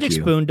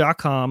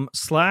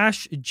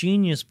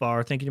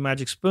 MagicSpoon.com/GeniusBar. Thank you to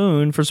Magic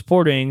Spoon for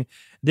supporting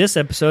this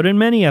episode and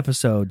many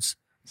episodes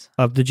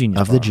of the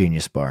Genius Bar. The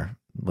Genius Bar.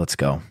 Let's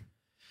go.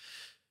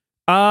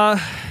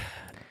 There's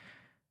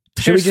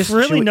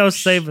no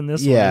saving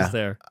this one, is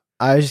there?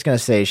 I was just gonna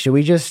say, should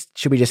we just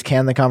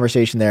can the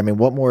conversation there? I mean,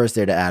 what more is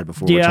there to add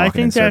before we're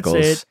talking in circles?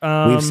 That's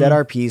it. We've said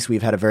our piece.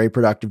 We've had a very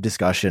productive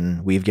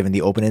discussion. We've given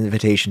the open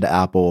invitation to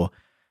Apple.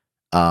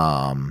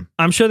 I'm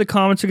sure the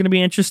comments are going to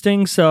be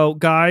interesting. So,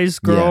 guys,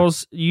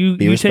 girls, you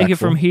take it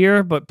from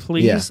here, but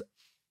please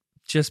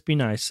just be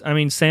nice. I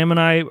mean, Sam and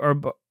I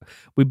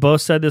we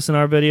both said this in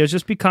our videos.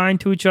 Just be kind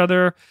to each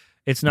other.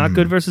 It's not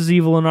good versus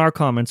evil in our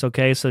comments,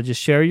 okay? So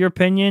just share your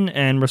opinion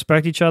and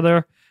respect each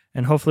other,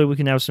 and hopefully we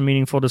can have some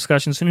meaningful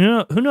discussions.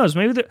 And who knows?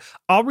 Maybe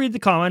I'll read the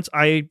comments.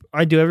 I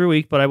do every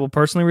week, but I will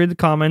personally read the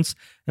comments.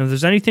 And if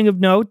there's anything of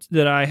note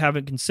that I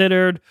haven't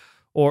considered,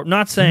 or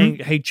not saying,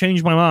 hey,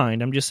 change my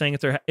mind. I'm just saying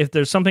if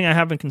there's something I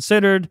haven't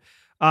considered,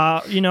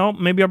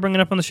 maybe I'll bring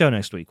it up on the show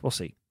next week. We'll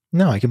see.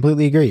 No, I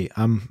completely agree.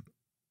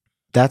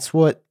 That's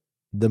what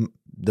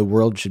the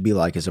world should be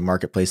like, is a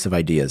marketplace of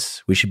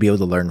ideas. We should be able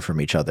to learn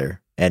from each other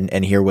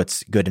and hear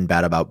what's good and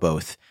bad about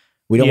both.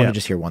 We don't want to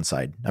just hear one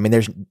side. I mean,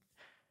 there's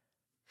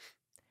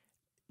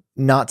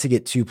not to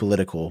get too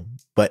political,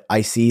 but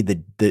I see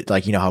the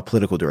how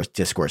political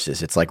discourse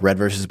is. It's like red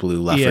versus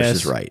blue, left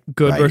versus right.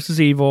 Good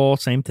versus evil,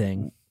 same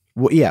thing.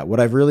 Well, yeah, what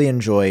I've really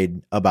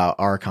enjoyed about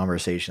our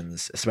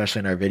conversations, especially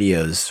in our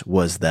videos,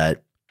 was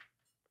that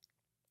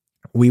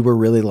we were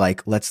really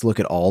like, let's look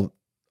at all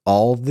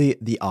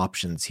the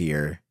options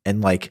here,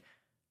 and like,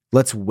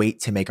 let's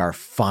wait to make our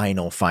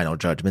final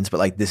judgments, but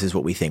like, this is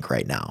what we think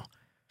right now.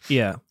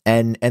 Yeah.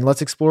 And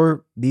let's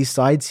explore these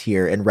sides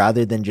here, and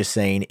rather than just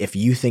saying, if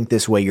you think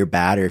this way you're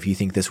bad, or if you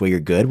think this way you're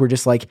good, we're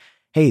just like,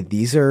 hey,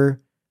 these are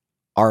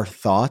our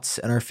thoughts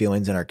and our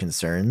feelings and our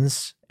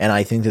concerns. And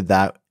I think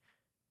that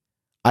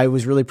I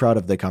was really proud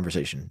of the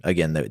conversation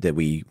again that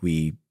we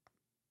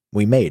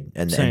made,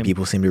 and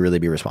people seem to really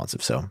be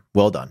responsive. So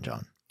well done,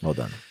 John. Well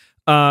done.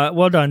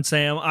 Well done,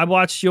 Sam. I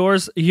watched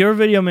yours. Your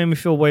video made me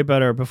feel way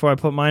better before I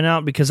put mine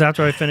out, because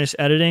after I finished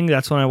editing,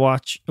 that's when I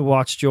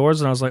watched yours,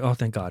 and I was like, oh,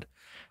 thank God.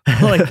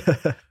 Like,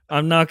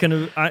 I'm not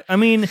gonna. I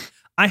mean,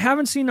 I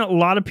haven't seen a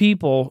lot of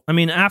people. I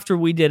mean, after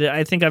we did it,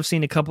 I think I've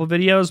seen a couple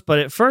videos, but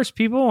at first,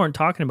 people weren't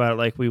talking about it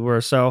like we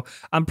were. So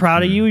I'm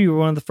proud of you. You were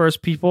one of the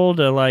first people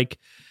to like.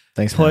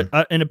 Thanks, put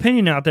an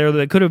opinion out there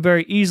that could have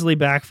very easily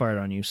backfired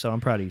on you. So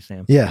I'm proud of you,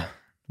 Sam. Yeah.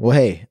 Well,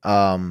 hey,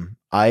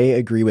 I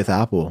agree with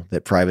Apple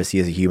that privacy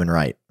is a human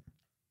right.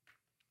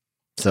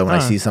 So when I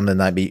see something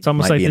that might be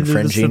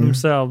infringing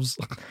themselves.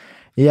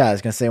 Yeah, I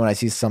was going to say, when I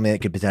see something that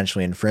could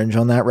potentially infringe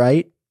on that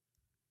right,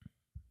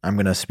 I'm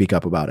going to speak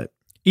up about it.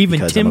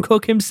 Even Tim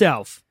Cook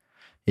himself.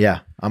 Yeah,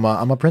 I'm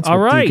a principal.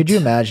 All right. Dude, could you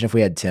imagine if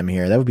we had Tim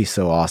here? That would be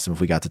so awesome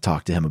if we got to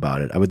talk to him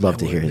about it. I would love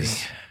to hear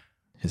his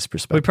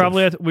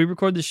perspective. We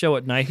record the show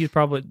at night.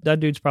 That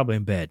dude's probably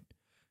in bed.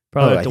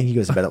 I think he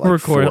goes to bed at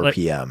like 4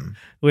 p.m.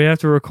 We have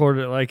to record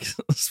it like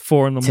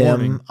 4 in the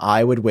morning. Tim,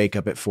 I would wake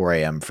up at 4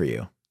 a.m. for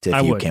you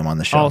if you came on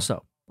the show.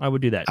 Also, I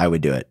would do that. I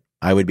would do it.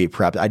 I would be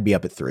prepped. I'd be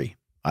up at 3.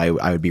 I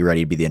would be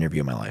ready to be the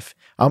interview of my life.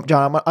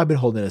 John, I've been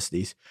holding us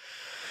these.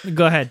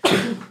 Go ahead.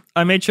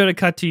 I made sure to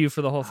cut to you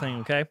for the whole thing,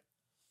 okay?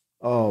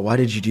 Oh, why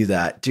did you do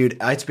that? Dude,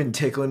 it's been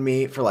tickling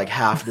me for like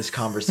half this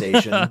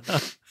conversation.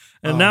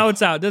 And now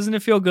it's out. Doesn't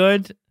it feel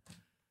good?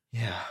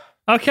 Yeah.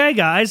 Okay,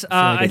 guys.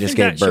 I think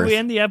that should we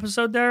end the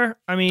episode there?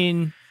 I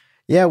mean,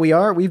 yeah, we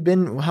are. We've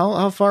been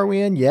how far are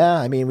we in? Yeah,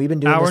 I mean, we've been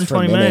doing hour this and for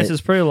 20 minutes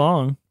is pretty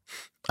long.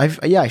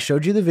 I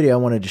showed you the video I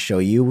wanted to show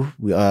you.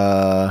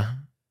 Yeah,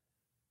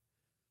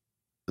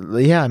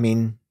 I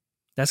mean,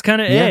 that's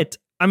kind of it.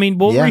 I mean,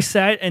 we'll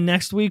reset, and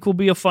next week will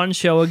be a fun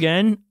show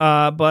again.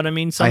 But I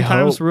mean,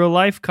 sometimes real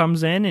life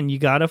comes in, and you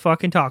gotta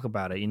fucking talk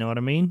about it. You know what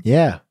I mean?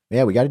 Yeah,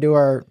 we got to do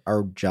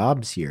our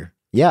jobs here.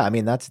 Yeah, I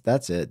mean, that's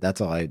it.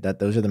 That's all.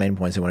 Those are the main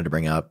points I wanted to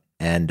bring up.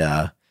 And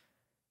all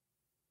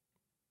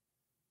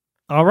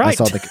right,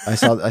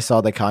 I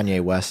saw the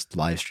Kanye West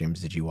live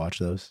streams. Did you watch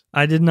those?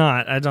 I did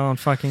not. I don't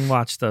fucking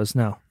watch those.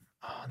 No.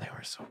 Oh, they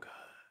were so good.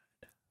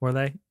 Were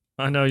they?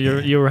 I know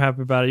you were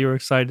happy about it. You were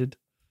excited.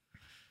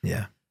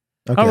 Yeah.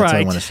 Okay, all that's all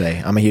I want to say.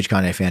 I'm a huge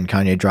Kanye fan.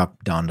 Kanye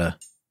dropped Donda.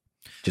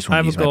 Just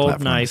want to use my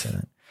platform knife. to say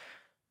that.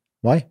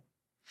 Why?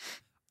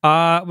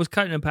 It was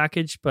cut in a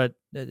package, but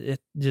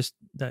it just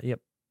yep.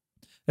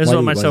 This is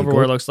what my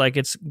silverware looks like.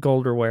 It's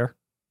golderware.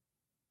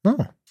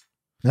 Oh,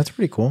 that's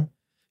pretty cool.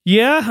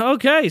 Yeah.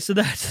 Okay. So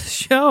that's the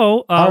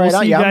show. All right.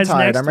 We'll see you guys I'm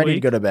tired. next I'm ready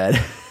week. to go to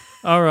bed.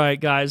 All right,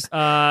 guys.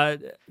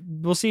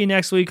 We'll see you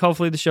next week.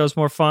 Hopefully the show's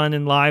more fun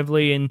and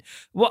lively. And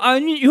well,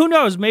 who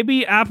knows?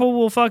 Maybe Apple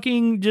will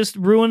fucking just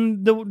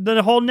ruin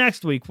the whole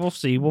next week. We'll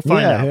see. We'll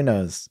find out. Who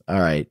knows? All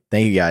right.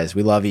 Thank you guys.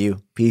 We love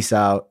you. Peace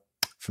out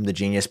from the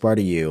Genius Bar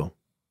to you.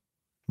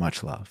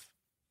 Much love.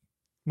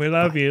 We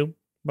love you.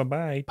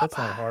 Bye-bye. That's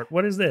not hard.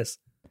 What is this?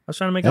 I was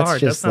trying to make That's it hard.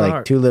 just That's not like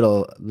hard.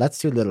 that's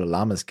two little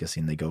llamas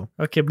kissing. They go.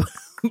 Okay.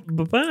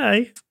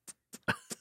 Bye-bye.